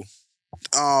Who?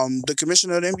 the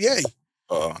commissioner of the NBA.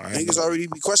 I ain't Niggas know. already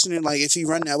be questioning like if he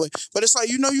run that way. But it's like,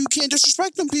 you know, you can't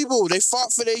disrespect them people. They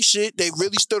fought for their shit. They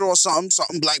really stood on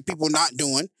something black people not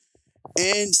doing.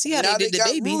 And See how now they they did the got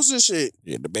baby? rules and shit.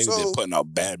 Yeah, the baby So- been putting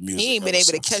out bad music. He ain't been ever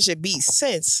able to since. catch a beat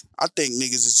since. I think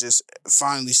niggas is just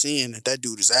finally seeing that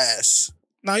dude is ass.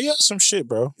 Nah, you got some shit,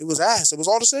 bro. It was ass. It was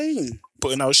all the same.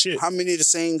 Putting out shit. How many of the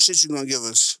same shit you gonna give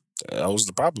us? That was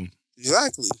the problem.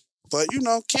 Exactly. But you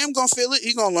know, Cam gonna feel it.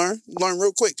 He gonna learn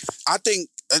real quick. I think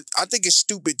it's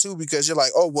stupid too because you're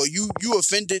like, oh well, you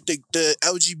offended the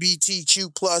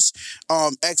LGBTQ plus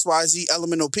XYZ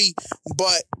elemental P,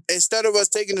 but instead of us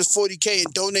taking this 40K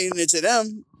and donating it to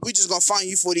them, we just gonna find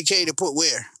you 40K to put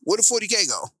where? Where the 40K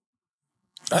go?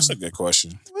 That's a good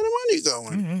question. Where the money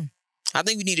going? Mm-hmm. I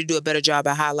think we need to do a better job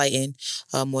at highlighting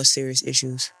more serious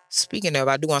issues. Speaking of,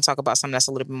 I do want to talk about something that's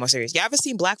a little bit more serious. Y'all ever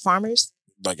seen Black Farmers?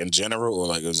 Like in general, or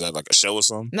like is that like a show or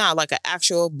something? Nah, like an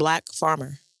actual black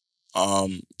farmer.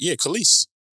 Yeah, Khalees.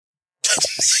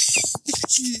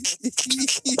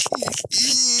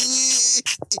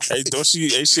 Hey,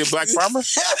 ain't she a black farmer?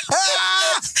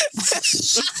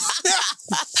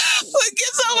 What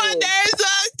gets on my nerves,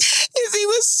 dog, is he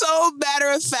was so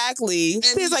matter-of-factly.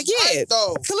 He's like, yeah, right,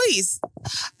 though. police.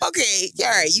 Okay, all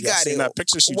right, you got seen it. that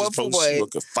picture she One just for posted? She one.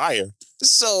 looking fire.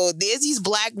 So there's these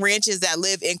black ranches that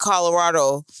live in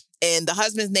Colorado, and the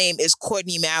husband's name is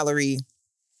Courtney Mallory.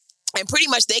 And pretty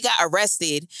much they got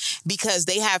arrested because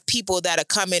they have people that are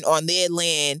coming on their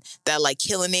land that like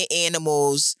killing their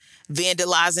animals,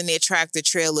 vandalizing their tractor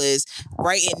trailers,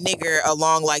 writing nigger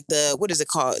along like the, what is it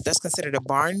called? That's considered a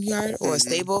barnyard or a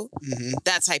stable? Mm-hmm.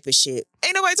 That type of shit.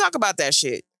 Ain't nobody talk about that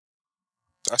shit.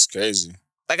 That's crazy.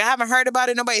 Like, I haven't heard about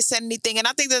it. Nobody said anything. And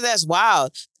I think that that's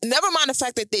wild. Never mind the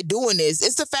fact that they're doing this.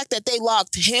 It's the fact that they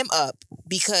locked him up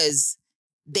because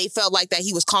they felt like that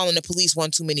he was calling the police one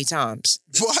too many times.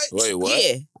 What? Wait, what?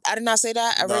 Yeah. I did not say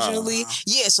that originally. Nah.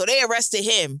 Yeah, so they arrested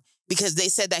him because they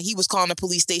said that he was calling the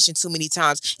police station too many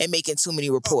times and making too many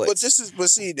reports. But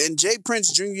see, and Jay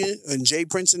Prince Jr. and Jay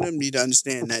Prince and them need to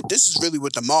understand that this is really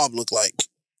what the mob look like.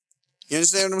 You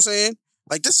understand what I'm saying?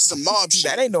 Like, this is some mob shit.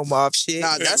 That ain't no mob shit.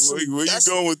 Nah, that's Where you that's,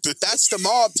 going with this? that's the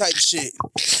mob type shit.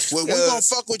 Where we gonna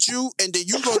fuck with you and then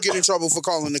you gonna get in trouble for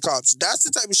calling the cops. That's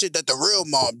the type of shit that the real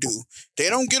mob do. They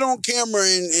don't get on camera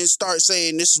and start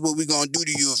saying this is what we gonna do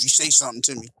to you if you say something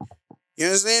to me. You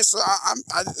understand? So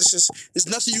it's just, there's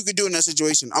nothing you can do in that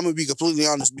situation. I'm gonna be completely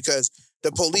honest because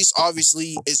the police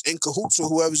obviously is in cahoots with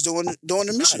whoever's doing the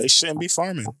Nah, mission. they shouldn't be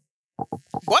farming.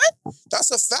 What?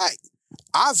 That's a fact.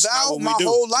 I not vowed what we my do.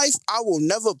 whole life I will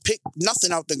never pick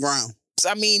nothing out the ground.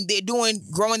 I mean, they're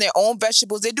growing their own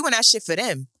vegetables. They're doing that shit for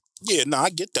them. Yeah, nah, I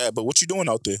get that, but what you doing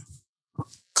out there?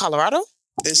 Colorado?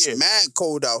 It's Yeah. mad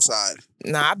cold outside.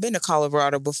 Nah, I've been to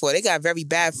Colorado before. They got very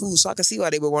bad food, so I can see why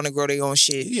they would want to grow their own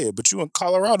shit. Yeah, but you in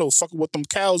Colorado fucking with them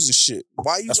cows and shit.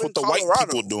 Why you That's in what the Colorado? white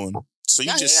people doing. So you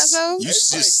Y'all hear just yourselves? you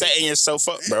Everybody just setting think- yourself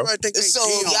up, bro. Everybody think they So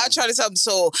Dion. y'all trying to tell them,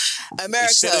 so It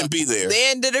America, shouldn't be there.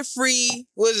 land of the free,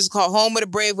 what is it called? Home of the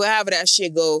brave, whatever that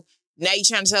shit go. Now you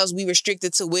trying to tell us we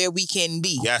restricted to where we can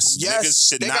be. Yes, Yes, niggas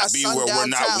should they not got be where we're sundown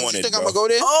not towns. wanted, You think bro. I'm gonna go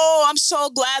there? Oh, I'm so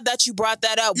glad that you brought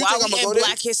that up. You While think we I'ma in go there?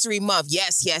 Black History Month.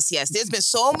 Yes. There's been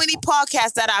so many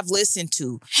podcasts that I've listened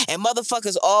to, and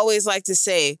motherfuckers always like to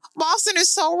say, Boston is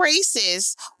so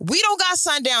racist. We don't got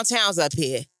sundown towns up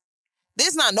here.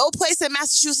 There's not no place in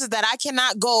Massachusetts that I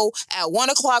cannot go at 1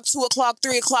 o'clock, 2 o'clock,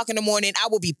 3 o'clock in the morning. I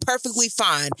will be perfectly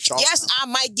fine. Charleston. Yes, I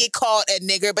might get called a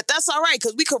nigger, but that's all right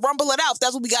because we could rumble it out if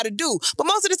that's what we got to do. But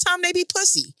most of the time, they be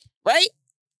pussy, right?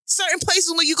 certain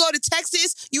places when you go to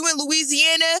Texas, you in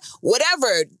Louisiana,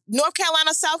 whatever, North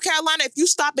Carolina, South Carolina, if you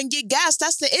stop and get gas,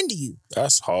 that's the end of you.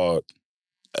 That's hard.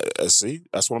 See,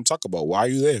 that's what I'm talking about. Why are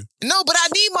you there? No, but I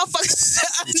need motherfuckers to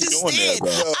What you doing there, understand. bro?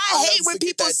 Yo, I I'll hate never when forget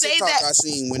people say TikTok that. I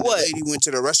seen when What? the lady went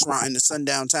to the restaurant in the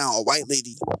sundown town, a white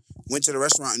lady went to the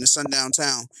restaurant in the sundown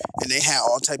town, and they had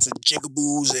all types of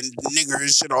jigaboos and nigger and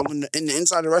shit all in the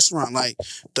inside of the restaurant, like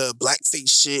the blackface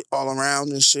shit all around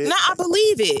and shit. Nah, I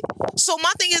believe it. So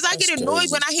my thing is, I That's get annoyed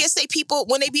crazy. when I hear say people,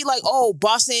 when they be like, oh,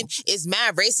 Boston is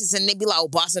mad racist, and they be like, oh,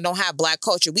 Boston don't have black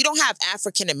culture. We don't have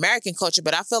African American culture,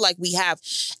 but I feel like we have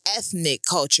ethnic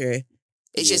culture.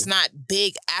 It's Yeah. just not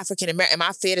big African American. Am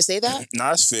I fair to say that? Nah,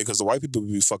 that's fair because the white people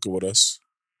be fucking with us.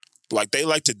 Like, they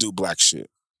like to do black shit.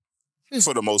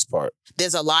 For the most part.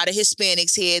 There's a lot of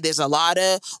Hispanics here. There's a lot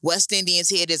of West Indians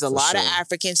here. There's a lot of sure.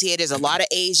 Africans here. There's a lot of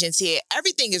Asians here.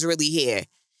 Everything is really here.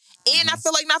 And I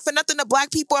feel like not for nothing, the black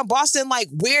people in Boston, like,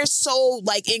 we're so,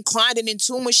 like, inclined and in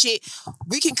tune with shit.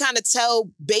 We can kind of tell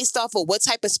based off of what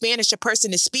type of Spanish a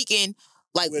person is speaking,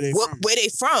 like, Where they where they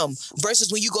from.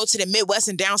 Versus when you go to the Midwest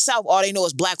and down south, all they know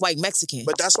is black, white, Mexican.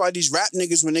 But that's why these rap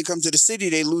niggas, when they come to the city,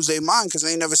 they lose their mind because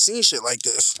they ain't never seen shit like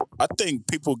this. I think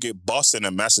people get Boston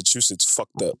and Massachusetts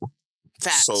fucked up.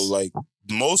 Facts. So, like,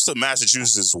 most of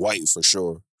Massachusetts is white for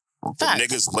sure. But Facts.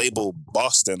 niggas label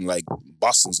Boston like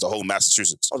Boston's the whole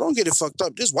Massachusetts. Oh, don't get it fucked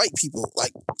up. There's white people.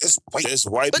 Like, it's white. There's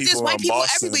white But people there's white in people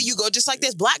Boston. everywhere you go, just like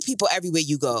there's black people everywhere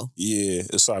you go. Yeah,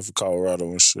 aside from Colorado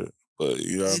and shit. But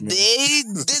you know what I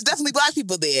mean? There's definitely black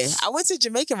people there. I went to a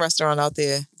Jamaican restaurant out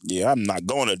there. Yeah, I'm not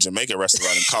going to a Jamaican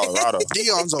restaurant in Colorado.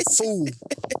 Dion's a fool.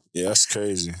 Yeah, that's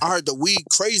crazy. I heard the weed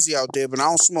crazy out there, but I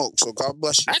don't smoke, so God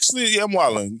bless you. Actually, yeah, I'm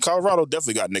wildin'. Colorado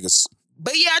definitely got niggas.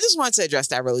 But yeah, I just wanted to address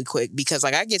that really quick because,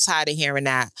 like, I get tired of hearing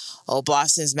that, oh,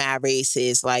 Boston's mad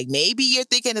racist. Like, maybe you're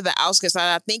thinking of the outskirts. And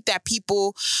I think that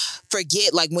people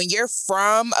forget, like, when you're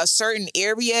from a certain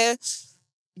area,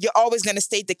 you're always going to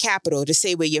state the capital to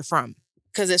say where you're from.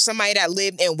 Because if somebody that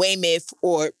lived in Weymouth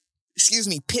or,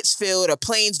 Pittsfield or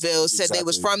Plainsville said they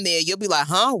was Exactly. from there, you'll be like,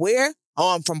 huh, where?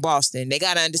 Oh, I'm from Boston. They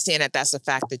got to understand that that's a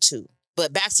factor too.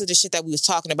 But back to the shit that we was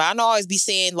talking about, I know I always be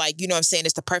saying, like, you know what I'm saying,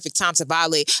 it's the perfect time to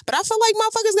violate. But I feel like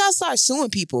motherfuckers got to start suing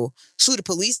people. Sue the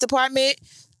police department,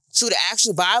 sue the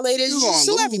actual violators, You gonna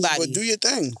sue lose, everybody. but do your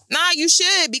thing. Nah, you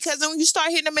should, because then when you start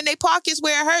hitting them in their pockets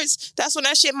where it hurts, that's when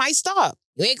that shit might stop.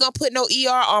 You ain't gonna put no ER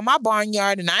on my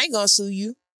barnyard and I ain't gonna sue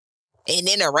you. And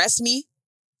then arrest me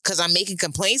because I'm making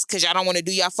complaints because y'all don't want to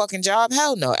do y'all fucking job?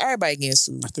 Hell no. Everybody getting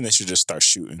sued. I think they should just start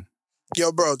shooting. Yo,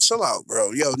 bro, chill out,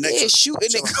 bro. Yo, next. Yeah, shooting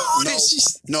chill and out. going.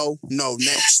 No,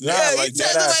 next. Nah, Yeah, like you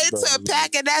that tell ass, somebody bro. to a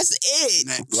pack and that's it.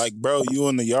 Next. Like, bro, you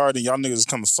in the yard and y'all niggas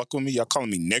come and fuck with me? Y'all calling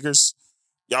me niggers?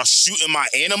 Y'all shooting my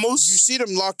animals? You see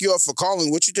them lock you up for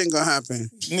calling. What you think gonna happen?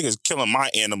 Niggas killing my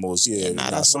animals. Yeah, Nah, nah,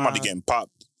 that's somebody wild. getting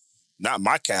popped. Not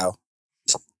my cow.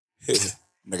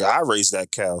 Nigga, I raised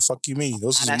that cow. Fuck you mean?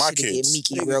 Those Nah, is that my shit'll get kids.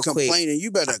 meeky Nigga real quick. complaining.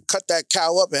 You better cut that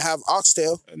cow up and have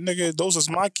oxtail. Nigga, those is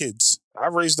my kids. I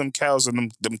raised them cows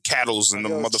and them cattles and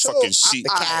them Yo, motherfucking chill. sheep.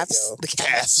 The Alright, calves. yo. The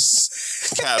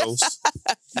calves. Calves. Cattles.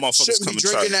 Motherfuckers Shouldn't be come and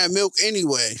drinking try, that milk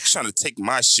anyway. trying to take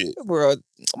my shit. Bro,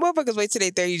 motherfuckers wait till they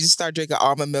 30 to start drinking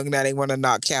almond milk. Now they want to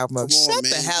knock cow milk. Come on, Shut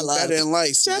man. the hell Do up. better in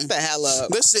life, Shut man. the hell up.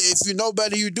 Listen, if you know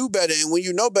better, you do better. And when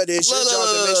you know better, it's your job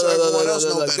to make sure everyone else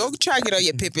know better. Go try to get on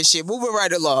your pimping shit. Moving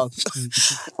right along.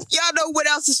 Y'all know what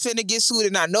else is finna get sued,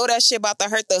 and I know that shit about to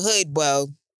hurt the hood. Well,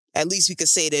 at least we could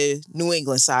say the New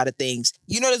England side of things.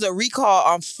 You know, there's a recall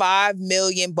on 5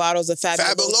 million bottles of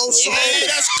Fabuloso. Fabuloso. Hey,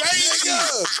 that's crazy.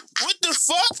 Nigga. What the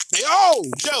fuck?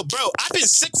 Yo, Bro, I've been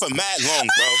sick for mad long,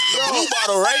 bro. The blue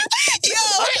bottle, right? Yo,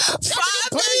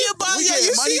 5 million bottles. We Yo, getting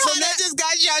you money see how from that that? just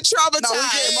got y'all traumatized? Nah,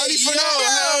 we getting money from Yo, that?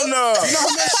 hell no.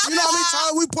 you know how many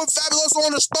times we put Fabuloso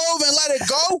on the stove and let it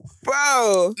go?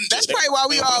 Bro, that's probably why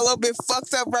we all a little bit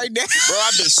fucked up right now. Bro,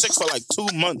 I've been sick for like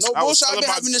 2 months. No I was bullshit. I've telling been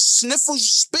my, having this sniffle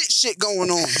spit shit going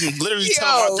on. literally Yo.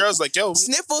 telling my girls, like, yo,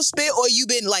 Sniffle, spit, or you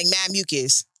been like mad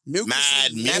mucus? Mucus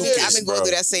Mad is- mucus. I've been going bro.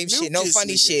 through that same shit. No Mucus,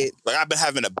 funny nigga. shit. like I've been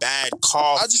having a bad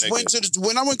cough. I just nigga. went to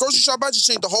when I went grocery shop. I just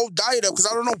changed the whole diet up because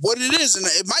I don't know what it is, and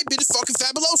it might be the fucking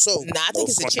Fabuloso. Nah, I think No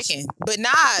it's a funny chicken. But nah,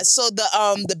 so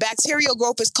the bacterial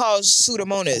growth is called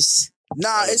Pseudomonas.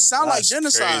 Nah, it sound like That's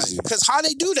genocide. crazy. Because how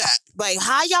they do that? Like,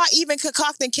 how y'all even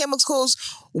concocting chemicals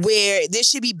where there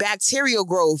should be bacterial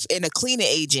growth in a cleaning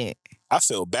agent? I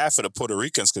feel bad for the Puerto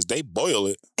Ricans because they boil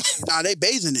it. Nah, they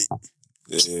bathing it.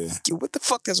 Yeah. Dude, what the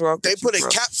fuck is wrong They with put you, a bro?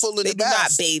 cap full in They the do bath.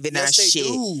 not bathe in that Yes, they shit.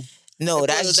 do. No, They put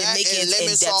that's that Jamaicans and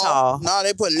Limisol. Dettol. Nah,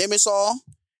 they put Limisol.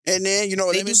 And then, you know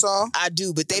what They do- Limisol? I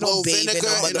do, but they A little don't bathe in vinegar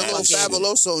no and a little motherfucking...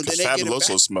 Fabuloso. And then they get it Fabuloso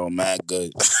back. smell mad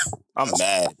good. I'm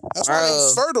mad. That's why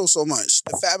he's Bro. fertile so much.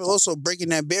 The Fabuloso breaking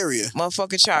that barrier.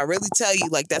 Motherfucker try to really tell you,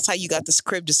 like, that's how you got this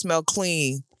crib to smell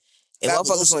clean. And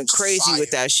motherfuckers went Fabuloso's crazy with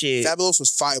fire. that shit. Fabuloso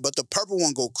was fire, but the purple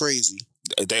one go crazy.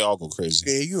 They all go crazy.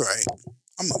 Yeah, you're right.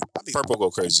 I be, Purple go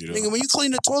crazy though. nigga, when you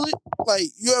clean the toilet, like,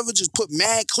 you ever just put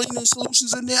mad cleaning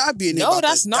solutions in there? I be in there No, about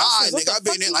that's to nonsense. die, What nigga. I the be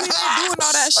in fuck there you like, in there doing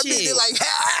all that I be in shit? there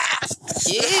like,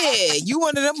 Yeah, you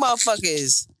one of them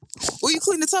motherfuckers. Who you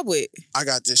clean the tub with? I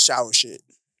got this shower shit.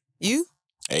 You?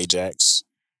 Ajax.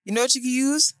 You know what you can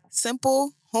use?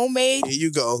 Simple, homemade. Here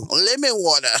you go. Lemon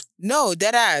water. No,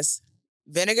 dead ass.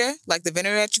 Vinegar, like the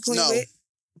vinegar that you clean No. with,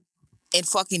 and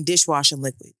fucking dishwashing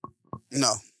liquid.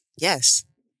 No. Yes.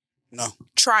 No.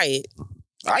 Try it.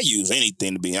 I use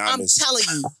anything to be honest. I'm telling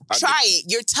you, I try it.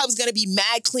 Your tub's gonna be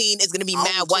mad clean. It's gonna be I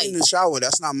mad don't white. clean the shower.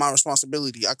 That's not my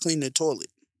responsibility. I clean the toilet.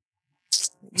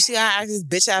 You see how I ask this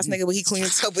bitch ass nigga when he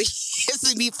cleans the tub, but he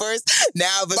answered me first. Now,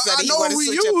 all of a But I sudden, he know want what to we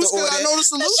switch up use the because order. I know the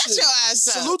Shut solution. your ass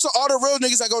up. Salute to all the real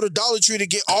niggas that go to Dollar Tree to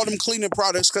get all them cleaning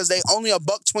products because they only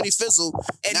 $1.20 fizzle.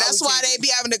 And Now that's we why can't- they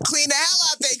be having to clean the hell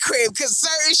out their crib, because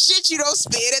certain shit you don't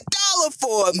spend $1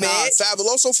 for, man. Nah,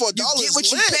 Fabuloso for $1 You get what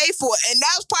is you lit. pay for. And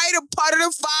that's probably the part of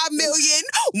the 5 million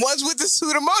ones with the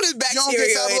Pseudomonas don't get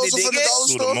bacteria in it, Fabuloso for the nigga. dollar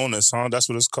store? Pseudomonas, huh? That's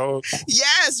what it's called.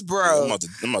 Yes, I'm bro.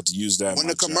 about to use that. in When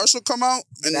my the commercial come out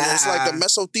and it's like the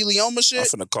mesothelioma job. I'm shit,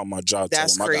 finna call my job.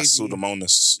 That's Tell them crazy. I got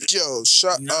Pseudomonas. yo,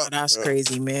 shut No, up. that's bro.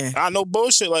 crazy, man. I know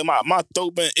bullshit. Like my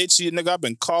throat been itchy, nigga. I've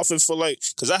been coughing for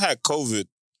cause I had COVID.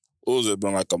 What was it?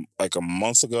 Been like a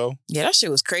month ago. Yeah, that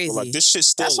shit was crazy. But like this shit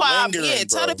still That's why lingering,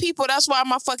 bro. tell the people that's why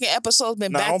my fucking episode's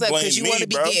been Nah, backed don't up, blame because you me, want to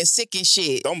be bro. getting sick and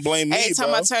shit. Don't blame me, Every time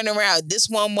bro. I turn around, this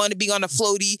one want to be on the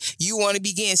floaty, you want to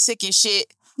be getting sick and shit.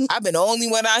 I've been the only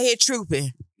one out here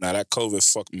trooping. Nah, that COVID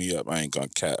fucked me up. I ain't gonna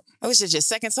cap. Oh, it's just your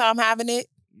second time having it.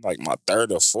 Like my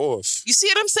third or fourth. You see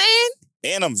what I'm saying?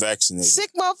 And I'm vaccinated. Sick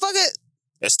motherfucker.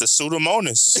 It's the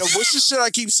Pseudomonas. Yo, what's the shit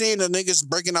I keep seeing the niggas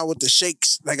breaking out with the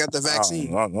shakes that got the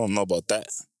vaccine? I don't know about that.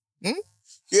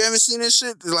 You haven't seen this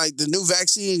shit? Like the new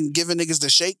vaccine giving niggas the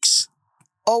shakes?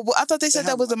 Oh, well, I thought they said They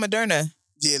that was the Moderna.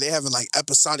 Yeah, they having like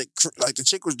episodic, like the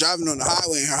chick was driving on the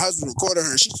highway and her husband recorded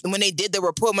her. She When they did the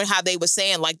report, when how they were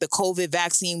saying like the COVID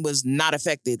vaccine was not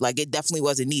affected, like it definitely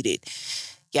wasn't needed.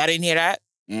 Y'all didn't hear that?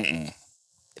 Mm-mm.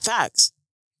 Facts.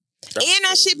 That's And that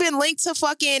crazy. shit been linked to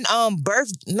fucking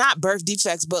not birth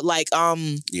defects, but like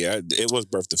Yeah, it was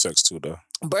birth defects too, though.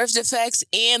 birth defects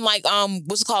and like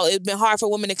what's it called? It's been hard for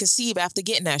women to conceive after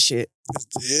getting that shit.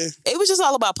 yeah. It was just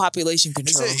all about population Is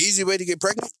control. it an easy way to get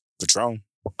pregnant? Patron.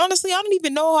 Honestly, I don't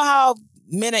even know how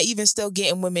men are even still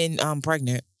getting women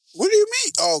pregnant. What do you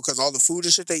mean? Oh, because all the food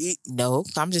and shit they eat. No,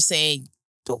 I'm just saying,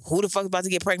 who the fuck is about to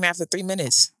get pregnant after 3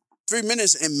 minutes? 3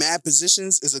 minutes in mad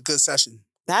positions is a good session.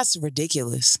 That's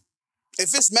ridiculous.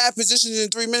 If it's mad positions in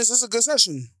 3 minutes, it's a good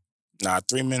session. Nah,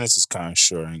 3 minutes is kind of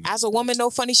short. As a woman, no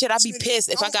funny shit, I'd be pissed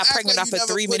if I Don't got act pregnant like off a you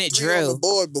never 3 put minute 3 on the drill.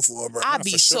 board before, bro. I'd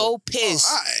be for sure. so pissed.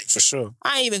 Oh, all right. For sure.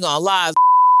 I ain't even gonna lie.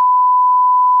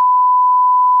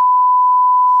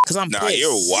 Cause I'm Nah, pissed.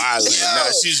 you're wildin'. Yo.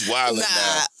 Nah, she's wildin' Nah,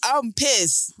 now. I'm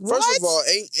pissed. First What? of all,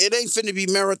 it ain't finna be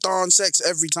marathon sex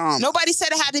every time. Nobody said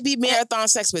it had to be marathon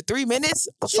sex with 3 minutes.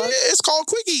 The Yeah, fuck? it's called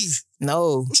quickie.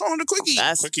 No, What's wrong with the quickie?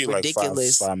 that's Quickie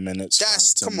ridiculous, like 5 minutes.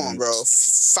 That's 5, 10 come on, bro.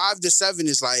 minutes. 5 to 7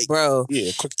 is like bro.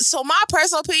 Yeah, quickie. So my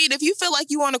personal opinion, if you feel like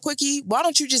you want a quickie, why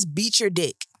don't you just beat your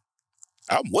dick?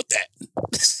 I'm with that.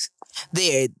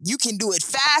 There, you can do it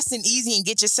fast and easy and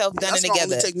get yourself done that's and gonna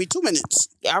together. only take me 2 minutes.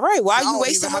 All right, why I are you don't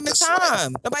wasting even have women's to sweat.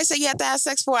 time? Nobody said you have to have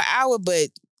sex for an hour, but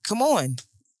come on.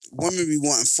 Women be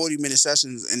wanting 40-minute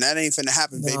sessions, and that ain't finna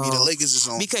happen, baby. The No. Lakers is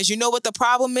on. Because you know what the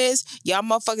problem is? Y'all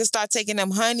motherfuckers start taking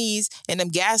them honeys and them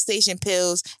gas station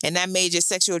pills, and that made your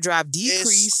sexual drive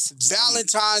decrease. It's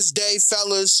Valentine's Day,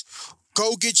 fellas.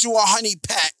 Go get you a honey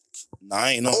pack. Nah, I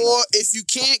ain't know. Or if you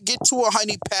can't get to a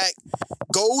honey pack,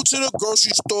 go to the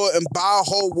grocery store and buy a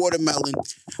whole watermelon.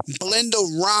 Blend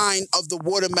the rind of the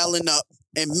watermelon up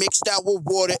and mix that with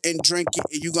water and drink it.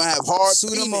 And you're going to have hard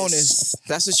penis. Pseudomonas.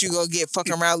 That's what you gonna get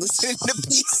fucking around listening to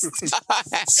peace.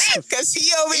 Because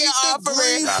he over here Eat the offering.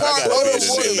 green Nah, part that of gotta be the the name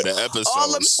of water. the episode.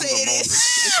 All I'm saying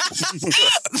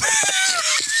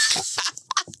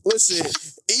Listen,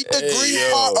 eat the Hey, green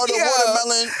yo. part of the Yo.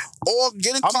 watermelon or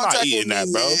get in I'm not contact eating with that,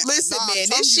 me, bro. man. Listen, Nah, I'm man,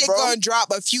 telling this you, shit bro. gonna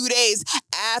drop a few days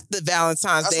after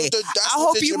Valentine's That's Day. what the- that's I what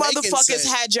hope the you Jamaicans motherfuckers said.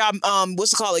 had y'all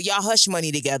what's it called, y'all hush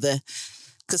money together.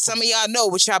 Cause some of y'all know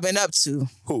what y'all been up to.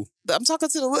 Who? I'm talking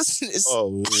to the listeners.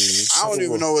 Oh, yeah. I don't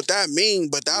even know what that means,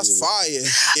 but that's Yeah. fire.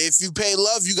 If you pay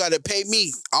love, you got to pay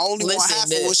me. I only want Listen, half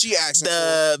the- of what she asking for.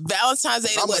 The Valentine's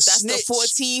Day, I'm a what? That's snitch. the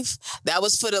 14th. That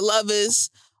was for the lovers.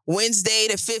 Wednesday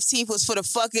the 15th was for the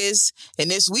fuckers, and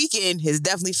this weekend is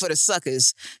definitely for the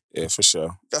suckers. Yeah, for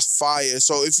sure. That's fire.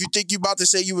 So if you think you about to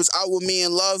say you was out with me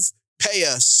in love, pay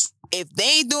us. If they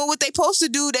ain't doing what they supposed to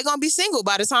do, they're gonna be single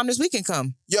by the time this weekend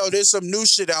come. Yo, there's some new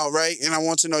shit out, right? And I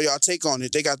want to know y'all take on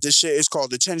it. They got this shit. It's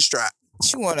called the chin strap.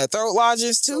 You want a throat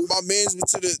lodgers So too? my man's went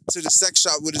to the sex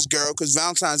shop with his girl because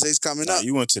Valentine's Day's coming Nah, up.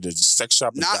 you went to the sex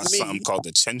shop and Not got me. something called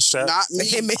the chin strap? Not me.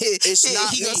 It's he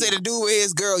not gonna me. say the dude with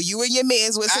his girl. You and your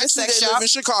mans went to the Actually, sex they shop. live in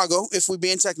Chicago. If we're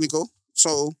being technical,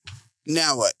 so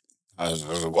now what?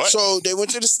 What? So they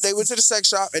went to the sex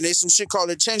shop and there's some shit called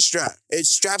a chin strap. It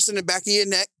straps in the back of your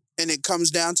neck and it comes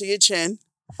down to your chin,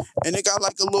 and it got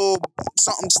like a little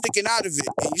something sticking out of it,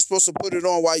 and you're supposed to put it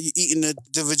on while you're eating the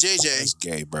vajayjay. That's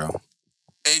gay, bro.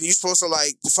 And you're supposed to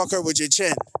like fuck her with your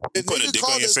chin. The put a nigga dick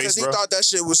called on your us face, he bro? thought that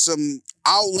shit was some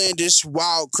outlandish,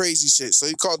 wild, crazy shit. So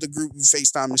he called the group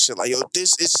FaceTime and shit like, yo,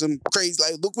 this is some crazy,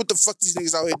 like, look what the fuck these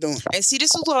niggas out here doing. And see,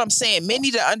 this is what I'm saying. Men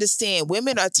need to understand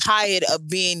women are tired of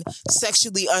being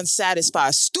sexually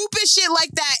unsatisfied. Stupid shit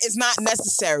like that is not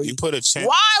necessary. You put a chin.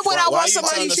 Why would I want you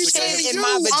somebody telling us to to get chin it? in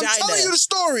my I'm vagina? telling you the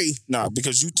story. Nah,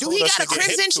 because you told he us got to a get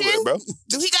hip crimson to chin? it, bro.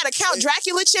 Do he got a Count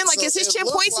Dracula chin? Like, So is his it chin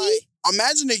look pointy? like-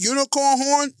 imagine a unicorn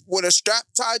horn with a strap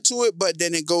tied to it, but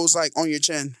then it goes like on your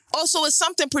chin. Oh, so it's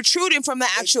something protruding from the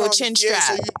actual chin Yeah,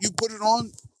 strap. so you put it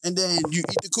on, and then you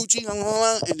eat the coochie,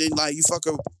 and then like you fuck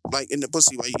her like in the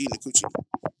pussy while you eating the coochie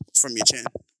from your chin.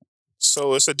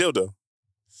 So it's a dildo.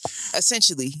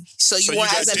 Essentially. So So you you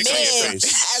want, got as a dick on your man,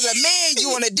 face. as a man, you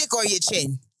want a dick on your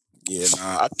chin. Yeah,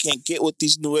 nah, I can't get with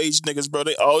these new age niggas, bro.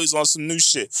 They always on some new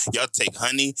shit. Y'all take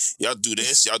honey, y'all do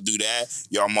this, y'all do that.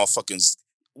 Y'all motherfuckers.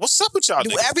 What's up with y'all Do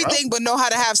niggas, everything but know how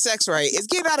to have sex right. It's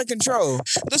getting out of control.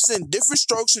 Listen, different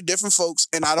strokes for different folks,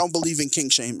 and I don't believe in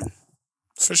kink shaming.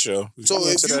 For sure. So You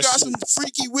if into you that got shit. some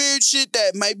freaky weird shit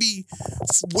that might be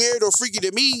weird or freaky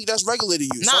to me, that's regular to you.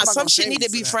 So Nah, I'm not some gonna shit shame need you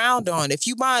to be for that. frowned on. If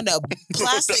you buying a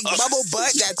plastic bubble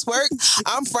butt that twerk,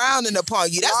 I'm frowning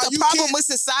upon you. That's Nah, the you problem can't- with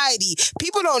society.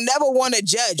 People don't never want to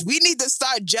judge. We need to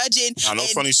start judging. I know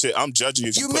and funny shit. I'm judging you.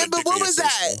 If you put a remember dick on what your was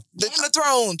face, that? Game of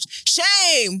Thrones.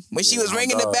 Shame when she Yeah, was my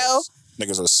ringing the dogs. bell.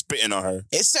 Niggas are spitting on her.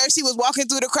 And Cersei was walking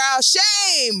through the crowd.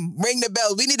 Shame! Ring the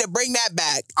bell. We need to bring that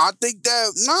back. I think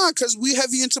that because we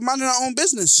heavy into minding our own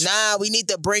business. Nah, we need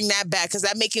to bring that back because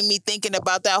that making me thinking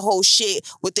about that whole shit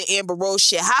with the Amber Rose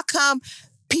shit. How come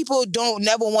people don't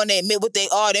never want to admit what they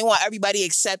are? They want everybody to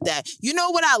accept that. You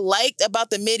know what I liked about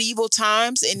the medieval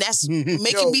times? And that's making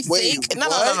Yo, me wait, think. No,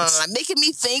 what? making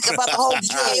me think about the whole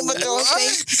Game of Thrones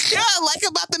thing. You know what I like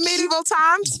about the medieval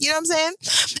times? You know what I'm saying?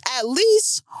 At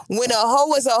least when a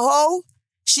hoe is a hoe,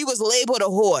 she was labeled a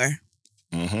whore.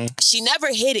 Mm-hmm. She never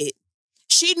hid it.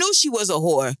 She knew she was a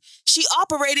whore. She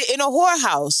operated in a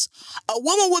whorehouse. A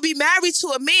woman would be married to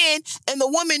a man, and the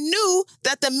woman knew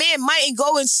that the man mightn't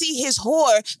go and see his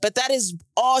whore, but that is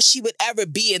all she would ever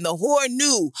be. And the whore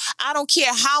knew, I don't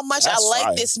care how much That's I like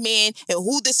fire. this man and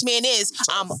who this man is,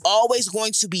 I'm always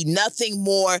going to be nothing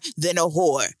more than a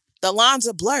whore. The lines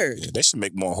are blurred. Yeah, they should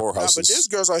make more Nah, but whorehouses. there's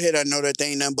girls out here that know that they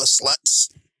ain't nothing but sluts.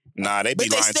 Nah, they be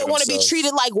But they lying still to want to be themselves.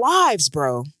 treated like wives,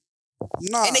 bro.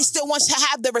 Nah. And they still want to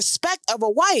have the respect of a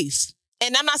wife.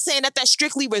 And I'm not saying that that's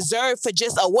strictly reserved for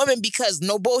just a woman because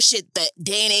no bullshit, the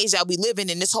day and age that we live in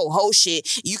this whole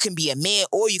shit, you can be a man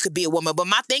or you could be a woman. But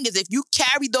my thing is, if you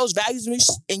carry those values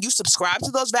and you subscribe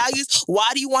to those values, why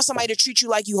do you want somebody to treat you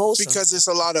like you wholesome? Because it's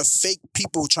a lot of fake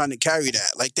people trying to carry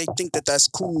that. Like, they think that that's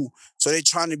cool, so they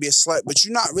trying to be a slut, but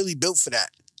you're not really built for that.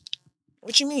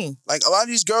 What you mean? Like, a lot of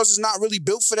these girls is not really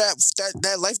built for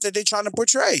that life that they trying to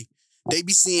portray. They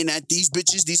be seeing that these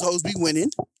bitches, these hoes be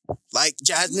winning. Like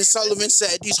Jasmine Sullivan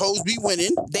said, these hoes be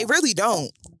winning. They really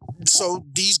don't. So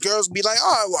these girls be like,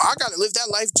 oh, well, I gotta live that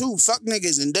life too. Fuck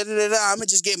niggas and da-da-da-da. I'ma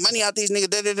just get money out these niggas,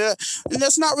 da-da-da-da. And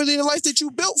that's not really the life that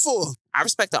you built for. I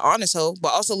respect the honest hoe, but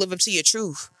also live up to your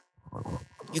truth.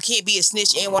 You can't be a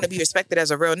snitch and want to be respected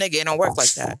as a real nigga. It don't work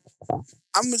like that.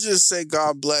 I'ma just say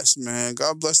God bless, man.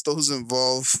 God bless those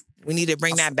involved. We need to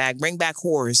bring that back. Bring back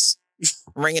whores.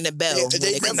 Ringing the bell. Yeah, when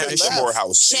they they come never out of the the left.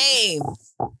 whorehouse. Shame.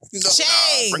 No,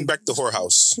 Shame. Bring back the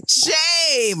whorehouse.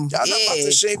 Shame. y'all not about Yeah.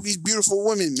 to shave these beautiful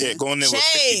women, man. Yeah, go in there with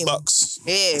Shame. $50.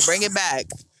 Yeah, bring it back.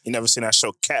 You never seen that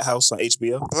show Cat House on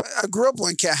HBO? I grew up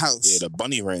on Cat House. Yeah, the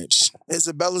Bunny Ranch.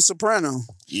 Isabella Soprano.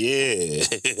 Yeah.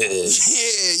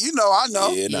 Yeah, you know, I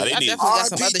know. Yeah, nah, I they need. definitely got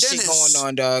some R.P. other shit Dennis. going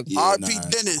on, dog. Yeah, R.P. nah.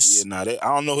 Dennis. Yeah, nah,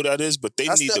 I don't know who that is, but they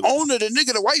That's need the the owner, the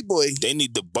nigga, the white boy. they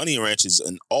need the bunny ranches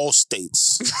in all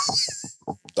states.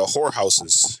 The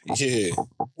whorehouses. Yeah.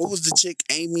 What was the chick?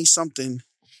 Amy something.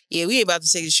 Yeah, we about to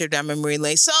take a trip down memory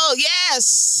lane. So,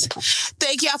 yes,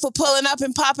 thank y'all for pulling up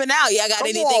and popping out. Y'all got Come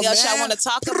anything on, else man. y'all want to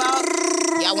talk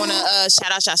about? Y'all want to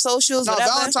shout out your socials, Now,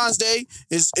 whatever? Valentine's Day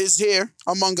is here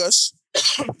among us.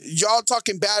 Y'all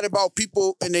talking bad about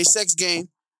people in their sex game.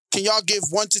 Can y'all give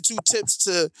 1 to 2 tips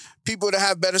to people to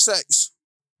have better sex?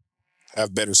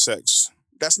 Have better sex.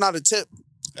 That's not a tip.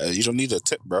 You don't need a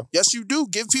tip, bro. Yes, you do.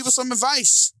 Give people some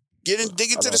advice. Dig into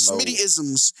the don't know.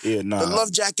 Smitty-isms, Yeah, nah. the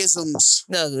Love Jack-isms.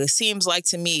 No, it seems like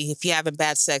to me, if you're having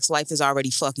bad sex, life is already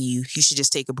fucking you. You should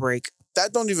just take a break.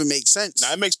 That don't even make sense.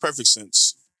 Nah, it makes perfect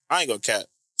sense. I ain't gonna cap.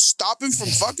 Stopping from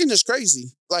fucking is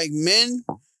crazy. Like, men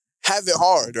have it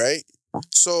hard, right?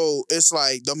 So it's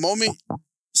like the moment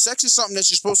sex is something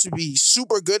that you're supposed to be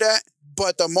super good at,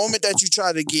 but the moment that you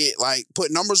try to get like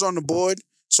put numbers on the board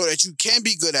so that you can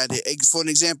be good at it. For an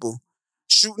example,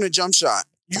 shooting a jump shot.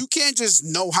 You can't just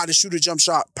know how to shoot a jump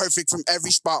shot perfect from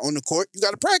every spot on the court. You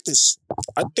got to practice.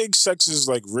 I think sex is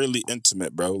like really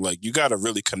intimate, bro. Like you gotta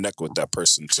really connect with that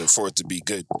person for it to be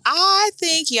good. I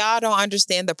think y'all don't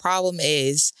understand the problem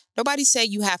is nobody said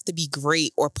you have to be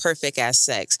great or perfect at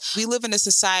sex. We live in a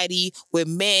society where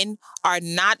men are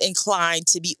not inclined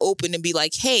to be open and be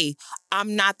like, hey,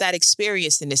 I'm not that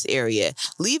experienced in this area.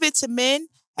 Leave it to men.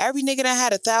 Every nigga done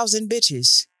had 1,000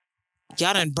 bitches.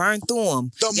 Y'all done burned through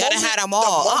them. Y'all done had them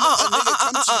all.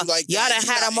 Y'all done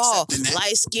had them all.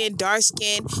 Light skin, dark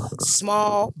skin,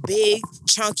 small, big,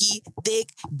 chunky, thick,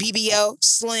 BBL,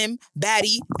 slim,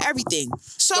 baddie, everything.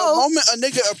 So the moment a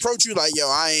nigga approach you like, yo,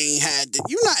 I ain't had that,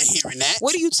 you're not hearing that.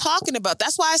 What are you talking about?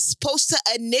 That's why it's supposed to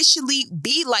initially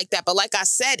be like that. But like I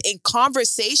said, in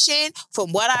conversation,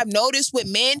 from what I've noticed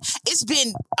with men, it's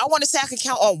been, I want to say I can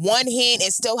count on one hand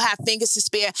and still have fingers to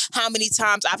spare how many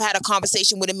times I've had a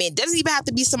conversation with a man. Doesn't even have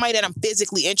to be somebody that I'm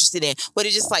physically interested in, but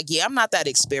it's just like, yeah, I'm not that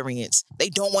experienced. They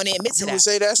don't want to admit to You that. would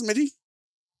say that, Smitty?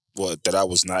 What, that I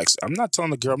was not... I'm not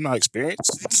telling the girl I'm not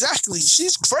experienced. Exactly.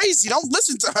 She's crazy. Don't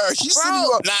listen to her. She's sending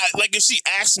you up. Nah, like if she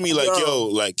asked me like,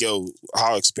 yo,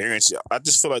 how experienced? I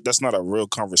just feel like that's not a real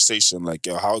conversation. Like,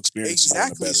 yo, how experienced?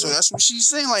 Exactly. You So that's what she's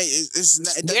saying. Like, it's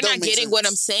not, You're not getting what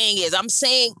I'm saying is I'm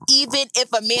saying even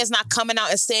if a man's not coming out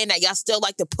and saying that, y'all still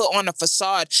like to put on a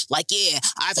facade like, yeah,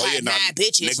 I've had mad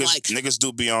bitches. Niggas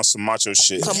do be on some macho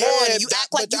shit. Come on, you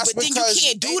act like you, but then you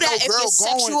can't do that if you're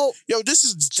sexual. Yo, this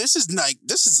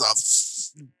is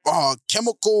a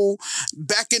chemical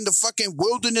back in the fucking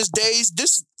wilderness days.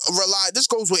 This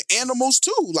goes with animals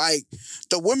too. Like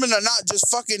the women are not just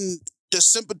fucking the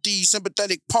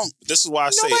sympathetic punk. This is why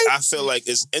I feel like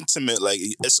it's intimate. Like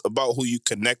it's about who you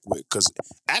connect with. Because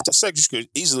after sex, you could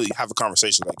easily have a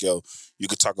conversation. Like, yo, you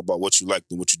could talk about what you liked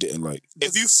and what you didn't like.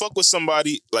 If you fuck with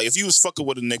somebody, like if you was fucking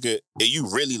with a nigga and you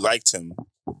really liked him,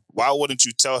 why wouldn't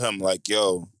you tell him like,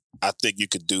 yo, I think you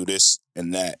could do this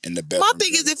and that in the bedroom? My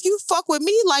thing is, if you fuck with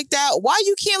me like that, why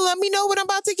you can't let me know what I'm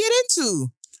about to get into?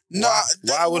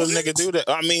 Why would a nigga do that?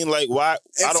 I mean, like, why?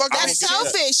 That's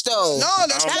selfish, though. No,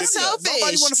 that's selfish.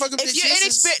 Nobody want to fuck with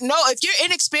if you're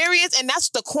inexperienced, and that's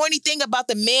the corny thing about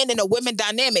the man and the women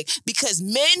dynamic, because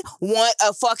men want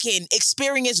a fucking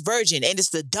experienced virgin, and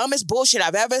it's the dumbest bullshit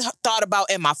I've ever thought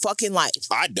about in my fucking life.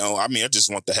 I don't. I mean, I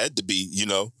just want the head to be,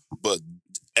 but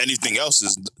anything else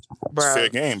is fair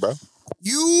game, bro.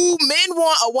 You men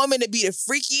want a woman to be the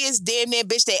freakiest damn near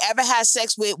bitch they ever had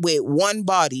sex with one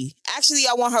body. Actually,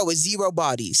 I want her with 0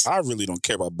 bodies. I really don't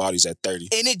care about bodies at 30.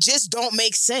 And it just don't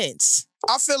make sense.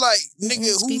 I feel like nigga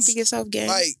Speak for yourself, gang.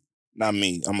 Like, not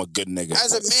me. I'm a good nigga.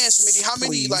 As a man, Smitty, how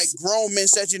many like grown men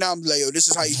set you down and be like, yo, this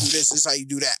is how you do this is how you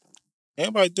do that?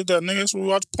 Everybody did that, nigga. That's what we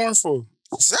watch porn for.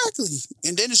 Exactly.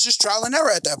 And then it's just trial and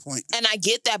error at that point. And I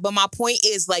get that, but my point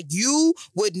is, like, you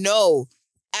would know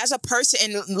as a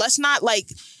person, and let's not, like,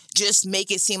 just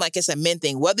make it seem like it's a men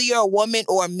thing. Whether you're a woman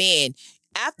or a man,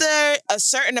 after a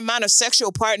certain amount of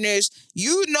sexual partners,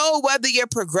 you know whether you're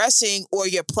progressing or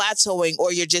you're plateauing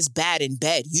or you're just bad in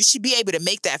bed. You should be able to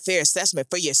make that fair assessment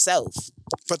for yourself.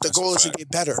 But the goal is to get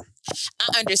better.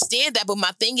 I understand that, but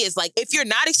my thing is, like, if you're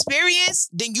not experienced,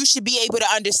 then you should be able to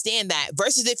understand that.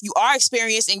 Versus if you are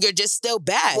experienced and you're just still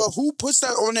bad. Well, who puts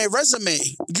that on their resume?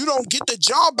 You don't get the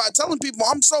job by telling people,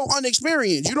 I'm so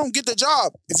unexperienced. You don't get the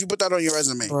job if you put that on your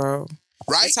resume. Bro.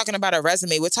 Right? We're talking about a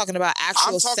resume. We're talking about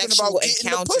actual sexual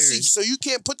encounters. The pussy, so you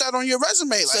can't put that on your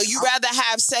resume. Like, so you rather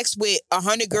have sex with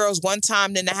 100 girls one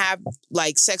time than to have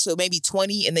like sex with maybe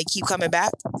 20 and they keep coming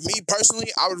back? Me personally,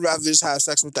 I would rather just have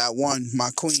sex with that one, my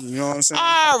queen. You know what I'm saying?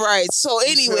 All right. So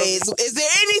anyways, is there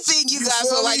anything you guys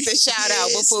would like to shout out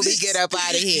before we get up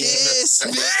out of here? Yes.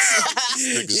 I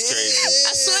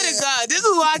swear to God, this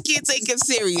is why I can't take him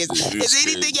serious. Is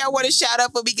there anything y'all want to shout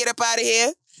out before we get up out of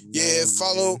here? Yeah,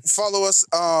 follow us.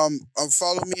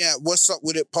 Follow me at What's Up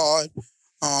With It Pod.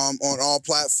 On all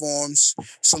platforms.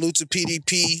 Salute to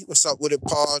PDP. What's up with it,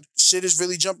 pod? Shit is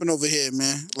really jumping over here,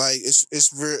 man. Like it's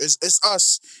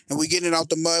us, and we getting it out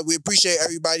the mud. We appreciate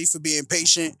everybody for being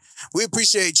patient. We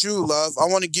appreciate you, love. I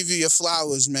want to give you your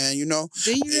flowers, man. You know,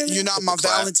 you're not my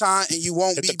Valentine, and you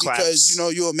won't be because you know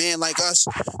you're a man like us.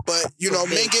 But you know,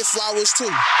 men get flowers too.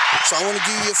 So I want to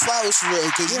give you your flowers for real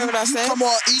because you come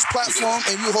on each platform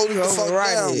and you holding the fuck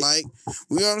down. Like,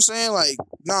 you know what I'm saying? Like,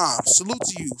 nah, salute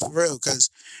to you for real because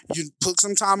you put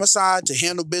some time aside to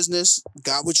handle business,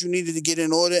 got what you needed to get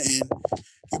in order, and you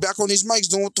back on these mics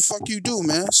doing what the fuck you do,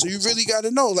 man. So you really got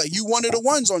to know, like, you one of the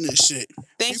ones on this shit.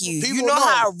 Thank you. You know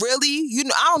how I really,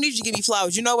 I don't need you to give me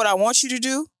flowers. You know what I want you to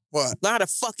do? What? Learn how to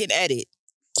fucking edit.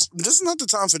 This is not the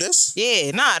time for this.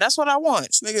 Yeah, nah, that's what I want.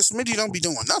 This nigga Smitty don't be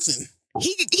doing nothing.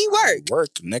 He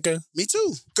work, nigga. Me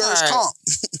too. Girls comp.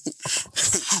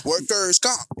 Work girls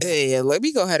comp. Hey, let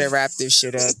me go ahead and wrap this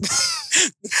shit up.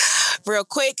 Real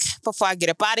quick, before I get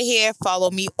up out of here,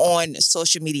 follow me on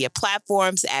social media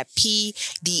platforms at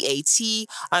PDAT_pod.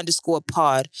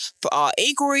 For all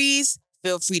inquiries,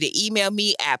 feel free to email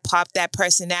me at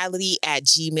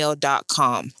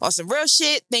popthatpersonality@gmail.com. On some real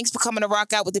shit, thanks for coming to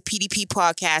rock out with the PDP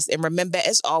podcast. And remember,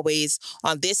 as always,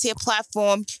 on this here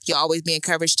platform, you'll always be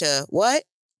encouraged to what?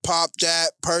 Pop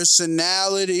that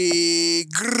personality.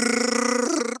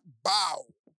 Grrr, bow.